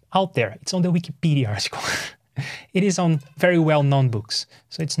out there. It's on the Wikipedia article. It is on very well-known books,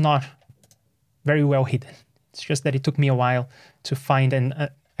 so it's not very well hidden. It's just that it took me a while to find and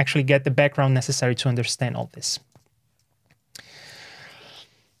actually get the background necessary to understand all this.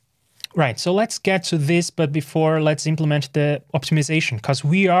 Right, so let's get to this, but before, let's implement the optimization, because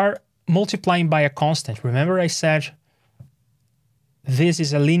we are multiplying by a constant. Remember I said this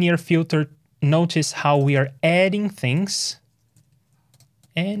is a linear filter. Notice how we are adding things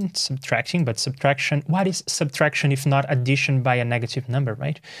and subtracting, but subtraction, what is subtraction if not addition by a negative number,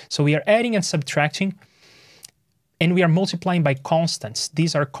 right? So we are adding and subtracting, and we are multiplying by constants.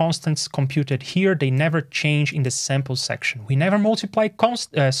 These are constants computed here. They never change in the sample section. We never multiply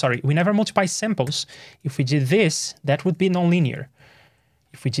we never multiply samples. If we did this, that would be nonlinear.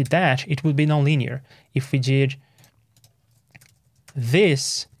 If we did that, it would be nonlinear. If we did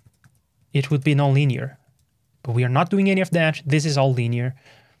this, it would be nonlinear. But we are not doing any of that. This is all linear.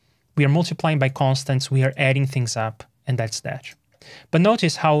 We are multiplying by constants. We are adding things up, and that's that. But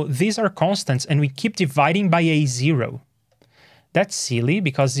notice how these are constants, and we keep dividing by a0. That's silly,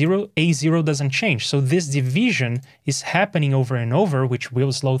 because a0 doesn't change. So this division is happening over and over, which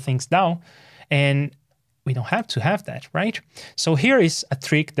will slow things down, and we don't have to have that, right? So here is a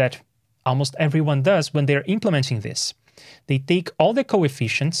trick that almost everyone does when they're implementing this. They take all the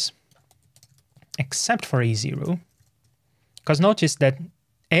coefficients, except for a0, because notice that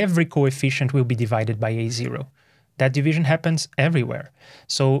every coefficient will be divided by a0. That division happens everywhere.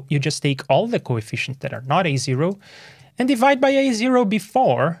 So you just take all the coefficients that are not a0 and divide by a0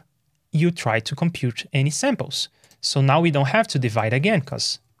 before you try to compute any samples. So now we don't have to divide again,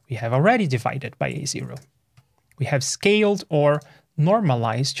 because we have already divided by a0. We have scaled or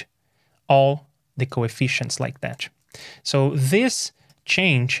normalized all the coefficients like that. So this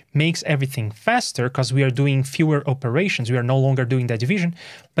change makes everything faster because we are doing fewer operations. We are no longer doing that division,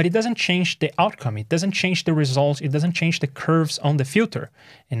 but it doesn't change the outcome. It doesn't change the results. It doesn't change the curves on the filter.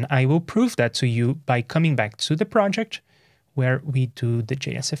 And I will prove that to you by coming back to the project where we do the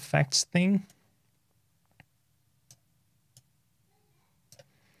JS effects thing.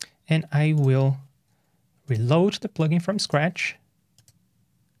 And I will reload the plugin from scratch.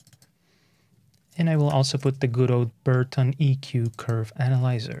 And I will also put the good old Burton EQ curve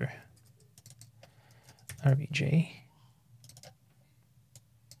analyzer, RBJ.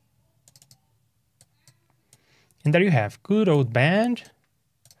 And there you have good old band.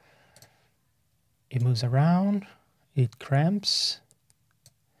 It moves around, it cramps,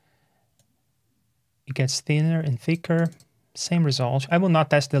 it gets thinner and thicker, same result. I will not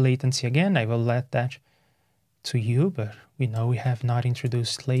test the latency again. I will let that to you, but we know we have not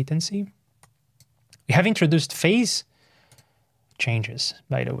introduced latency. We have introduced phase changes,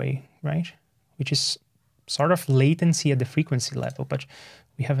 by the way, right? Which is sort of latency at the frequency level, but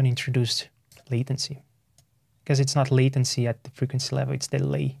we haven't introduced latency because it's not latency at the frequency level, it's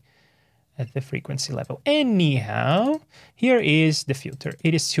delay at the frequency level. Anyhow, here is the filter.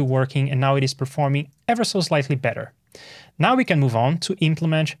 It is still working, and now it is performing ever so slightly better. Now we can move on to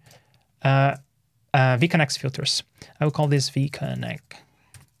implement vconnect filters. I will call this vconnect.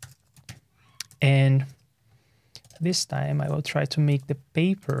 And this time I will try to make the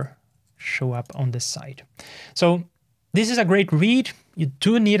paper show up on the side. So this is a great read. You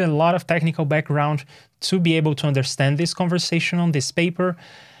do need a lot of technical background to be able to understand this conversation on this paper.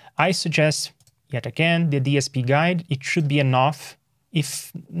 I suggest, yet again, the DSP guide. It should be enough.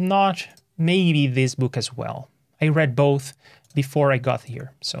 If not, maybe this book as well. I read both before I got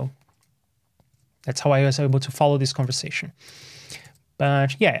here. So that's how I was able to follow this conversation.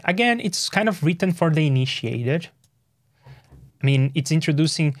 But yeah, again, it's kind of written for the initiated. I mean, it's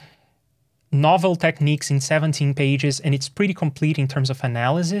introducing novel techniques in 17 pages, and it's pretty complete in terms of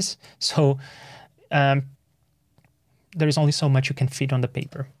analysis. So there is only so much you can fit on the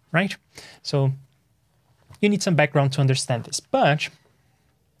paper, right? So you need some background to understand this. But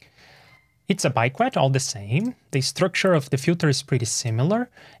it's a biquet all the same. The structure of the filter is pretty similar.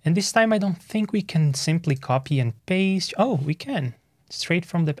 And this time I don't think we can simply copy and paste. Oh, we can. Straight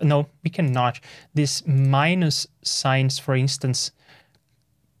from the, no, we cannot. These minus signs, for instance,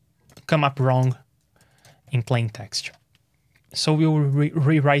 come up wrong in plain text. So we will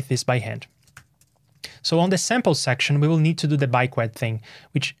rewrite this by hand. So on the sample section, we will need to do the biquet thing,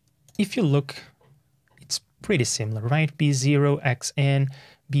 which if you look, it's pretty similar, right? B0, xn,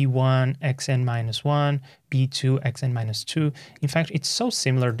 B1, xn minus 1, B2, xn minus 2. In fact, it's so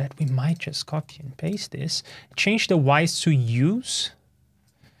similar that we might just copy and paste this. Change the y's to u's.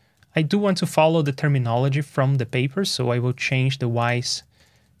 I do want to follow the terminology from the paper, so I will change the y's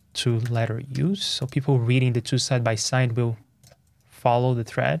to letter u's. So people reading the two side by side will follow the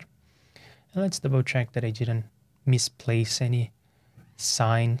thread. And let's double check that I didn't misplace any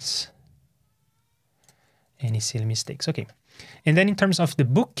signs, any silly mistakes. Okay. And then in terms of the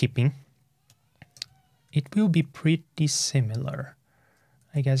bookkeeping, it will be pretty similar.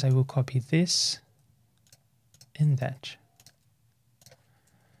 I guess I will copy this and that.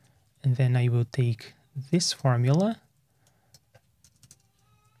 And then I will take this formula,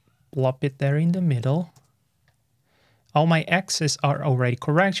 plop it there in the middle. All my x's are already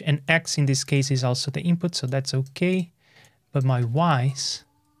correct, and x in this case is also the input, so that's okay. But my y's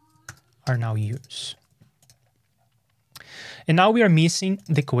are now u's. And now we are missing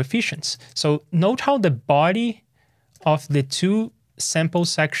the coefficients. So note how the body of the two sample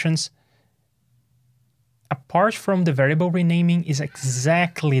sections, apart from the variable renaming, is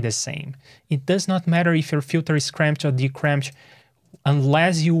exactly the same. It does not matter if your filter is cramped or de-cramped,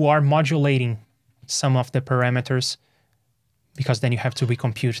 unless you are modulating some of the parameters, because then you have to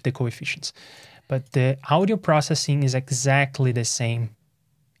recompute the coefficients. But the audio processing is exactly the same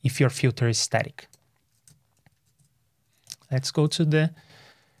if your filter is static. Let's go to the,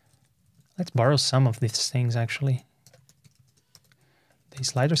 let's borrow some of these things actually. The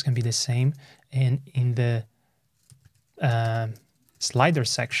sliders can be the same, and in the slider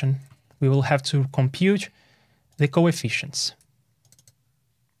section, we will have to compute the coefficients.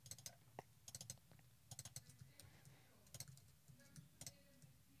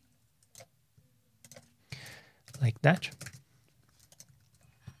 Like that.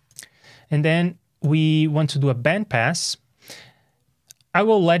 And then we want to do a bandpass. I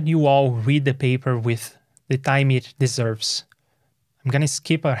will let you all read the paper with the time it deserves. I'm going to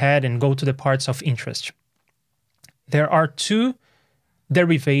skip ahead and go to the parts of interest. There are two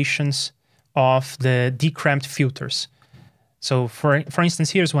derivations of the de-cramped filters. So for instance,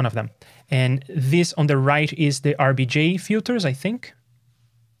 here's one of them. And this on the right is the RBJ filters, I think.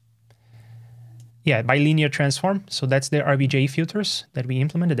 Yeah, bilinear transform. So that's the RBJ filters that we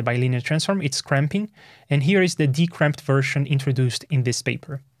implemented, the bilinear transform. It's cramping. And here is the de-cramped version introduced in this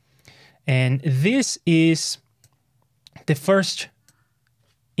paper. And this is the first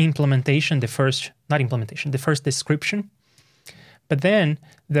implementation, the first description. But then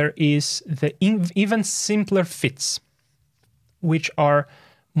there is the even simpler fits, which are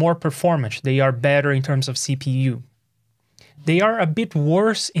more performant. They are better in terms of CPU. They are a bit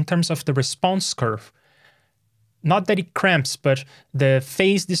worse in terms of the response curve. Not that it cramps, but the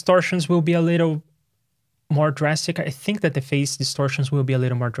phase distortions will be a little more drastic. I think that the phase distortions will be a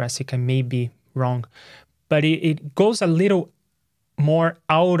little more drastic. I may be wrong. But it goes a little more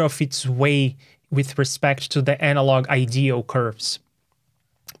out of its way with respect to the analog ideal curves.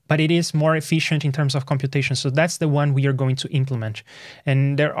 But it is more efficient in terms of computation. So that's the one we are going to implement.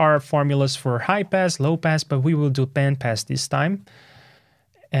 And there are formulas for high pass, low pass, but we will do band pass this time.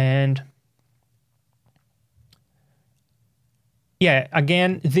 And yeah,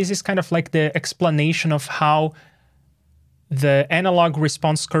 again, this is kind of like the explanation of how the analog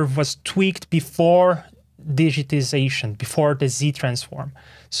response curve was tweaked before digitization, before the Z transform.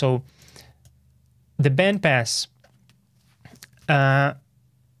 So the band pass,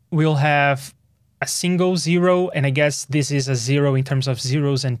 we'll have a single zero, and I guess this is a zero in terms of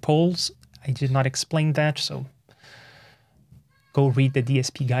zeros and poles. I did not explain that, so go read the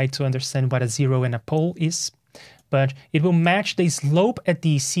DSP guide to understand what a zero and a pole is. But it will match the slope at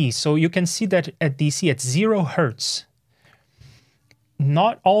DC. So you can see that at DC, at 0 hertz,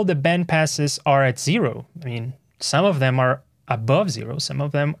 not all the band passes are at 0. I mean, some of them are above 0, some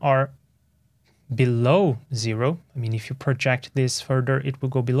of them are below 0. I mean, if you project this further, it will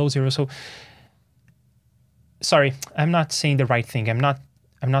go below 0. So, sorry, I'm not saying the right thing. I'm not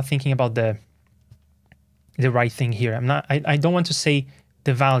thinking about the right thing here. I don't want to say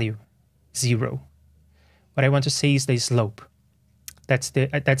the value 0. What I want to say is the slope. That's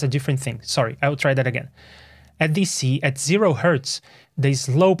a different thing. Sorry, I will try that again. At DC, at 0 hertz, the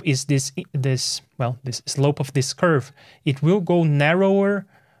slope is this slope of this curve. It will go narrower.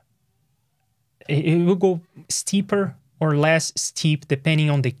 It will go steeper or less steep depending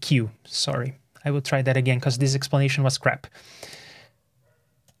on the Q. Sorry, I will try that again because this explanation was crap.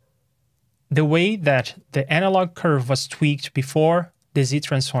 The way that the analog curve was tweaked before the Z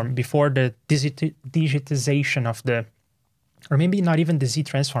transform, before the digitization of the, or maybe not even the Z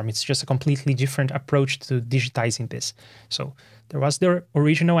transform, it's just a completely different approach to digitizing this. So there was the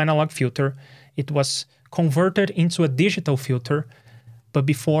original analog filter. It was converted into a digital filter, but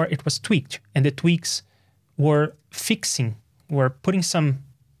before it was tweaked, and the tweaks were putting some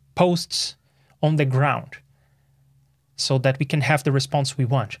posts on the ground so that we can have the response we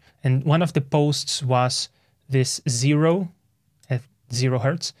want. And one of the posts was this 0 0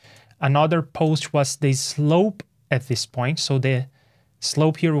 Hertz. Another post was the slope at this point. So the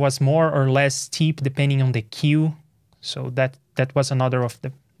slope here was more or less steep depending on the Q. So that was another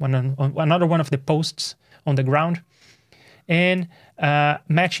one of the posts on the ground. And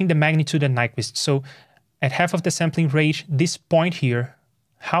matching the magnitude and Nyquist. So at half of the sampling rate, this point here,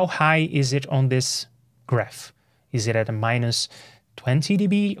 how high is it on this graph? Is it at a minus 20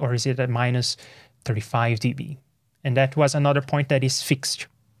 dB or is it at minus 35 dB? And that was another point that is fixed.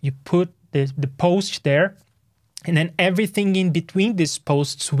 You put the post there, and then everything in between these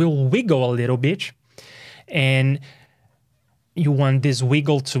posts will wiggle a little bit. And you want this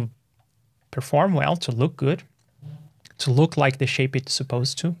wiggle to perform well, to look good, to look like the shape it's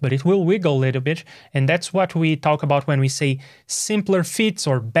supposed to, but it will wiggle a little bit. And that's what we talk about when we say simpler fits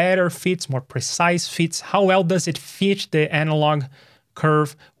or better fits, more precise fits. How well does it fit the analog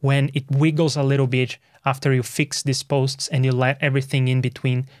curve when it wiggles a little bit after you fix these posts and you let everything in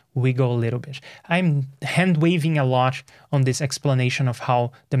between wiggle a little bit? I'm hand-waving a lot on this explanation of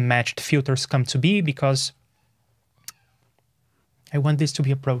how the matched filters come to be because I want this to be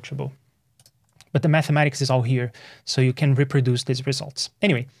approachable. But the mathematics is all here, so you can reproduce these results.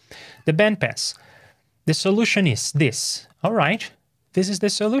 Anyway, the bandpass. The solution is this. All right, this is the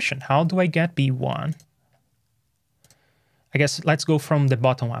solution. How do I get B1? I guess let's go from the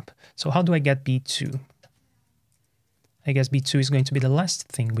bottom up. So how do I get B2? I guess B2 is going to be the last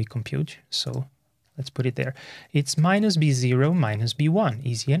thing we compute, so let's put it there. It's minus B0 minus B1,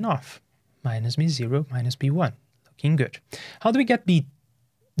 easy enough. Minus B0 minus B1, looking good. How do we get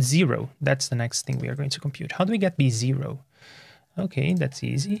B0? That's the next thing we are going to compute. How do we get B0? Okay, that's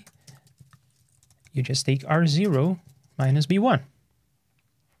easy. You just take R0 minus B1.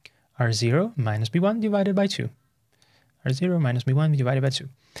 R0 minus B1 divided by 2. R0 minus B1 divided by 2.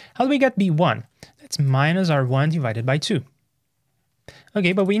 How do we get B1? That's minus R1 divided by 2.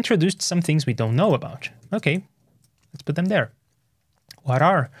 Okay, but we introduced some things we don't know about. Okay, let's put them there. What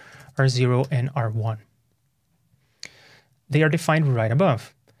are R0 and R1? They are defined right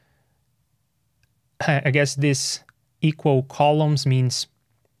above. I guess this equal columns means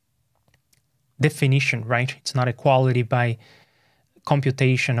definition, right? It's not equality by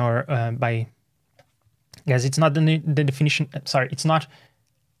computation or by... Yes, it's not the definition. Sorry, it's not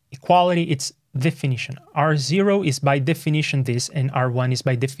equality, it's definition. R0 is by definition this, and R1 is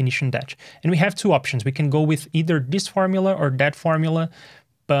by definition that. And we have two options. We can go with either this formula or that formula,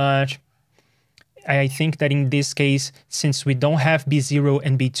 but I think that in this case, since we don't have B0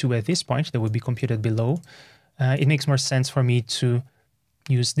 and B2 at this point, that will be computed below, it makes more sense for me to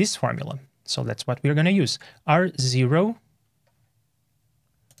use this formula. So that's what we're going to use. R0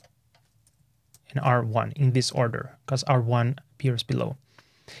 and R1 in this order, because R1 appears below.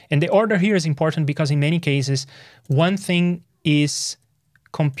 And the order here is important because in many cases, one thing is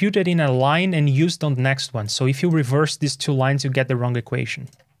computed in a line and used on the next one. So if you reverse these two lines, you get the wrong equation.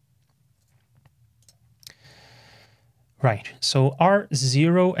 Right, so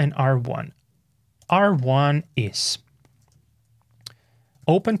R0 and R1. R1 is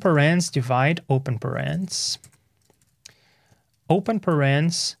open parens divide open parens, open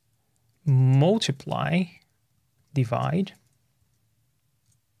parens multiply divide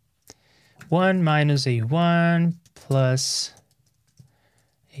 1 minus A1 plus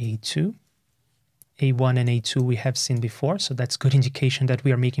A2. A1 and A2 we have seen before, so that's good indication that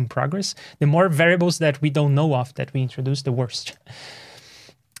we are making progress. The more variables that we don't know of that we introduce, the worst.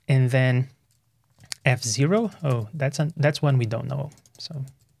 And then F0, oh, that's one we don't know. So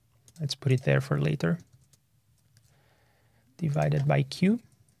let's put it there for later. Divided by Q.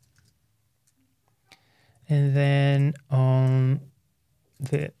 And then on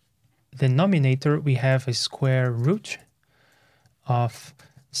the denominator, we have a square root of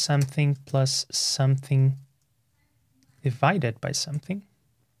something plus something divided by something.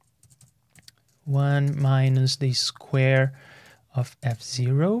 1 minus the square of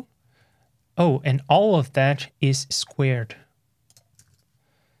F0. Oh, and all of that is squared.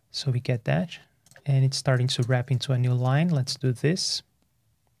 So we get that. And it's starting to wrap into a new line. Let's do this.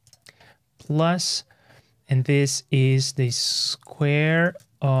 Plus, and this is the square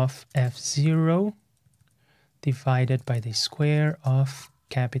of F0 divided by the square of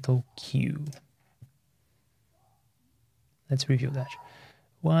capital Q. Let's review that.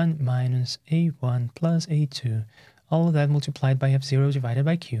 1 minus A1 plus A2. All of that multiplied by F0 divided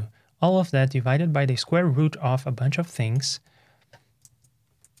by Q. All of that divided by the square root of a bunch of things.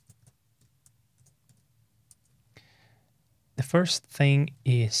 The first thing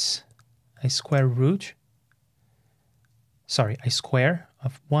is a square root. Sorry, a square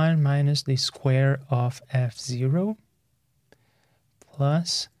of 1 minus the square of F0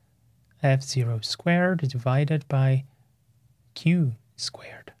 plus f0 squared divided by q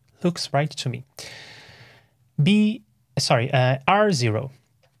squared. Looks right to me. R0.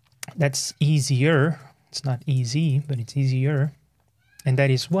 That's easier. It's not easy, but it's easier. And that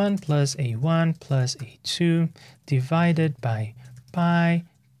is 1 plus a1 plus a2 divided by pi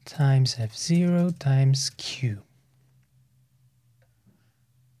times f0 times q.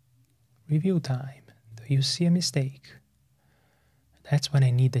 Review time. Do you see a mistake? That's when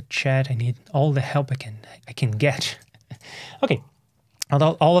I need the chat. I need all the help I can get. Okay.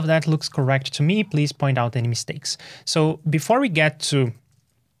 Although all of that looks correct to me, please point out any mistakes. So before we get to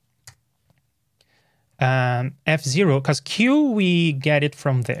f0, because q, we get it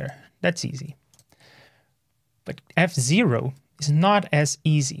from there. That's easy. But f0 is not as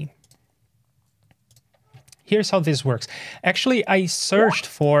easy. Here's how this works. Actually, I searched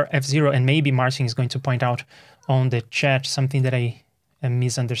for f0, and maybe Marcin is going to point out on the chat something that I am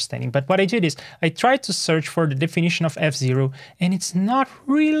misunderstanding. But what I did is I tried to search for the definition of f0, and it's not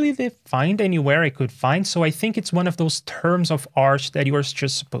really defined anywhere I could find. So I think it's one of those terms of art that you are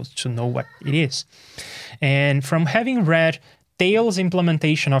just supposed to know what it is. And from having read Thales'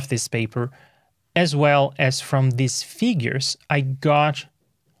 implementation of this paper, as well as from these figures, I got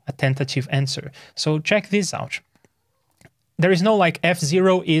a tentative answer. So check this out. There is no like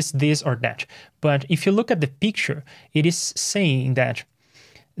f0 is this or that. But if you look at the picture, it is saying that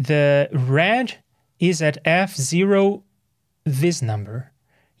the red is at f0 this number,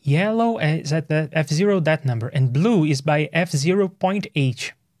 yellow is at the f0 that number, and blue is by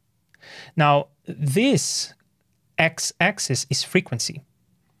f0.h. Now, this x-axis is frequency.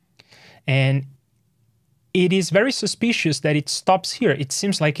 And it is very suspicious that it stops here. It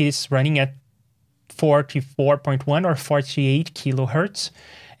seems like it's running at 44.1 or 48 kilohertz.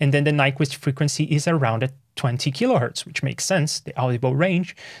 And then the Nyquist frequency is around at 20 kilohertz, which makes sense, the audible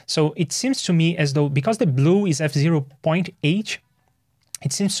range. So it seems to me as though, because the blue is f0.h,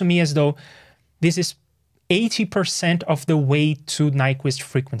 it seems to me as though this is 80% of the way to Nyquist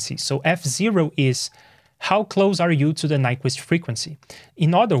frequency. So f0 is how close are you to the Nyquist frequency?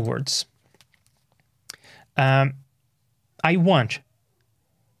 In other words, I want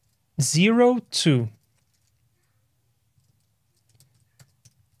 0 to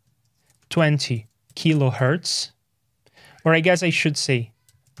 20 kilohertz, or I guess I should say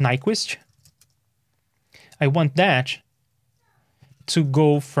Nyquist. I want that to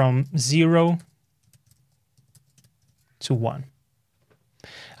go from 0 to 1.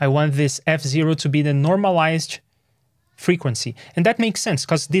 I want this f0 to be the normalized frequency. And that makes sense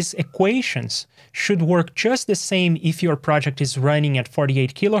because these equations should work just the same if your project is running at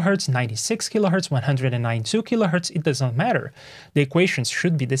 48 kilohertz, 96 kilohertz, 192 kilohertz. It doesn't matter. The equations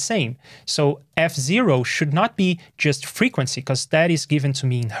should be the same. So f0 should not be just frequency because that is given to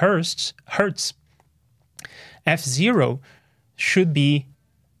me in hertz. f0 should be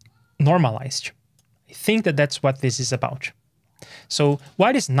normalized. I think that that's what this is about. So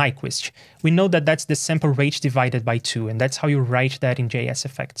what is Nyquist? We know that that's the sample rate divided by 2, and that's how you write that in JS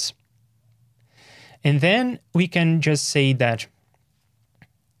effects. And then we can just say that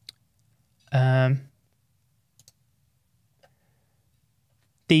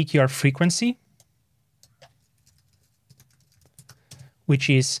take your frequency, which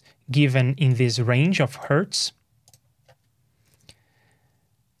is given in this range of hertz.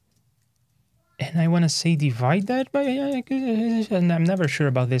 And I want to say divide that by, and I'm never sure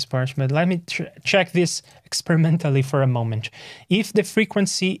about this part, but let me check this experimentally for a moment. If the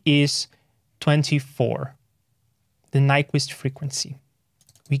frequency is 24, the Nyquist frequency,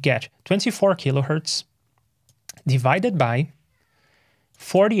 we get 24 kilohertz divided by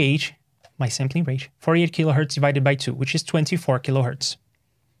 48, my sampling rate, 48 kilohertz divided by 2, which is 24 kilohertz.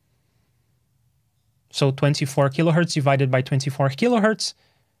 So 24 kilohertz divided by 24 kilohertz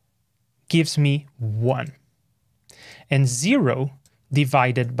gives me 1. And 0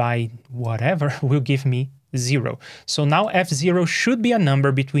 divided by whatever will give me 0. So now f0 should be a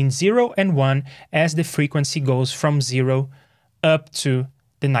number between 0 and 1 as the frequency goes from 0 up to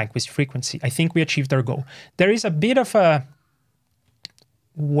the Nyquist frequency. I think we achieved our goal. There is a bit of a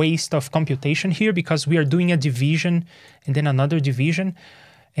waste of computation here because we are doing a division and then another division.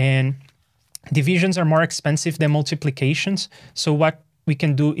 And divisions are more expensive than multiplications. So what we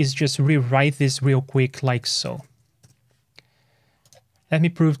can do is just rewrite this real quick like so. Let me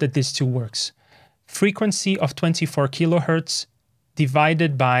prove that this still works. Frequency of 24 kilohertz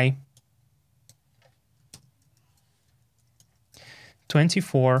divided by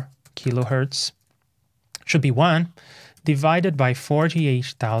 24 kilohertz should be 1, divided by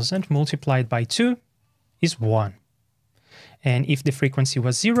 48,000 multiplied by 2 is 1. And if the frequency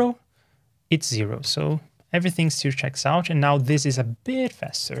was 0, it's 0. So everything still checks out. And now this is a bit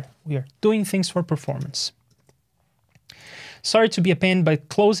faster. We are doing things for performance. Sorry to be a pain, but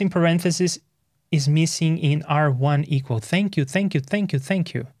closing parenthesis is missing in R1 equal. Thank you, thank you, thank you,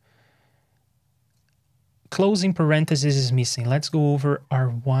 thank you. Closing parenthesis is missing. Let's go over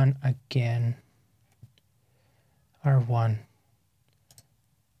R1 again. R1.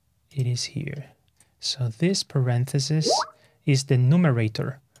 It is here. So this parenthesis is the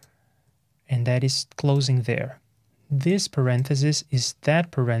numerator, and that is closing there. This parenthesis is that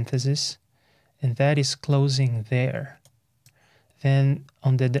parenthesis, and that is closing there. Then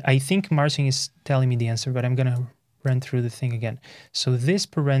on the I think Martin is telling me the answer, but I'm going to run through the thing again. So this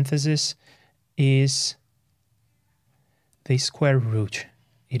parenthesis is the square root.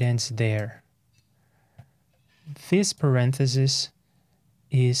 It ends there. This parenthesis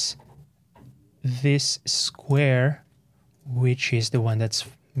is this square, which is the one that's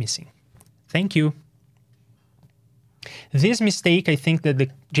missing. Thank you. This mistake, I think that the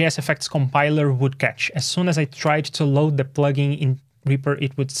JSFX compiler would catch. As soon as I tried to load the plugin in Reaper,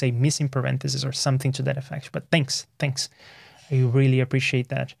 it would say missing parentheses or something to that effect. But thanks, thanks. I really appreciate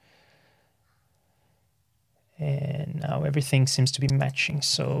that. And now everything seems to be matching.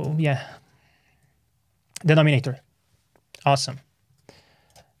 So yeah, denominator. Awesome.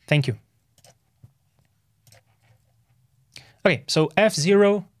 Thank you. Okay, so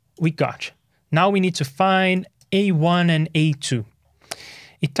F0 we got. Now we need to find A1 and A2.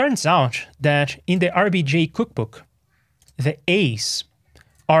 It turns out that in the RBJ cookbook, the A's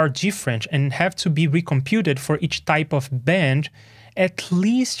are different and have to be recomputed for each type of band, at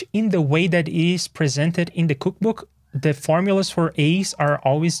least in the way that it is presented in the cookbook. The formulas for A's are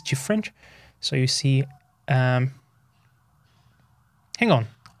always different. So you see, hang on,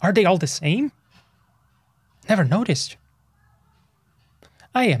 are they all the same? Never noticed.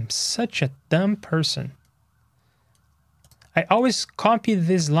 I am such a dumb person. I always copy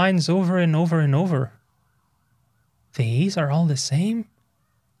these lines over and over and over. The A's are all the same?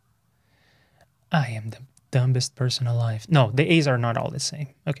 I am the dumbest person alive. No, the A's are not all the same.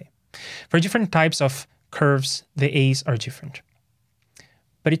 Okay. For different types of curves, the A's are different.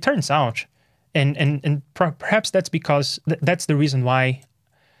 But it turns out, and perhaps that's because, that's the reason why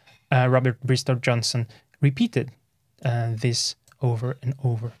Robert Bristow Johnson repeated this over and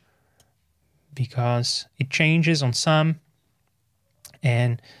over. Because it changes on some,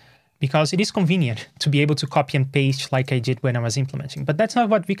 and because it is convenient to be able to copy and paste like I did when I was implementing. But that's not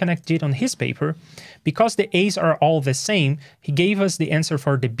what vConnect did on his paper. Because the A's are all the same, he gave us the answer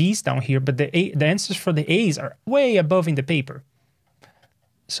for the B's down here, but the answers for the A's are way above in the paper.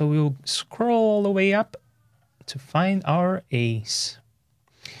 So we'll scroll all the way up to find our A's.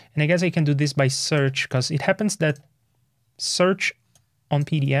 And I guess I can do this by search, because it happens that search on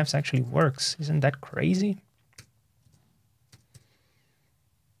PDFs actually works. Isn't that crazy?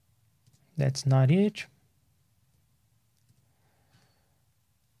 That's not it.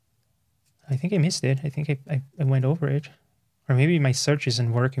 I think I missed it. I think I went over it. Or maybe my search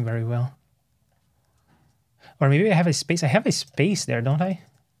isn't working very well. Or maybe I have a space. I have a space there, don't I?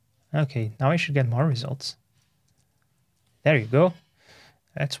 Okay, now I should get more results. There you go.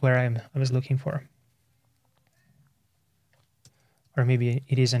 That's where I was looking for. Or maybe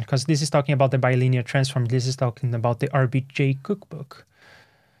it isn't, because this is talking about the bilinear transform. This is talking about the RBJ cookbook.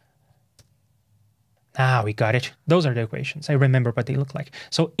 Ah, we got it. Those are the equations. I remember what they look like.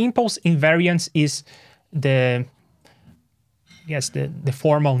 So impulse invariance is the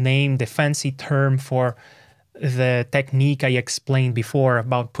formal name, the fancy term for the technique I explained before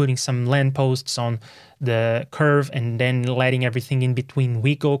about putting some lampposts on the curve and then letting everything in between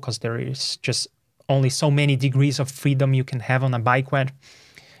wiggle, because there is just only so many degrees of freedom you can have on a biquad.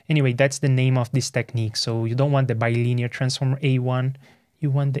 Anyway, that's the name of this technique. So you don't want the bilinear transform A1. You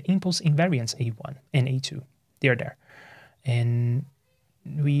want the impulse invariance A1 and A2. They're there. And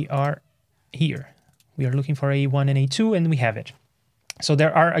we are here. We are looking for A1 and A2, and we have it. So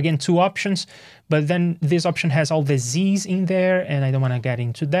there are, again, two options, but then this option has all the Z's in there, and I don't want to get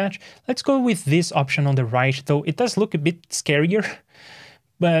into that. Let's go with this option on the right, though it does look a bit scarier,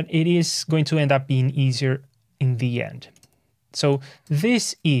 but it is going to end up being easier in the end. So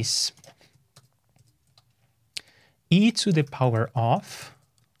this is e to the power of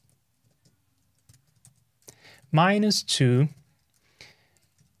minus 2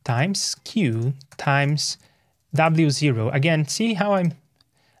 times q times w0. Again, see how in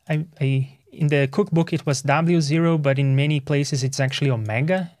the cookbook it was w0, but in many places it's actually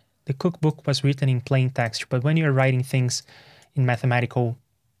omega. The cookbook was written in plain text, but when you're writing things in mathematical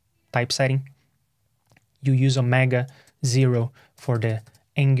typesetting, you use omega 0 for the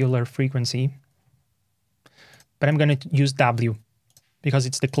angular frequency, but I'm going to use W because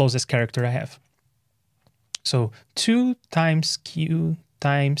it's the closest character I have. So 2 times Q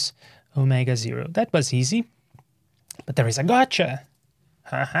times omega 0. That was easy, but there is a gotcha.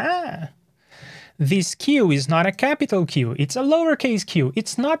 Haha. This Q is not a capital Q. It's a lowercase q.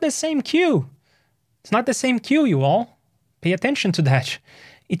 It's not the same Q. It's not the same Q, you all. Pay attention to that.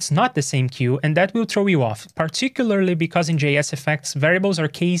 It's not the same Q, and that will throw you off, particularly because in JSFX, variables are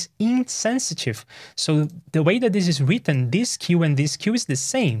case insensitive. So the way that this is written, this Q and this Q is the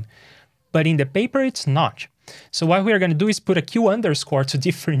same, but in the paper, it's not. So what we are going to do is put a Q underscore to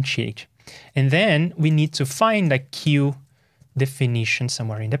differentiate. And then we need to find a Q definition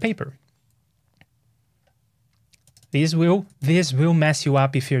somewhere in the paper. This will mess you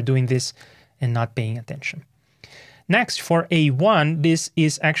up if you're doing this and not paying attention. Next, for A1, this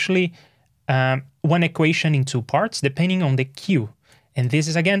is actually one equation in 2 parts, depending on the Q. And this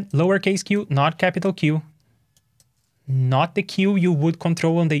is, again, lowercase q, not capital Q. Not the Q you would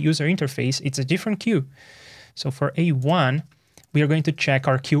control on the user interface. It's a different Q. So for A1, we are going to check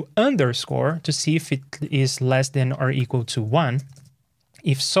our Q underscore to see if it is less than or equal to 1.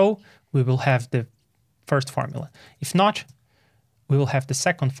 If so, we will have the first formula. If not, we will have the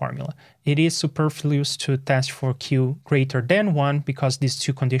second formula. It is superfluous to test for Q greater than 1 because these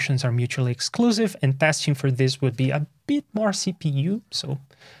 2 conditions are mutually exclusive, and testing for this would be a bit more CPU, so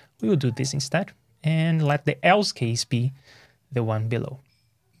we will do this instead and let the else case be the one below.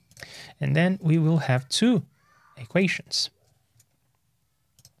 And then we will have 2 equations.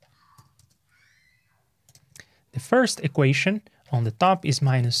 The first equation on the top is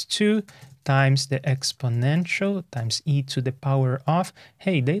minus 2 times the exponential times e to the power of,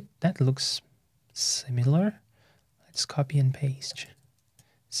 hey, that looks similar. Let's copy and paste.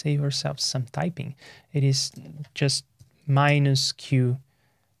 Save ourselves some typing. It is just minus q,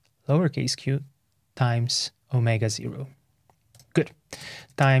 lowercase q, times omega 0. Good.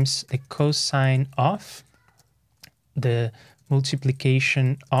 Times the cosine of the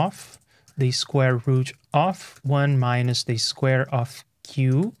multiplication of the square root of 1 minus the square of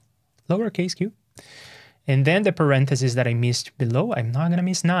q, lowercase q, and then the parentheses that I missed below, I'm not going to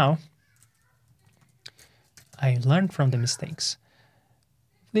miss now. I learned from the mistakes.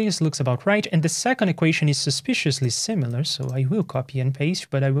 This looks about right, and the second equation is suspiciously similar, so I will copy and paste,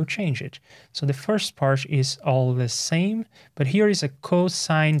 but I will change it. So the first part is all the same, but here is a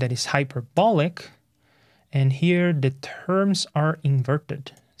cosine that is hyperbolic, and here the terms are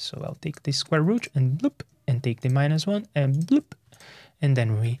inverted. So I'll take the square root and bloop, and take the minus 1 and bloop, and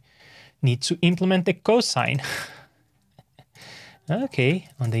then we need to implement the cosine. Okay,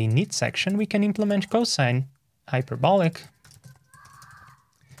 on the init section, we can implement cosine hyperbolic.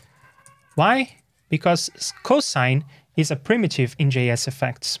 Why? Because cosine is a primitive in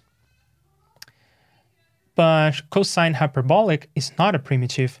JSFX. But cosine hyperbolic is not a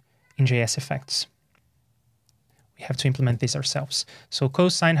primitive in JSFX. We have to implement this ourselves. So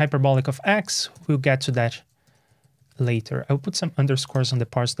cosine hyperbolic of x, we'll get to that later. I'll put some underscores on the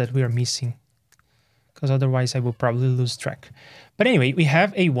parts that we are missing, because otherwise I will probably lose track. But anyway, we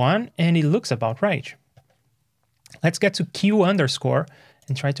have A1 and it looks about right. Let's get to Q underscore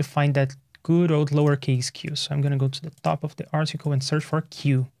and try to find that good old lowercase q. So I'm going to go to the top of the article and search for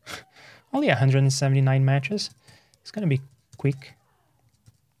Q. Only 179 matches. It's going to be quick.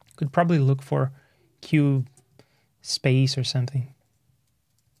 Could probably look for Q space or something.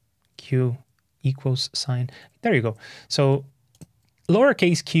 Q equals sign. There you go. So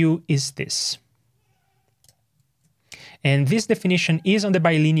lowercase q is this. And this definition is on the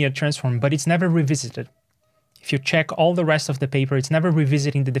bilinear transform, but it's never revisited. If you check all the rest of the paper, it's never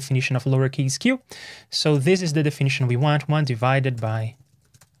revisiting the definition of lowercase q. So this is the definition we want, 1 divided by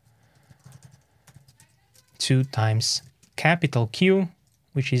 2 times capital Q,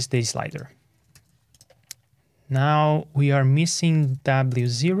 which is the slider. Now we are missing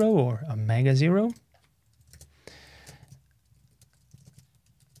W0 or omega 0.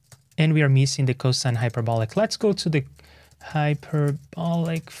 And we are missing the cosine hyperbolic. Let's go to the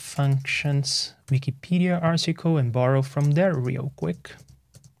hyperbolic functions Wikipedia article and borrow from there real quick.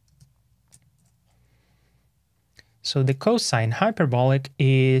 So the cosine hyperbolic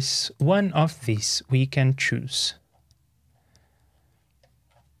is one of these we can choose.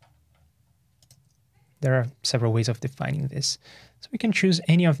 There are several ways of defining this. So we can choose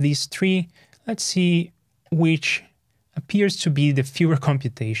any of these 3. Let's see which appears to be the fewer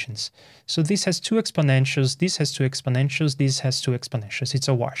computations. So this has 2 exponentials, this has 2 exponentials, this has 2 exponentials. It's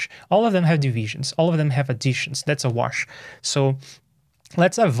a wash. All of them have divisions. All of them have additions. That's a wash. So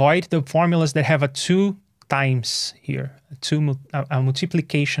let's avoid the formulas that have a 2 times here, a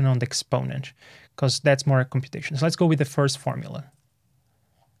multiplication on the exponent, because that's more a computation. So let's go with the first formula.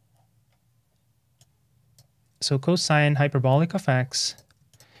 So cosine hyperbolic of x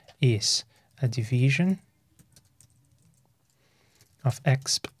is a division of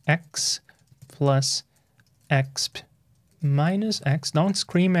x plus exp minus x. Don't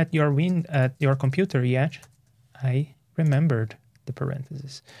scream at your computer yet. I remembered the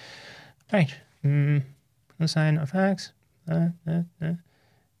parentheses. Right. Cosine of x.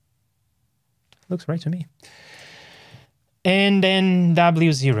 Looks right to me. And then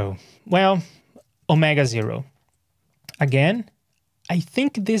W0. Well, omega 0. Again, I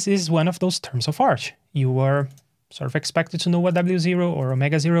think this is one of those terms of art. You are sort of expected to know what W0 or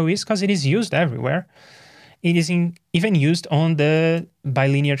omega 0 is because it is used everywhere. It is even used on the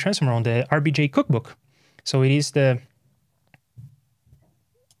bilinear transformer, on the RBJ cookbook. So it is the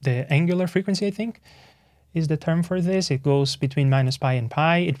angular frequency, I think, is the term for this. It goes between minus pi and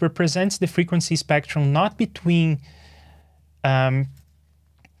pi. It represents the frequency spectrum not between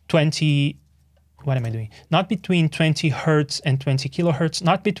 20... What am I doing? Not between 20 hertz and 20 kilohertz,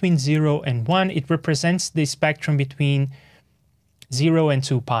 not between 0 and 1. It represents the spectrum between 0 and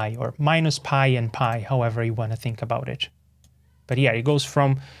 2 pi, or minus pi and pi, however you want to think about it. But yeah, it goes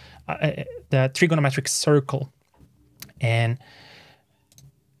from the trigonometric circle. And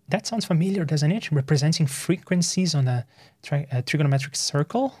that sounds familiar, doesn't it? Representing frequencies on a trigonometric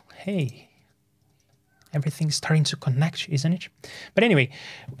circle. Hey, everything's starting to connect, isn't it? But anyway,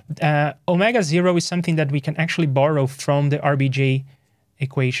 omega 0 is something that we can actually borrow from the RBJ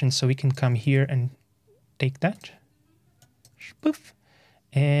equation. So we can come here and take that. Poof.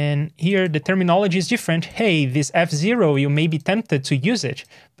 And here the terminology is different. Hey, this F0, you may be tempted to use it.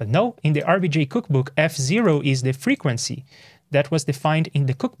 But no, in the RBJ cookbook, F0 is the frequency that was defined in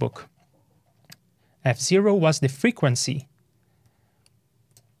the cookbook. F0 was the frequency,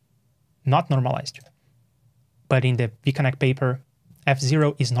 not normalized. But in the VConnect paper,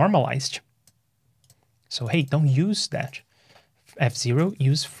 F0 is normalized. So hey, don't use that. F0,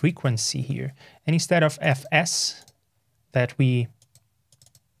 use frequency here. And instead of Fs, that we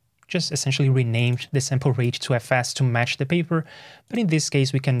just essentially renamed the sample rate to Fs to match the paper. But in this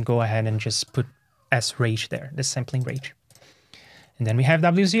case, we can go ahead and just put S rate there, the sampling rate. And then we have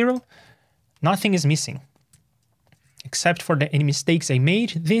W0. Nothing is missing, except for any mistakes I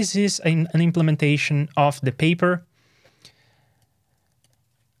made. This is an implementation of the paper.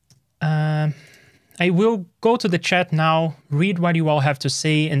 I will go to the chat now, read what you all have to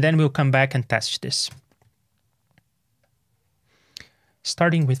say, and then we'll come back and test this.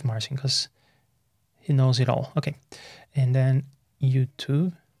 Starting with Marcin, because he knows it all. Okay, and then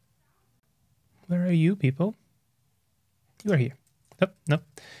YouTube. Where are you, people? You are here. Nope, nope,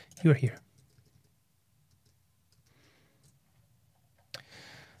 you are here.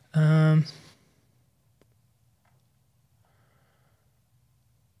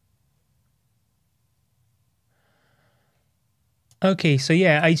 Okay, so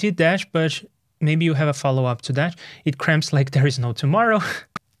yeah, I did that, but maybe you have a follow-up to that. It cramps like there is no tomorrow.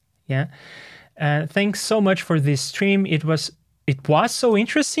 Yeah. Thanks so much for this stream. It was so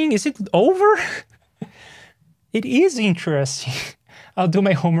interesting. Is it over? It is interesting. I'll do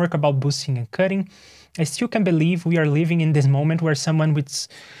my homework about boosting and cutting. I still can't believe we are living in this moment where someone with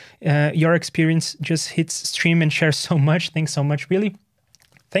your experience just hits stream and shares so much. Thanks so much, really.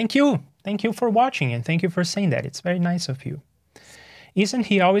 Thank you. Thank you for watching, and thank you for saying that. It's very nice of you. Isn't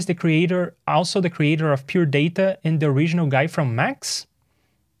he always the creator, also the creator of Pure Data and the original guy from Max?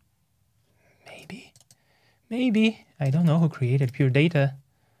 Maybe. Maybe. I don't know who created Pure Data.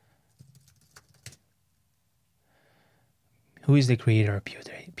 Who is the creator of Pure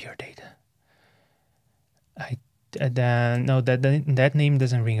Data? No, that name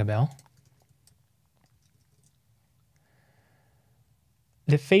doesn't ring a bell.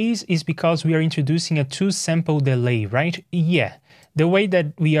 The phase is because we are introducing a 2-sample delay, right? Yeah. The way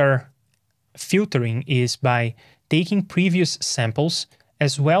that we are filtering is by taking previous samples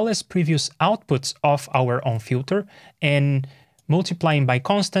as well as previous outputs of our own filter and multiplying by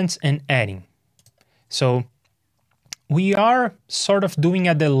constants and adding. So we are sort of doing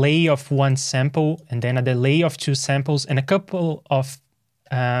a delay of 1 sample and then a delay of 2 samples and a couple of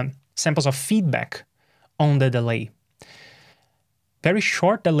samples of feedback on the delay. Very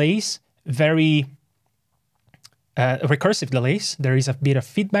short delays, very recursive delays. There is a bit of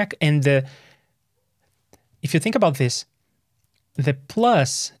feedback, and if you think about this, the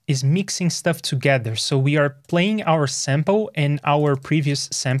plus is mixing stuff together. So we are playing our sample and our previous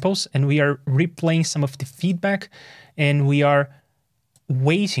samples, and we are replaying some of the feedback, and we are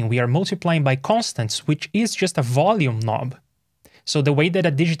weighting, we are multiplying by constants, which is just a volume knob. So the way that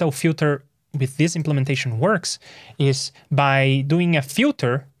a digital filter with this implementation works is by doing a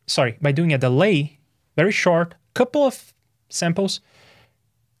filter, by doing a delay, very short, couple of samples,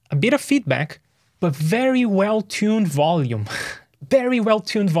 a bit of feedback, but very well-tuned volume, very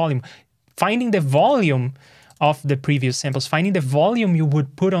well-tuned volume. Finding the volume of the previous samples, finding the volume you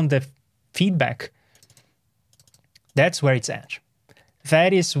would put on the feedback, that's where it's at.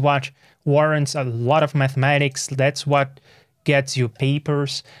 That is what warrants a lot of mathematics. That's what gets you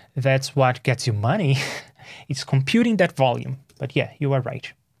papers. That's what gets you money. It's computing that volume. But yeah, you are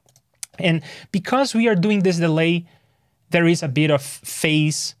right. And because we are doing this delay, there is a bit of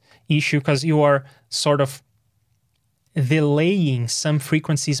phase issue because you are sort of delaying some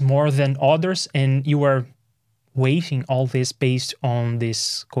frequencies more than others, and you are weighting all this based on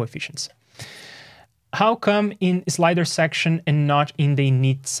these coefficients. How come in slider section and not in the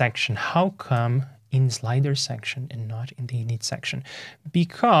init section? How come in slider section and not in the init section?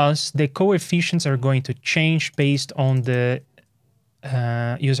 Because the coefficients are going to change based on the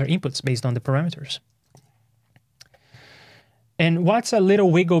user inputs, based on the parameters. And what's a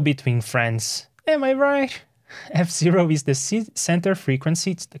little wiggle between friends? Am I right? F0 is the center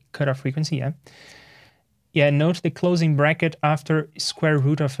frequency, it's the cutoff frequency, yeah. Yeah, note the closing bracket after square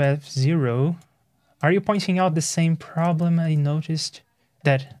root of F0. Are you pointing out the same problem I noticed,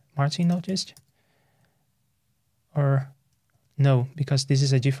 that Martin noticed? Or no, because this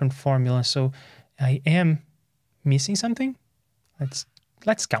is a different formula, so I am missing something?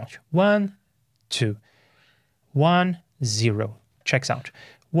 Let's count. 1, 2, 1, 0. Checks out.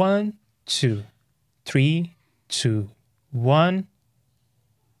 1, 2, 3, 2, 1,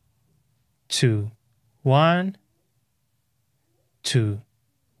 2, 1, 2,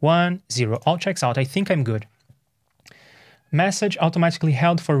 1, 0. All checks out. I think I'm good. Message automatically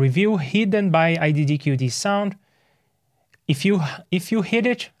held for review, hidden by IDDQD sound. If you hit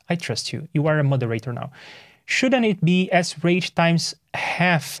it, I trust you. You are a moderator now. Shouldn't it be S rate times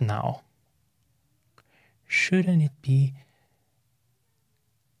half now? Shouldn't it be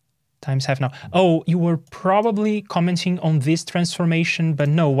times half now? Oh, you were probably commenting on this transformation, but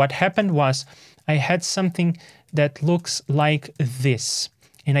no, what happened was I had something that looks like this,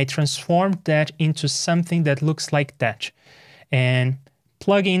 and I transformed that into something that looks like that. And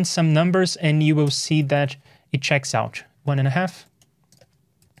plug in some numbers and you will see that it checks out. 1.5.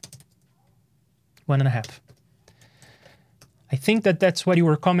 1.5. I think that that's what you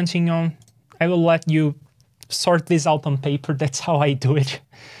were commenting on. I will let you sort this out on paper. That's how I do it.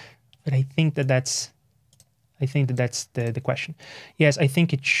 But I think that that's the question. Yes, I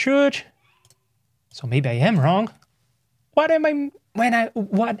think it should. So maybe I am wrong. What am I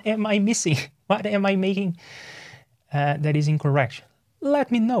missing? What am I making that is incorrect? Let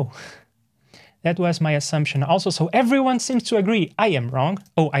me know. That was my assumption also. So everyone seems to agree I am wrong.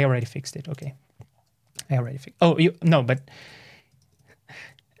 Oh, I already fixed it. Okay. I already fixed. Oh, no, but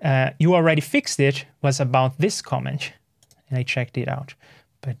you already fixed it was about this comment, and I checked it out.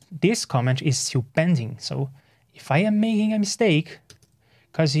 But this comment is still pending. So if I am making a mistake,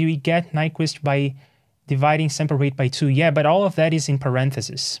 because you get Nyquist by dividing sample rate by 2, yeah, but all of that is in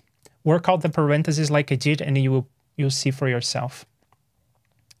parentheses. Work out the parentheses like I did, and you'll see for yourself.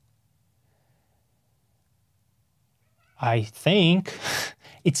 I think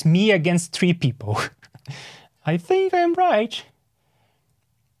it's me against 3 people. I think I'm right.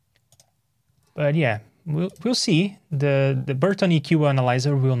 But yeah, we'll see. The Burton EQ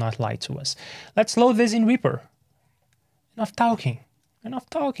analyzer will not lie to us. Let's load this in Reaper. Enough talking. Enough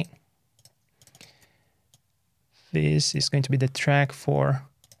talking. This is going to be the track for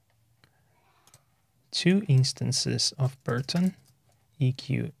 2 instances of Burton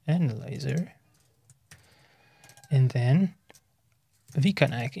EQ analyzer. And then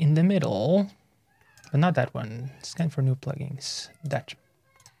vConnect in the middle, but not that one. Scan for new plugins. That.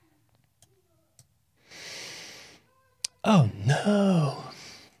 Oh no.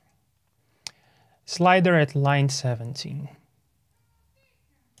 Slider at line 17.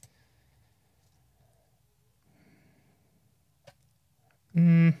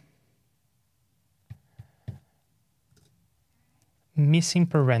 Missing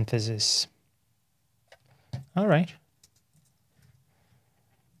parentheses. All right.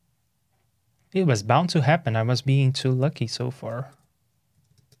 It was bound to happen. I was being too lucky so far.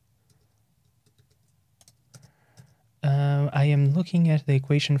 I am looking at the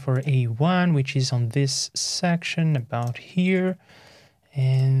equation for A1, which is on this section about here.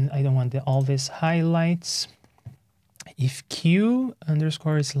 And I don't want all these highlights. If Q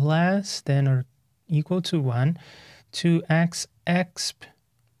underscore is less than or equal to 1, 2x exp.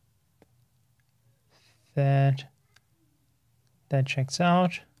 That checks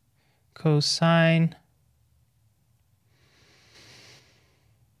out. Cosine.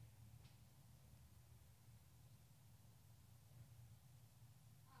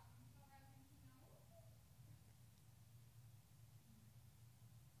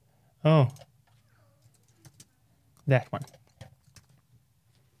 Oh, that one.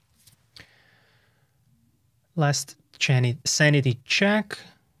 Last sanity check.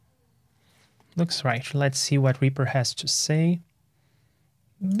 Looks right. Let's see what Reaper has to say.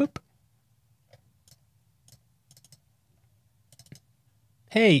 Boop.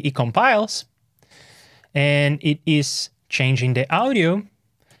 Hey, it compiles. And it is changing the audio.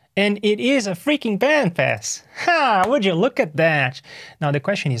 And it is a freaking bandpass. Ha! Would you look at that? Now the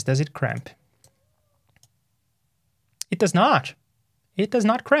question is, does it cramp? It does not. It does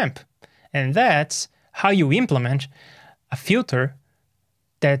not cramp. And that's how you implement a filter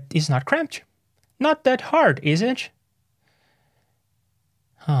that is not cramped. Not that hard, is it?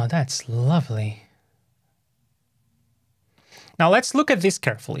 Oh, that's lovely. Now let's look at this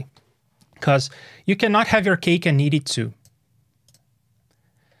carefully, because you cannot have your cake and eat it too.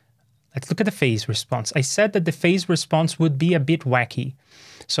 Let's look at the phase response. I said that the phase response would be a bit wacky.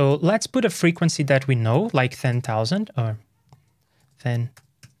 So let's put a frequency that we know, like 10,000 or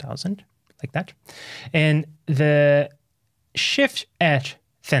 10,000, like that. And the shift at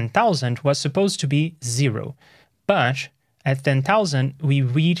 10,000 was supposed to be 0. But at 10,000, we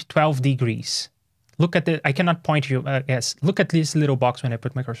read 12 degrees. Look at the, I cannot point you, yes, look at this little box when I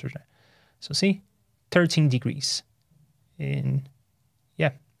put my cursor there. So see, 13 degrees. And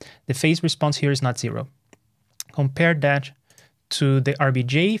yeah. The phase response here is not 0. Compare that to the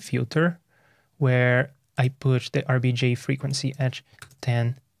RBJ filter, where I put the RBJ frequency at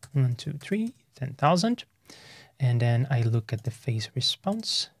 10,000. And then I look at the phase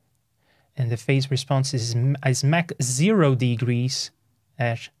response. And the phase response is max 0 degrees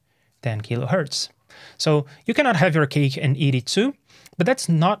at 10 kilohertz. So you cannot have your cake and eat it too, but that's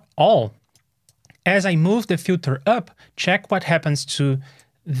not all. As I move the filter up, check what happens to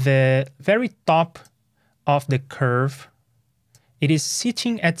the very top of the curve. It is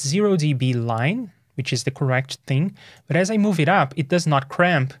sitting at 0 dB line, which is the correct thing. But as I move it up, it does not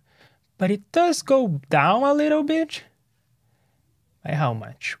cramp, but it does go down a little bit. By how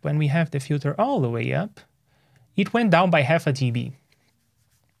much? When we have the filter all the way up, it went down by half a dB.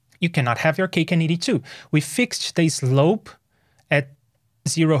 You cannot have your cake and eat it too. We fixed the slope at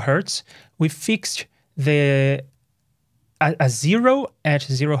 0 hertz. We fixed the a 0 at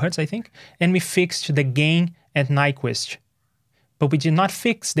 0 hertz, I think, and we fixed the gain at Nyquist. But we did not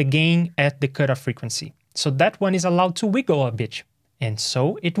fix the gain at the cutoff frequency. So that one is allowed to wiggle a bit. And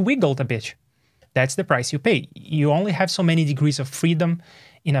so it wiggled a bit. That's the price you pay. You only have so many degrees of freedom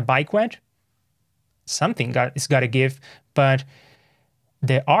in a bike wedge. Something is got to give, but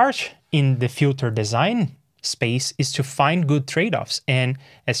the art in the filter design space is to find good trade-offs. And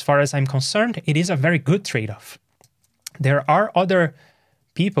as far as I'm concerned, it is a very good trade-off. There are other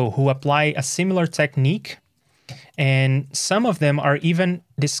people who apply a similar technique, and some of them are even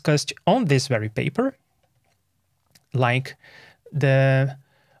discussed on this very paper, like the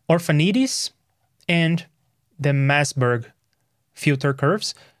Orphanides and the Masberg filter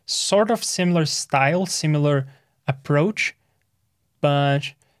curves. Sort of similar style, similar approach,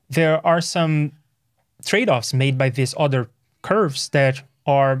 but there are some trade-offs made by these other curves that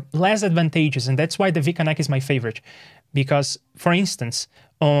are less advantageous, and that's why the VConnect is my favorite. Because, for instance,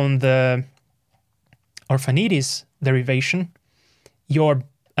 on the Orphanides derivation, your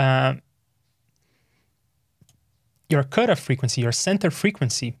cutoff frequency, your center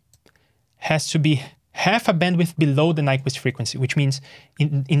frequency, has to be half a bandwidth below the Nyquist frequency, which means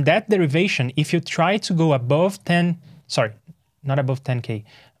in that derivation, if you try to go above 10, sorry, not above 10K,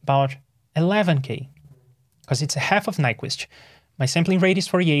 about 11K, because it's a half of Nyquist. My sampling rate is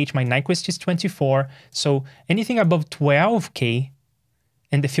 48, my Nyquist is 24, so anything above 12K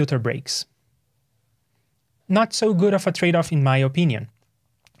and the filter breaks. Not so good of a trade-off in my opinion.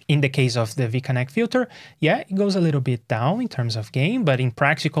 In the case of the VConnect filter, yeah, it goes a little bit down in terms of gain, but in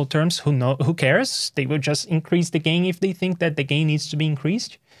practical terms, who cares? They will just increase the gain if they think that the gain needs to be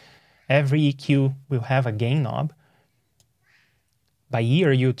increased. Every EQ will have a gain knob. By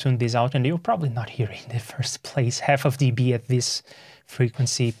ear, you tune this out, and you'll probably not hear it in the first place. Half of dB at this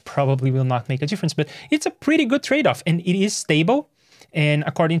frequency probably will not make a difference, but it's a pretty good trade-off, and it is stable. And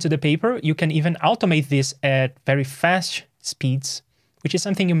according to the paper, you can even automate this at very fast speeds, which is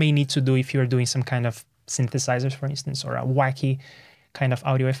something you may need to do if you're doing some kind of synthesizers, for instance, or a wacky kind of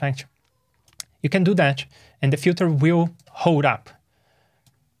audio effect. You can do that, and the filter will hold up.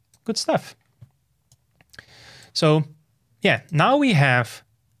 Good stuff. So yeah, now we have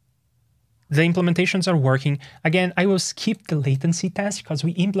the implementations are working. Again, I will skip the latency test because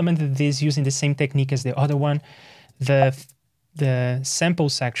we implemented this using the same technique as the other one. The sample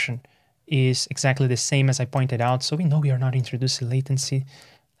section is exactly the same as I pointed out, so we know we are not introducing latency.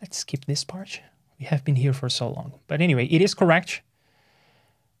 Let's skip this part. We have been here for so long. But anyway, it is correct.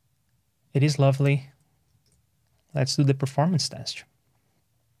 It is lovely. Let's do the performance test.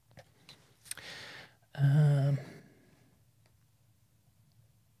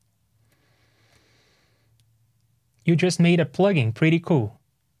 You just made a plugin, pretty cool.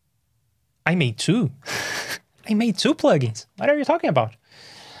 I made two. I made two plugins. What are you talking about?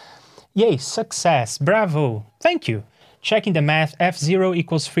 Yay, success, bravo, thank you. Checking the math, f0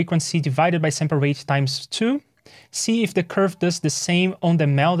 equals frequency divided by sample rate times 2. See if the curve does the same on the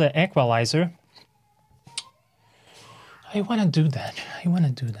Melda equalizer. I want to do that.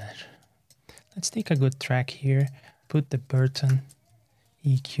 Let's take a good track here. Put the Burton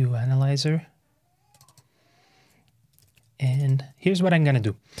EQ analyzer. And here's what I'm going to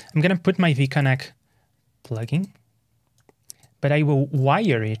do. I'm going to put my vConnect plugin, but I will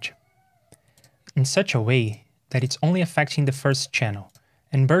wire it in such a way that it's only affecting the first channel.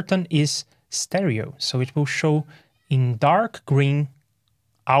 And Burton is stereo, so it will show in dark green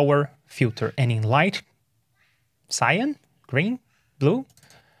our filter, and in light cyan, green, blue,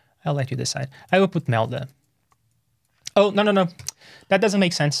 I'll let you decide. I will put Melda. Oh, no. That doesn't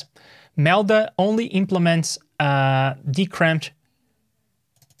make sense. Melda only implements de-cramped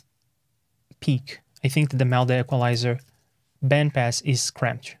peak. I think that the Melda equalizer bandpass is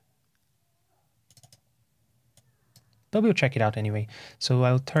cramped. But we'll check it out anyway. So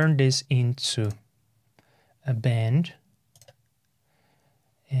I'll turn this into a band.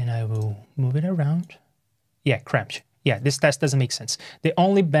 And I will move it around. Yeah, cramped. Yeah, this test doesn't make sense. The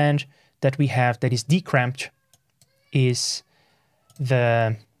only band that we have that is de-cramped is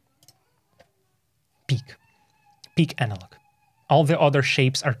the peak analog. All the other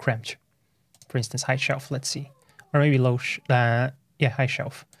shapes are cramped. For instance, high shelf, let's see. Or maybe low, yeah, high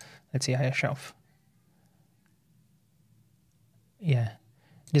shelf. Let's see, high shelf. Yeah,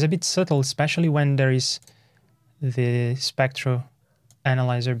 it is a bit subtle, especially when there is the spectral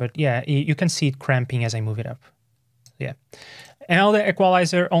analyzer, but yeah, you can see it cramping as I move it up. Yeah, and the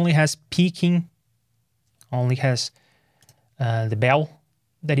equalizer only has peaking, only has the bell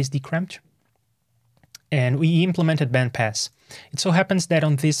that is de-cramped, and we implemented bandpass. It so happens that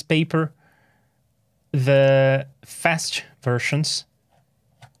on this paper, the fast versions,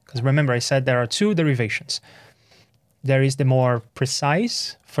 because remember I said there are two derivations. There is the more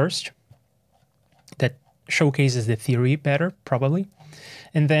precise first, that showcases the theory better, probably.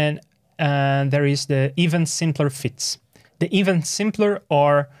 And then there is the even simpler fits. The even simpler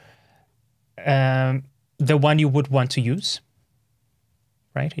are the one you would want to use,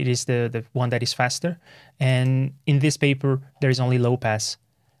 right? It is the one that is faster. And in this paper, there is only low pass,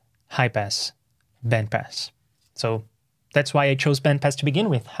 high pass, band pass. So that's why I chose band pass to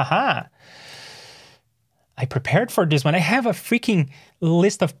begin with. Haha! I prepared for this one. I have a freaking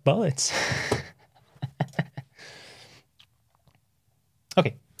list of bullets.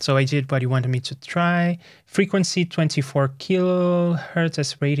 Okay, so I did what you wanted me to try. Frequency 24 kilohertz,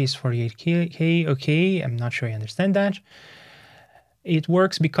 as rate is 48K. Okay, I'm not sure I understand that. It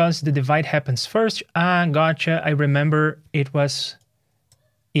works because the divide happens first. Ah, gotcha. I remember it was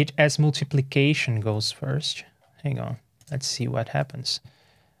it as multiplication goes first. Hang on, let's see what happens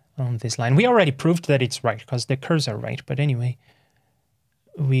on this line. We already proved that it's right because the curves are right, but anyway,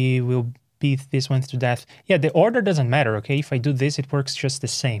 we will beat this one to death. Yeah, the order doesn't matter, okay? If I do this, it works just the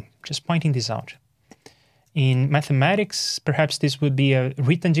same. Just pointing this out. In mathematics, perhaps this would be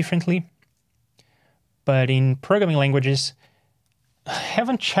written differently, but in programming languages, I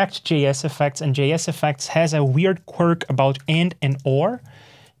haven't checked JS effects, and JS effects has a weird quirk about and or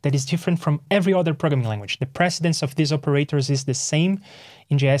that is different from every other programming language. The precedence of these operators is the same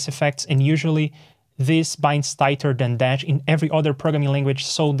in JS effects, and usually this binds tighter than that in every other programming language,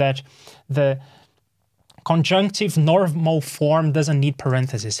 so that the conjunctive normal form doesn't need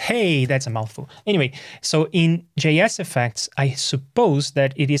parentheses. Hey, that's a mouthful. Anyway, so in JS effects, I suppose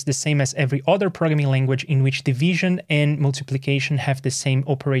that it is the same as every other programming language in which division and multiplication have the same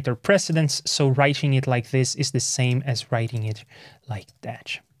operator precedence, so writing it like this is the same as writing it like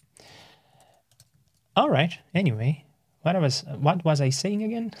that. All right, anyway, what was I saying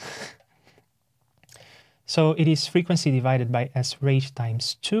again? So it is frequency divided by S rate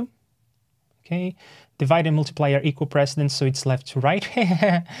times 2. Okay, divide and multiply are equal precedence, so it's left to right.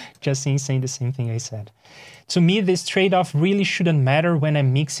 Just saying the same thing I said. To me, this trade-off really shouldn't matter when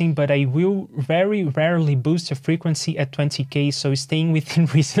I'm mixing, but I will very rarely boost the frequency at 20K, so staying within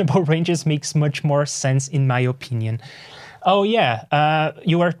reasonable ranges makes much more sense in my opinion. Oh yeah,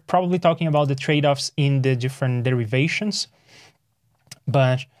 you are probably talking about the trade-offs in the different derivations,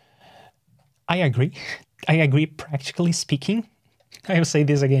 but I agree. I agree practically speaking. I will say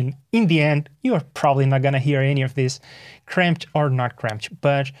this again. In the end, you are probably not going to hear any of this, cramped or not cramped,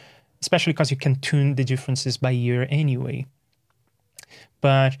 but especially because you can tune the differences by ear anyway.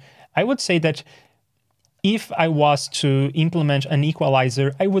 But I would say that if I was to implement an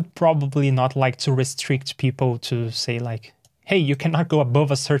equalizer, I would probably not like to restrict people to say like, hey, you cannot go above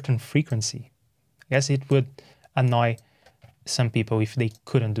a certain frequency. I guess it would annoy some people if they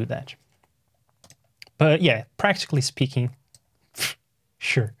couldn't do that. But yeah, practically speaking,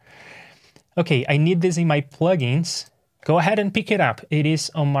 sure. Okay, I need this in my plugins. Go ahead and pick it up. It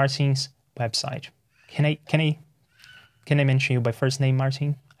is on Martin's website. Can I mention you by first name,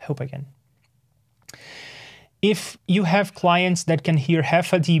 Martin? I hope I can. If you have clients that can hear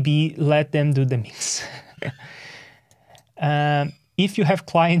half a dB, let them do the mix. If you have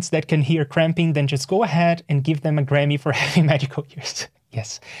clients that can hear cramping, then just go ahead and give them a Grammy for having magical ears.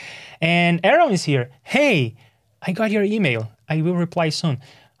 Yes. And Aaron is here. Hey, I got your email. I will reply soon.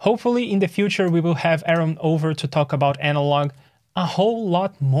 Hopefully in the future, we will have Aaron over to talk about analog a whole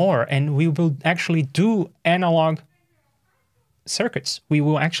lot more. And we will actually do analog circuits. We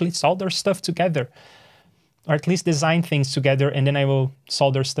will actually solder stuff together, or at least design things together, and then I will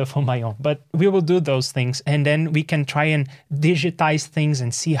solder stuff on my own. But we will do those things, and then we can try and digitize things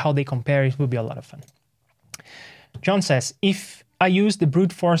and see how they compare. It will be a lot of fun. John says, if I use the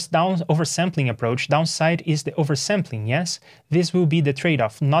brute force oversampling approach, downside is the oversampling, yes? This will be the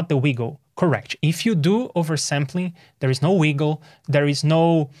trade-off, not the wiggle. Correct. If you do oversampling, there is no wiggle, there is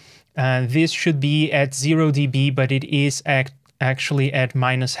no, this should be at 0 dB, but it is actually at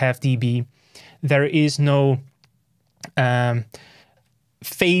 -0.5 dB. There is no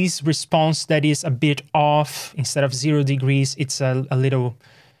phase response that is a bit off. Instead of 0 degrees, it's a little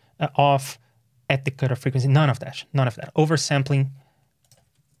off at the cutoff frequency. None of that. None of that. Oversampling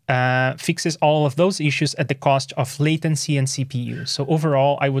fixes all of those issues at the cost of latency and CPU. So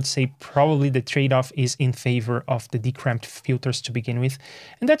overall, I would say probably the trade-off is in favor of the de-cramped filters to begin with.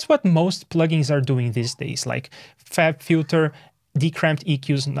 And that's what most plugins are doing these days, like Fab Filter, de-cramped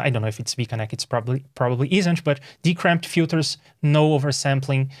EQs. I don't know if it's VConnect, it's probably isn't, but de-cramped filters, no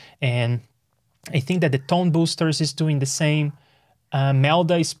oversampling. And I think that the Tone Boosters is doing the same.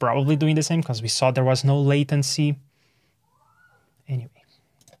 Melda is probably doing the same because we saw there was no latency. Anyway,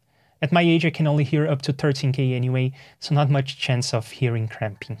 at my age, I can only hear up to 13K anyway, so not much chance of hearing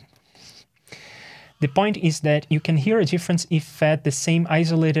cramping. The point is that you can hear a difference if fed the same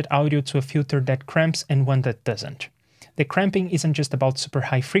isolated audio to a filter that cramps and one that doesn't. The cramping isn't just about super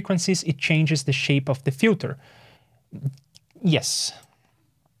high frequencies, it changes the shape of the filter. Yes,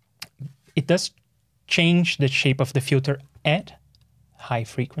 it does change the shape of the filter at high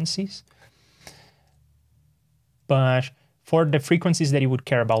frequencies, but for the frequencies that you would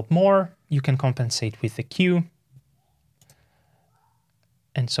care about more, you can compensate with the Q,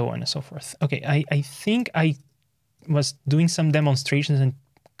 and so on and so forth. Okay, I think I was doing some demonstrations and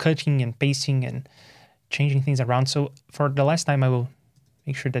cutting and pasting and changing things around. So for the last time, I will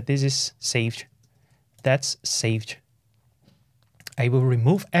make sure that this is saved. That's saved. I will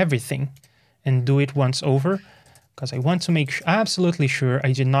remove everything and do it once over because I want to make absolutely sure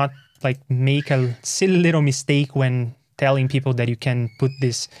I did not like make a silly little mistake when telling people that you can put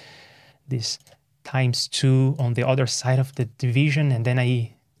this ×2 on the other side of the division and then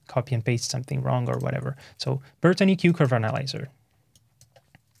I copy and paste something wrong or whatever. So Burton EQ curve analyzer.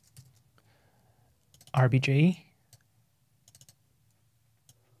 RBJ.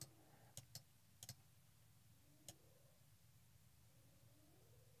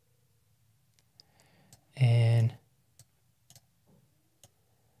 And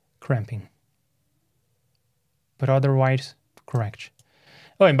cramping. But otherwise, correct.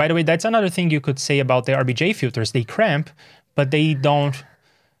 Oh, and by the way, that's another thing you could say about the RBJ filters. They cramp, but they don't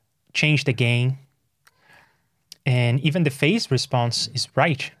change the gain. And even the phase response is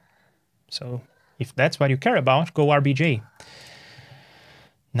right. So if that's what you care about, go RBJ.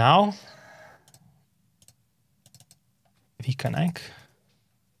 Now, VConnect.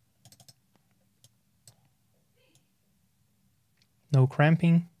 No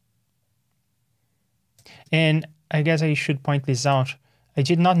cramping. And I guess I should point this out. I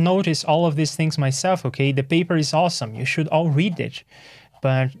did not notice all of these things myself, okay? The paper is awesome. You should all read it.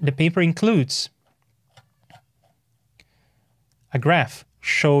 but the paper includes a graph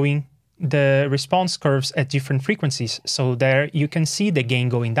showing the response curves at different frequencies. So there you can see the gain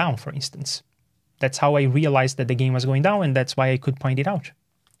going down, for instance. That's how I realized that the gain was going down, and that's why I could point it out.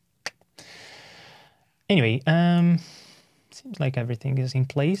 Anyway, seems like everything is in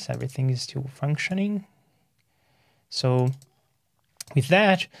place. Everything is still functioning. So with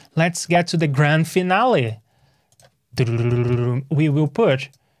that, let's get to the grand finale. We will put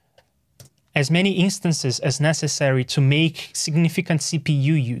as many instances as necessary to make significant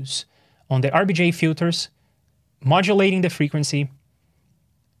CPU use on the RBJ filters, modulating the frequency,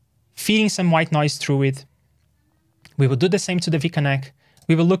 feeding some white noise through it. We will do the same to the V-Connect.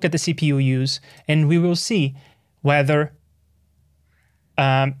 We will look at the CPU use, and we will see whether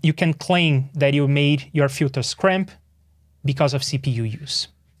you can claim that you made your filters cramp because of CPU use.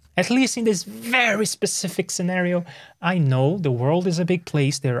 At least in this very specific scenario. I know the world is a big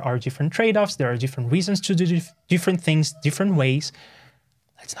place. There are different trade-offs. There are different reasons to do different things, different ways.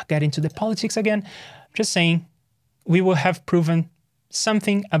 Let's not get into the politics again. Just saying, we will have proven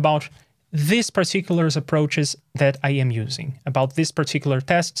something about these particular approaches that I am using, about these particular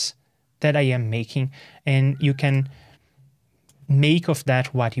tests that I am making, and you can make of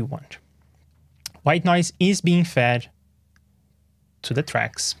that what you want. White noise is being fed to the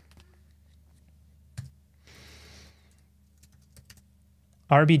tracks.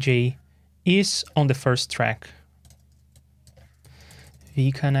 RBJ is on the first track.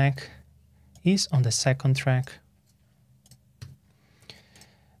 V-Connect is on the second track.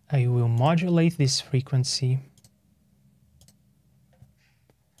 I will modulate this frequency.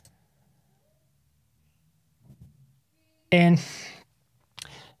 And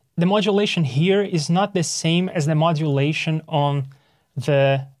the modulation here is not the same as the modulation on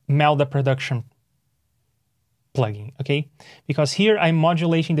the Melda production plugin, okay? Because here I'm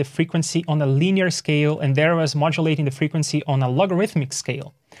modulating the frequency on a linear scale, and there I was modulating the frequency on a logarithmic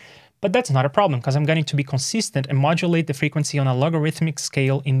scale. But that's not a problem, because I'm going to be consistent and modulate the frequency on a logarithmic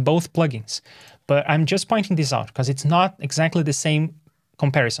scale in both plugins. But I'm just pointing this out, because it's not exactly the same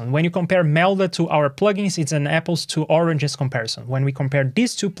comparison. When you compare Melda to our plugins, it's an apples to oranges comparison. When we compare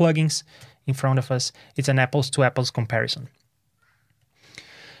these two plugins in front of us, it's an apples to apples comparison.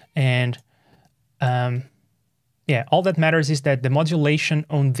 And yeah, all that matters is that the modulation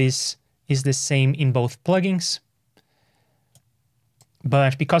on this is the same in both plugins.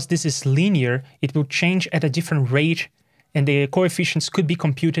 But because this is linear, it will change at a different rate, and the coefficients could be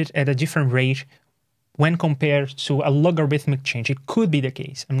computed at a different rate when compared to a logarithmic change. It could be the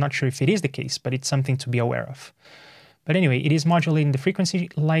case. I'm not sure if it is the case, but it's something to be aware of. But anyway, it is modulating the frequency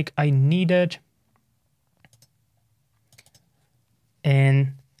like I needed.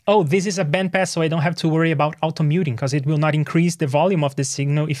 And oh, this is a bandpass, so I don't have to worry about auto-muting, because it will not increase the volume of the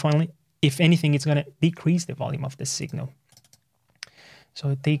signal. If anything, it's going to decrease the volume of the signal.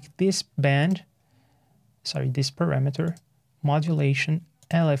 So take this band, sorry, this parameter, modulation,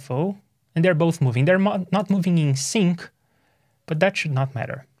 LFO, and they're both moving. They're not moving in sync, but that should not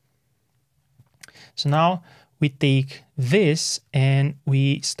matter. So now we take this and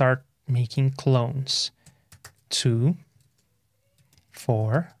we start making clones. 2,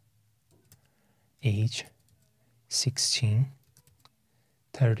 4, 8, 16,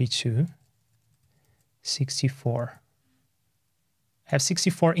 32, 64. I have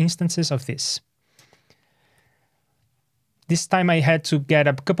 64 instances of this. This time I had to get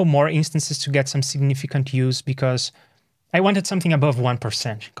a couple more instances to get some significant use, because I wanted something above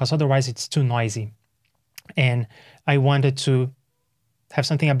 1%, because otherwise it's too noisy. And I wanted to have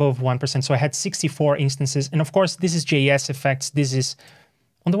something above 1%, so I had 64 instances. And of course, this is JS effects. This is,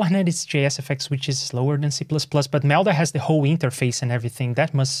 on the one hand, it's JS effects, which is slower than C++, but Melda has the whole interface and everything.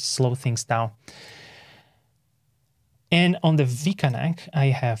 That must slow things down. And on the V-Connect, I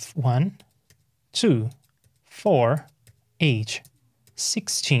have 1, 2, 4, 8,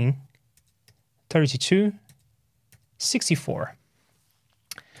 16, 32, 64.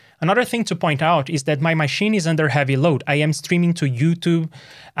 Another thing to point out is that my machine is under heavy load. I am streaming to YouTube,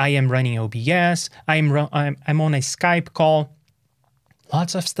 I am running OBS, I'm on a Skype call.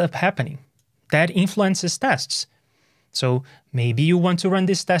 Lots of stuff happening. That influences tests. So maybe you want to run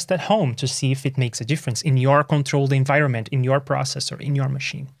this test at home to see if it makes a difference in your controlled environment, in your processor, in your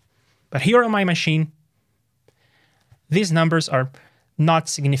machine. But here on my machine, these numbers are not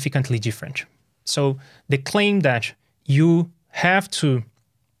significantly different. So the claim that you have to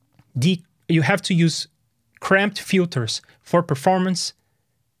use cramped filters for performance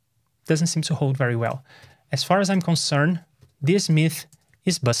doesn't seem to hold very well. As far as I'm concerned, this myth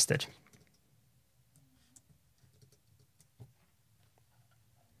is busted.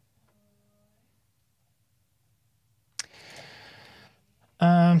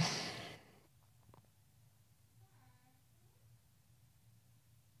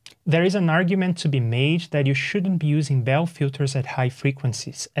 there is an argument to be made that you shouldn't be using Bell filters at high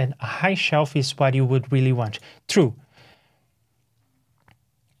frequencies, and a high shelf is what you would really want. True.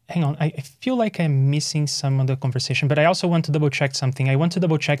 Hang on, I feel like I'm missing some of the conversation, but I also want to double check something. I want to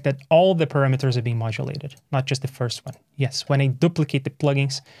double check that all the parameters are being modulated, not just the first one. Yes, when I duplicate the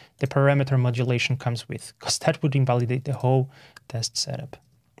plugins, the parameter modulation comes with, because that would invalidate the whole test setup.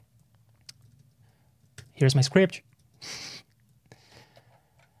 Here's my script.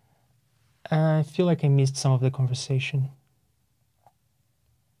 I feel like I missed some of the conversation.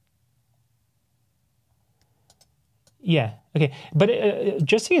 Yeah, okay, but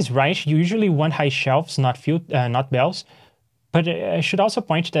Justin is right. You usually want high shelves, not bells. But I should also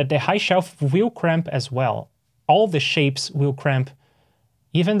point that the high shelf will cramp as well. All the shapes will cramp.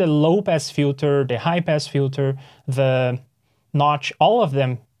 Even the low pass filter, the high pass filter, the notch, all of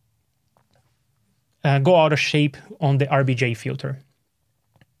them go out of shape on the RBJ filter.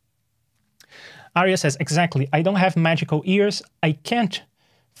 Arya says, exactly, I don't have magical ears. I can't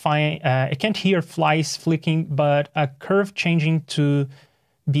hear flies flicking, but a curve changing to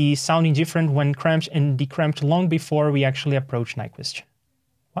be sounding different when cramped and de-cramped long before we actually approach Nyquist.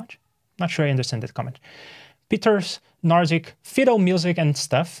 What? Not sure I understand that comment. Peter's Nordic fiddle music and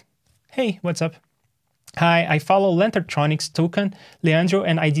stuff. Hey, what's up? Hi, I follow Lanterntronics, Toucan, Leandro,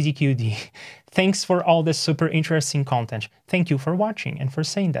 and IDDQD. Thanks for all this super interesting content. Thank you for watching and for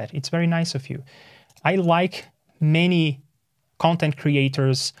saying that. It's very nice of you. I like many content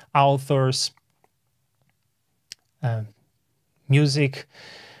creators, authors, music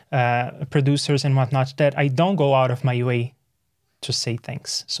producers and whatnot that I don't go out of my way to say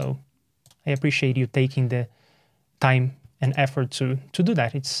thanks. So I appreciate you taking the time and effort to do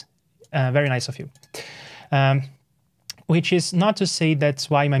that. It's very nice of you. Which is not to say that's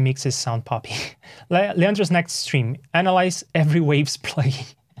why my mixes sound poppy. Leandro's next stream, analyze every wave's playing.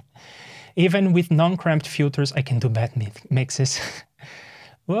 Even with non-cramped filters, I can do bad mixes.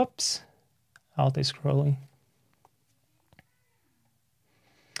 Whoops. Auto-scrolling.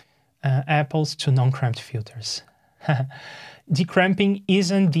 Apples to non-cramped filters. De-cramping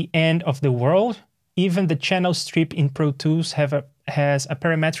isn't the end of the world. Even the channel strip in Pro Tools has a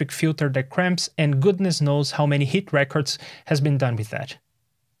parametric filter that cramps, and goodness knows how many hit records has been done with that.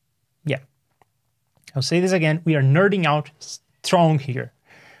 Yeah. I'll say this again. We are nerding out strong here.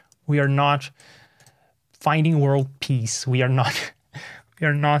 We are not finding world peace. We are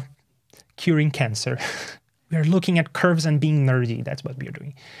not curing cancer. We are looking at curves and being nerdy. That's what we are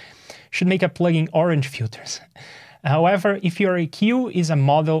doing. Should make a plugin orange filters. However, if your EQ is a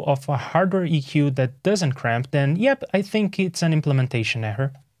model of a hardware EQ that doesn't cramp, then yep, I think it's an implementation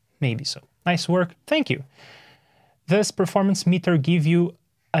error. Maybe so. Nice work. Thank you. Does performance meter give you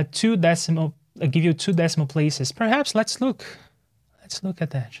two decimal places? Perhaps. Let's look. Let's look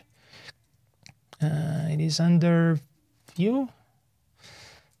at that. It is under view.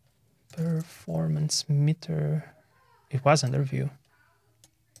 Performance meter. It was under view.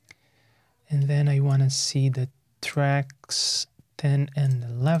 And then I want to see the tracks 10 and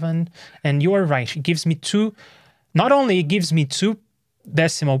 11. And you are right. It gives me two. Not only it gives me 2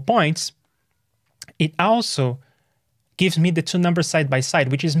 decimal points, it also gives me the 2 numbers side by side,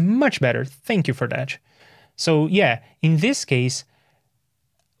 which is much better. Thank you for that. So yeah, in this case,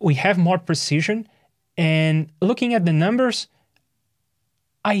 we have more precision, and looking at the numbers,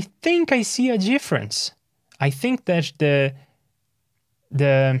 I think I see a difference. I think that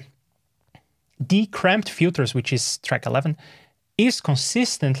the de-cramped filters, which is track 11, is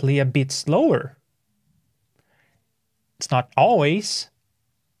consistently a bit slower. It's not always,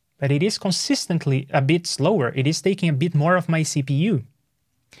 but it is consistently a bit slower. It is taking a bit more of my CPU.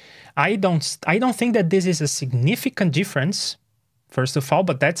 I don't think that this is a significant difference, first of all,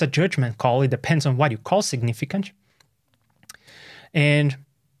 but that's a judgment call. It depends on what you call significant. And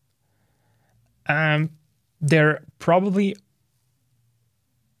there probably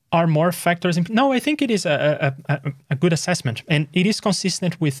are more factors. No, I think it is a good assessment, and it is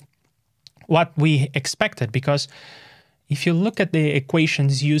consistent with what we expected, because if you look at the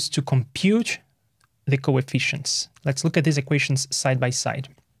equations used to compute the coefficients, let's look at these equations side by side.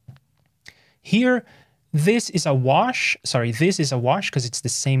 Here, this is a wash. Sorry, this is a wash because it's the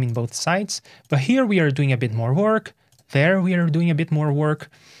same in both sides. But here we are doing a bit more work. There we are doing a bit more work.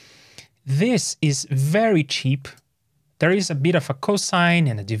 This is very cheap. There is a bit of a cosine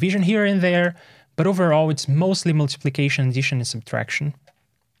and a division here and there, but overall it's mostly multiplication, addition, and subtraction.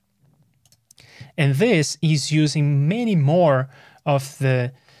 And this is using many more of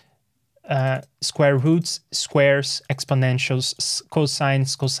the square roots, squares, exponentials,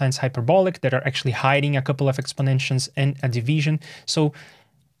 cosines hyperbolic that are actually hiding a couple of exponentials and a division. So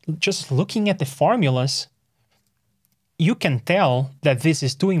just looking at the formulas, you can tell that this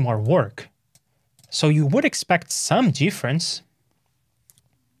is doing more work. So you would expect some difference.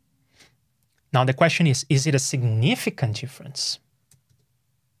 Now the question is it a significant difference?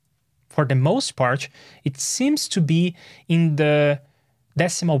 For the most part, it seems to be in the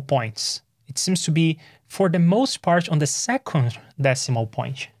decimal points. It seems to be, for the most part, on the second decimal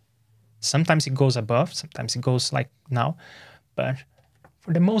point. Sometimes it goes above, sometimes it goes like now, but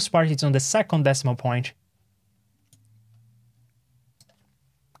for the most part, it's on the second decimal point.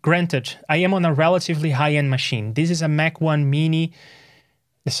 Granted, I am on a relatively high-end machine. This is a Mac 1 Mini.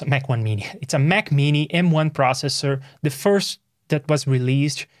 It's a Mac 1 Mini. It's a Mac Mini M1 processor, the first that was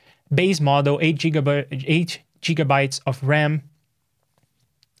released, base model, 8 gigabytes of RAM,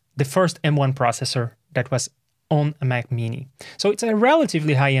 the first M1 processor that was on a Mac Mini. So it's a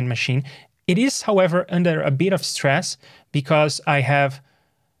relatively high-end machine. It is, however, under a bit of stress because I have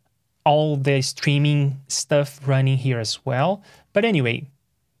all the streaming stuff running here as well. But anyway,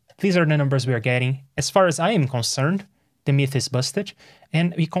 these are the numbers we are getting. As far as I am concerned, the myth is busted,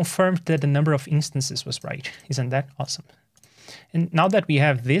 and we confirmed that the number of instances was right. Isn't that awesome? And now that we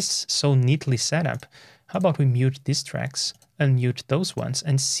have this so neatly set up, how about we mute these tracks, unmute those ones,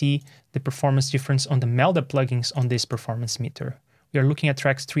 and see the performance difference on the Melda plugins on this performance meter. We are looking at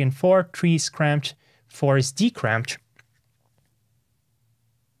tracks 3 and 4. 3 is cramped, 4 is de-cramped.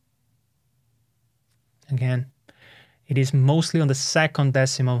 Again, it is mostly on the second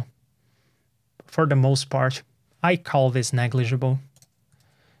decimal. For the most part, I call this negligible.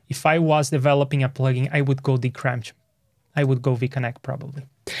 If I was developing a plugin, I would go de-cramped. I would go vConnect probably.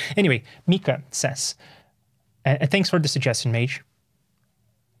 Anyway, Mika says, thanks for the suggestion, Mage.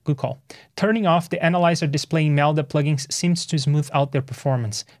 Good call. Turning off the analyzer displaying Melda plugins seems to smooth out their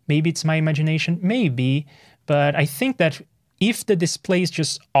performance. Maybe it's my imagination, maybe, but I think that if the display is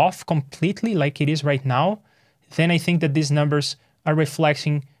just off completely like it is right now, then I think that these numbers are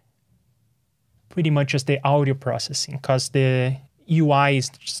reflecting pretty much just the audio processing, because the UI is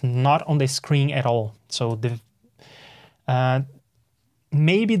just not on the screen at all. So the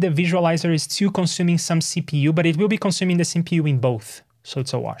maybe the visualizer is still consuming some CPU, but it will be consuming the CPU in both. So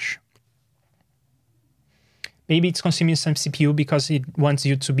it's a wash. Maybe it's consuming some CPU because it wants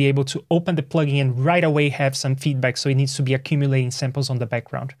you to be able to open the plugin and right away have some feedback. So it needs to be accumulating samples on the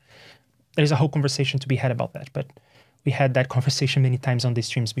background. There's a whole conversation to be had about that, but we had that conversation many times on these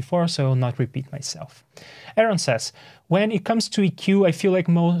streams before, so I'll not repeat myself. Aaron says, when it comes to EQ, I feel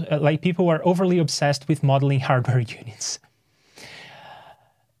like people are overly obsessed with modeling hardware units.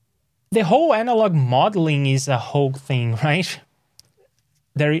 The whole analog modeling is a whole thing, right?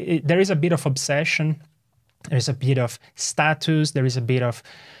 There is a bit of obsession. There's a bit of status. There is a bit of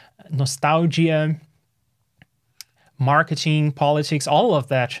nostalgia, marketing, politics. All of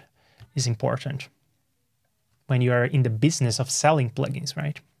that is important when you are in the business of selling plugins,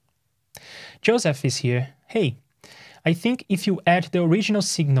 right? Joseph is here. Hey, I think if you add the original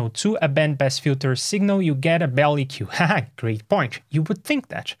signal to a bandpass filter signal, you get a bell EQ. Haha, great point. You would think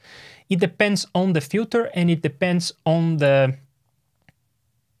that. It depends on the filter and it depends on the,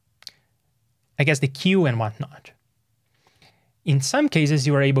 I guess, the Q and whatnot. In some cases,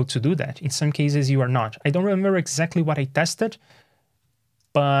 you are able to do that. In some cases, you are not. I don't remember exactly what I tested,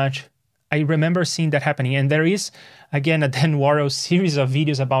 but I remember seeing that happening. And there is, again, a Dan Worrall series of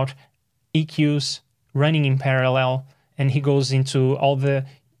videos about EQs running in parallel, and he goes into all the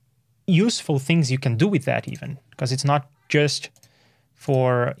useful things you can do with that even, because it's not just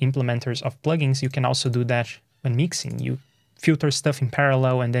for implementers of plugins. You can also do that when mixing. You filter stuff in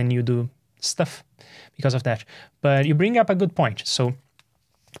parallel and then you do stuff because of that. But you bring up a good point. So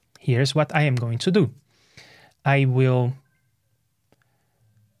here's what I am going to do. I will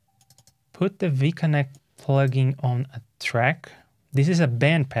put the vConnect plugin on a track. This is a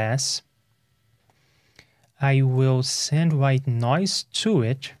bandpass. I will send white noise to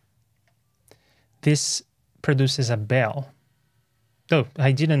it. This produces a bell. Oh,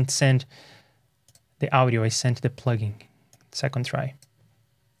 I didn't send the audio, I sent the plugin. Second try.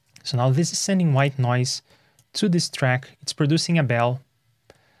 So now this is sending white noise to this track. It's producing a bell.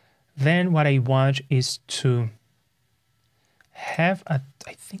 Then what I want is to have a,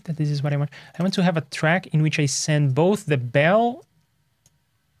 I think that this is what I want. I want to have a track in which I send both the bell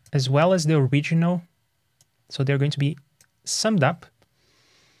as well as the original. So they're going to be summed up.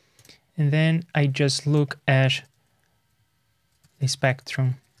 And then I just look at the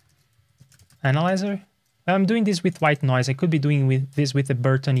spectrum analyzer. I'm doing this with white noise. I could be doing this with the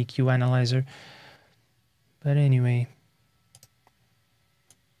Burton EQ analyzer. But anyway.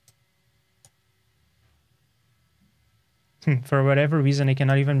 For whatever reason, I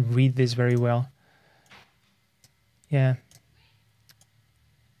cannot even read this very well. Yeah.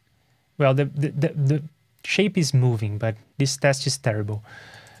 Well, the shape is moving, but this test is terrible.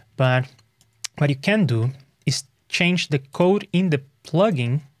 But what you can do is change the code in the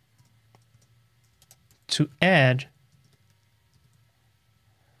plugin to add.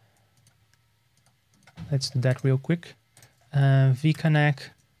 Let's do that real quick. vconnect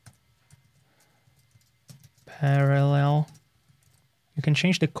parallel. You can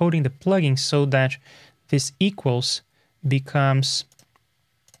change the code in the plugin so that this equals becomes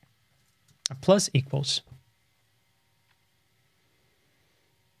a plus equals.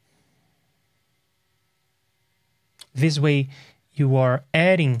 This way you are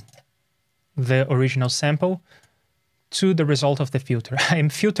adding the original sample to the result of the filter. I'm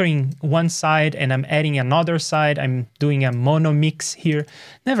filtering one side and I'm adding another side. I'm doing a mono mix here.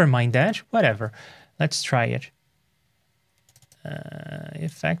 Never mind that, whatever. Let's try it.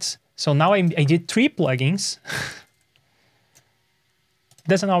 Effects. So now I did 3 plugins.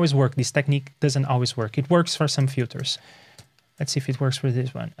 Doesn't always work. This technique doesn't always work. It works for some filters. Let's see if it works for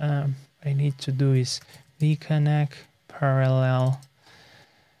this one. What I need to do is vconnect parallel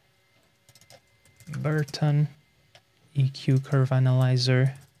Burton EQ curve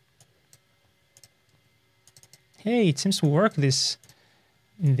analyzer. Hey, it seems to work this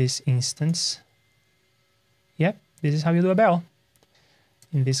in this instance. Yep, this is how you do a bell.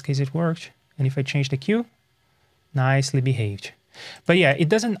 In this case, it worked. And if I change the Q, nicely behaved. But yeah, it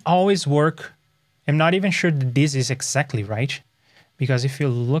doesn't always work. I'm not even sure that this is exactly right. Because if you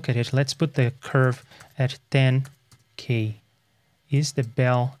look at it, let's put the curve at 10K. Is the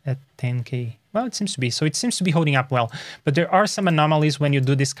bell at 10K? Well, it seems to be. So it seems to be holding up well. But there are some anomalies when you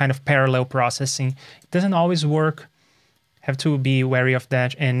do this kind of parallel processing. It doesn't always work. Have to be wary of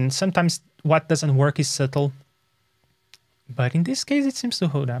that. And sometimes what doesn't work is subtle. But in this case, it seems to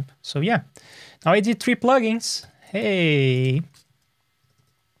hold up. So yeah. Now I did 3 plugins. Hey.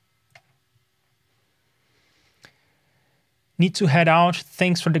 Need to head out.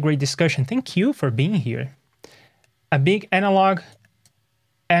 Thanks for the great discussion. Thank you for being here. A big analog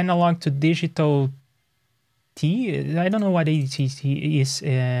to digital T. I don't know what ADT is.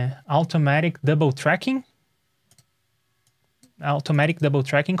 Automatic double tracking. Automatic double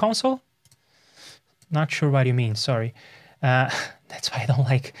tracking console. Not sure what you mean. Sorry. That's why I don't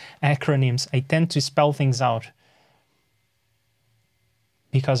like acronyms. I tend to spell things out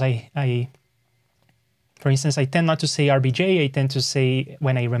because for instance, I tend not to say RBJ. I tend to say,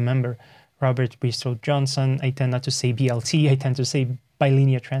 when I remember Robert Bristol Johnson, I tend not to say BLT. I tend to say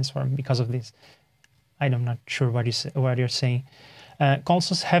bilinear transform because of this. I'm not sure what you're saying.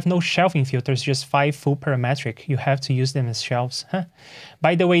 Consoles have no shelving filters, just 5 full parametric. You have to use them as shelves. Huh?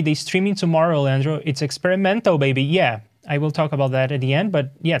 By the way, they streaming tomorrow, Leandro. It's experimental, baby. Yeah, I will talk about that at the end.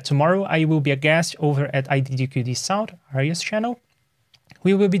 But yeah, tomorrow I will be a guest over at IDDQD Sound, Aria's channel.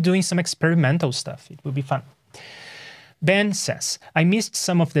 We will be doing some experimental stuff. It will be fun. Ben says, I missed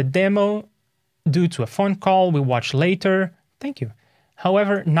some of the demo due to a phone call. We'll watch later. Thank you.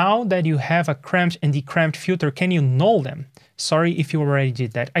 However, now that you have a cramped and de-cramped filter, can you null them? Sorry if you already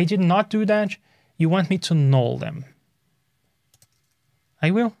did that. I did not do that. You want me to null them. I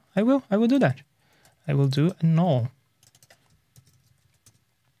will do that. I will do a null.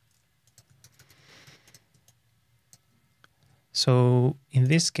 So in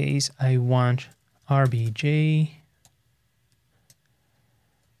this case, I want RBJ.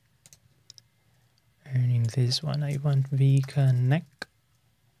 And in this one, I want vconnect.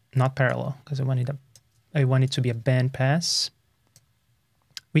 Not parallel, because I want it to be a bandpass,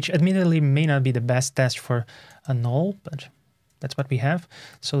 which admittedly may not be the best test for a null, but that's what we have.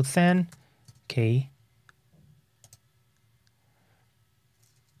 So 10K.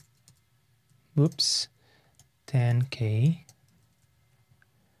 Whoops. 10K.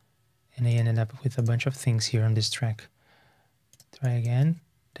 And I ended up with a bunch of things here on this track. Try again.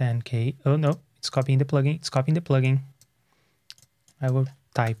 10K. Oh no, it's copying the plugin. It's copying the plugin. I will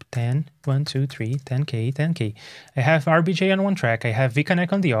type 10, 1, 2, 3, 10K, 10K. I have RBJ on one track. I have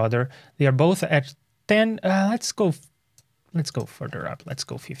vconnect on the other. They are both at 10. Let's go further up. Let's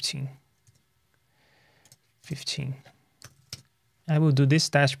go 15. 15. I will do this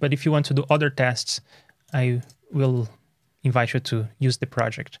test, but if you want to do other tests, I will invite you to use the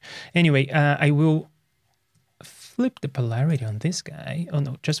project. Anyway, I will flip the polarity on this guy. Oh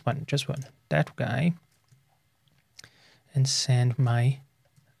no, just one. That guy. And send my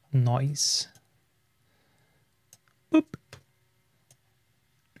noise. Boop.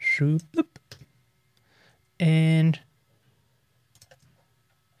 Shoop, boop. And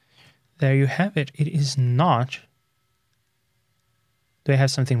there you have it. It is not Do I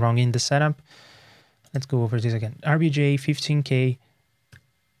have something wrong in the setup? Let's go over this again. RBJ 15K,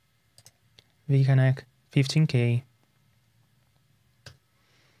 vconnect 15K.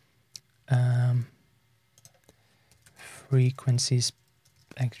 Frequency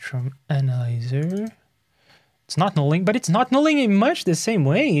spectrum analyzer. It's not nulling, but it's not nulling in much the same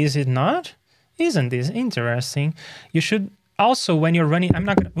way, is it not? Isn't this interesting? You should also, when you're running, I'm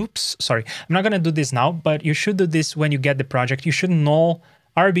not gonna do this now, but you should do this when you get the project. You should null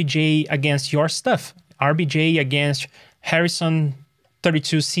RBJ against your stuff. RBJ against Harrison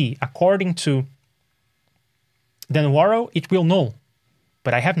 32C. According to Dan Worrall, it will null,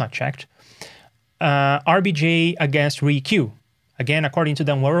 but I have not checked. RBJ against ReQ. Again, according to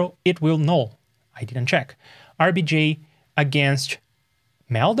Dan Worrall, it will null. I didn't check. RBJ against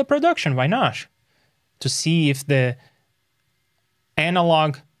Mel the production, why not? To see if the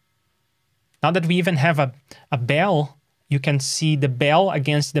analog, now that we even have a bell, you can see the bell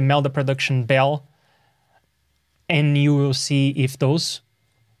against the Mel the production bell, and you will see if those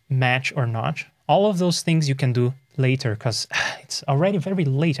match or not. All of those things you can do later, because it's already very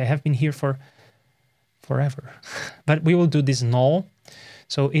late. I have been here for forever. But we will do this null.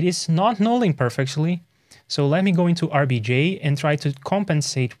 So it is not nulling perfectly. So let me go into RBJ and try to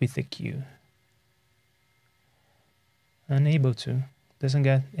compensate with the Q. Unable to. Doesn't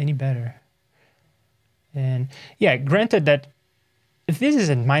get any better. And yeah, granted that this is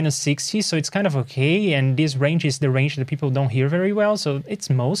at -60, so it's kind of okay. And this range is the range that people don't hear very well. So it's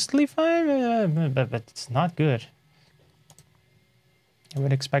mostly fine, but it's not good. I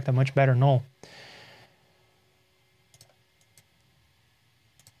would expect a much better null.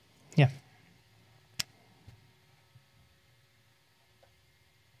 Yeah.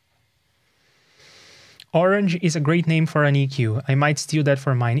 Orange is a great name for an EQ. I might steal that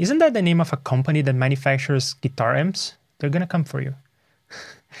for mine. Isn't that the name of a company that manufactures guitar amps? They're gonna come for you.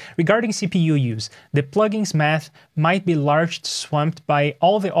 Regarding CPU use, the plugin's math might be largely swamped by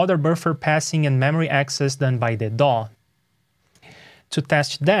all the other buffer passing and memory access done by the DAW. To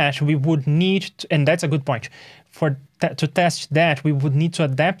test that, we would need to, and that's a good point. To test that, we would need to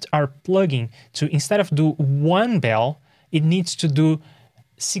adapt our plugin to, instead of do one bell, it needs to do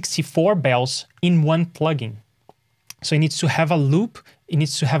 64 bells in one plugin. So it needs to have a loop, it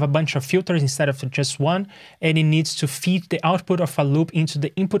needs to have a bunch of filters instead of just one, and it needs to feed the output of a loop into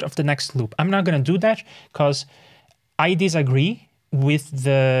the input of the next loop. I'm not going to do that because I disagree with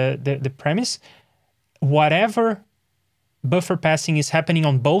the premise. Whatever buffer passing is happening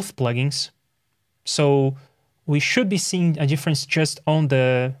on both plugins, so we should be seeing a difference just on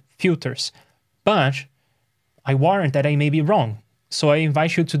the filters. But I warrant that I may be wrong. So I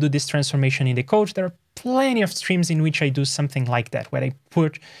invite you to do this transformation in the code. There are plenty of streams in which I do something like that, where I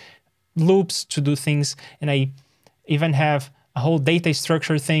put loops to do things, and I even have a whole data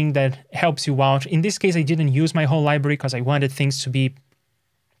structure thing that helps you out. In this case, I didn't use my whole library because I wanted things to be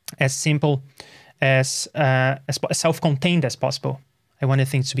as simple as self-contained as possible. I wanted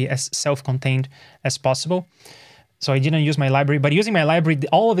things to be as self-contained as possible. So I didn't use my library, but using my library,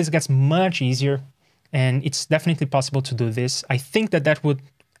 all of this gets much easier, and it's definitely possible to do this. I think that that would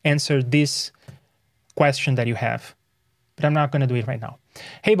answer this question that you have, but I'm not going to do it right now.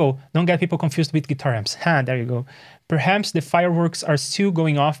 Hey, Bo, don't get people confused with guitar amps. There you go. Perhaps the fireworks are still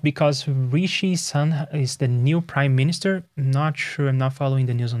going off because Rishi-san is the new prime minister. Not sure. I'm not following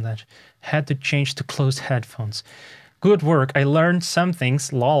the news on that. Had to change to closed headphones. Good work. I learned some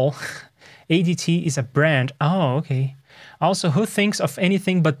things. Lol. ADT is a brand. Oh, okay. Also, who thinks of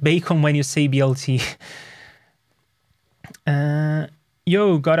anything but bacon when you say BLT?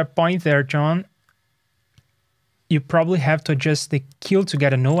 Yo, got a point there, John. You probably have to adjust the kill to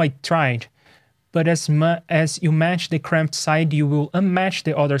get a no. I tried. But as you match the cramped side, you will unmatch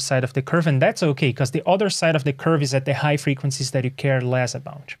the other side of the curve, and that's okay, because the other side of the curve is at the high frequencies that you care less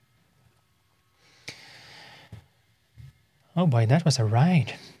about. Oh boy, that was a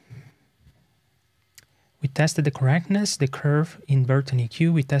ride. We tested the correctness, the curve, invert and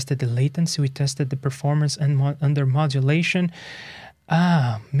EQ. We tested the latency. We tested the performance and under modulation.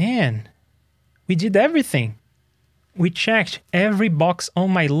 Ah, man. We did everything. We checked every box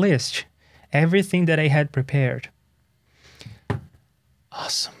on my list. Everything that I had prepared.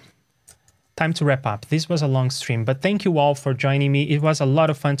 Awesome. Time to wrap up. This was a long stream, but thank you all for joining me. It was a lot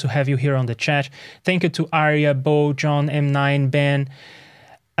of fun to have you here on the chat. Thank you to Arya, Bo, John, M9, Ben,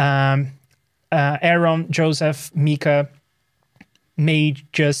 Aaron, Joseph, Mika, May,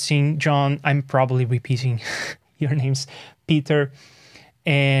 Justin, John. I'm probably repeating your names. Peter,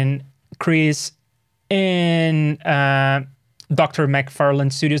 and Chris, and Dr.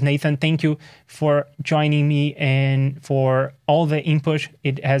 McFarland Studios. Nathan, thank you for joining me and for all the input.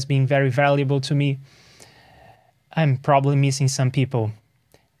 It has been very valuable to me. I'm probably missing some people.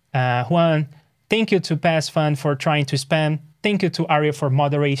 Juan, thank you to PassFun for trying to spam. Thank you to Aria for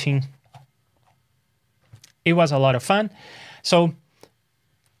moderating. It was a lot of fun. So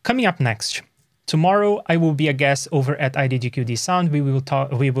coming up next, tomorrow I will be a guest over at IDGQD Sound. We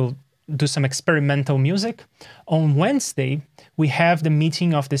will do some experimental music. On Wednesday, we have the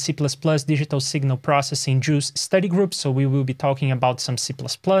meeting of the C++ Digital Signal Processing JUICE study group. So we will be talking about some C++.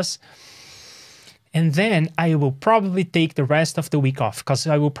 And then I will probably take the rest of the week off because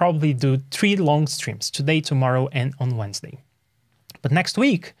I will probably do 3 long streams, today, tomorrow, and on Wednesday. But next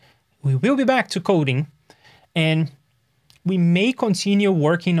week, we will be back to coding, and we may continue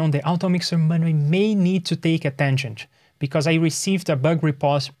working on the auto mixer, but we may need to take a tangent because I received a bug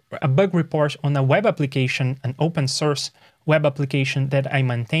report on a web application, an open source web application that I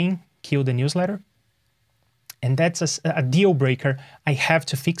maintain, Kill the Newsletter. And that's a deal breaker. I have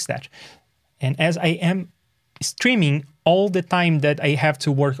to fix that. And as I am streaming all the time that I have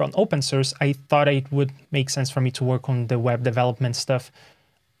to work on open source, I thought it would make sense for me to work on the web development stuff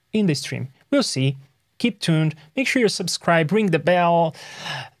in the stream. We'll see. Keep tuned. Make sure you subscribe, ring the bell.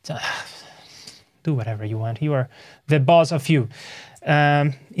 Do whatever you want. You are the boss of you.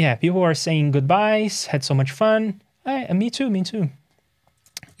 Yeah, people are saying goodbyes. Had so much fun. Me too, me too.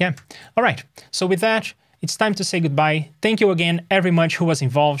 Yeah. All right. So with that, it's time to say goodbye. Thank you again, very much who was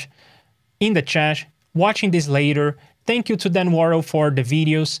involved in the chat, watching this later. Thank you to Dan Worrall for the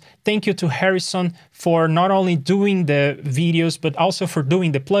videos. Thank you to Harrison for not only doing the videos, but also for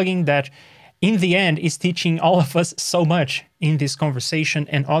doing the plugging that in the end is teaching all of us so much in this conversation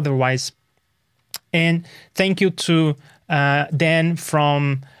and otherwise. And thank you to Dan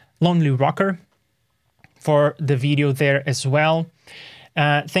from Lonely Rocker for the video there as well.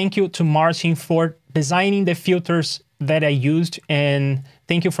 Thank you to Martin for designing the filters that I used, and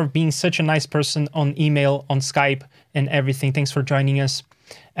thank you for being such a nice person on email, on Skype, and everything. Thanks for joining us.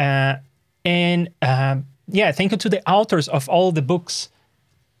 Yeah, thank you to the authors of all the books,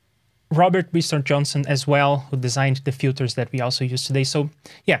 Robert Bristol Johnson as well, who designed the filters that we also use today. So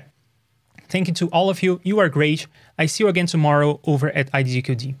yeah, thank you to all of you. You are great. I see you again tomorrow over at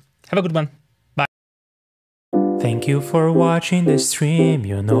IDGQD. Have a good one. Bye. Thank you for watching the stream.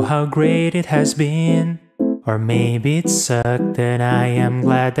 You know how great it has been. Or maybe it sucked, and I am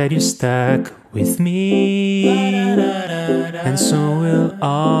glad that you stuck with me. And soon we'll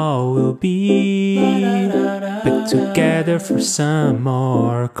all be back together for some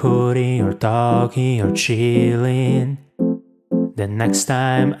more coding or talking or chilling. The next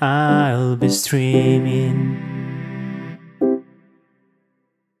time I'll be streaming.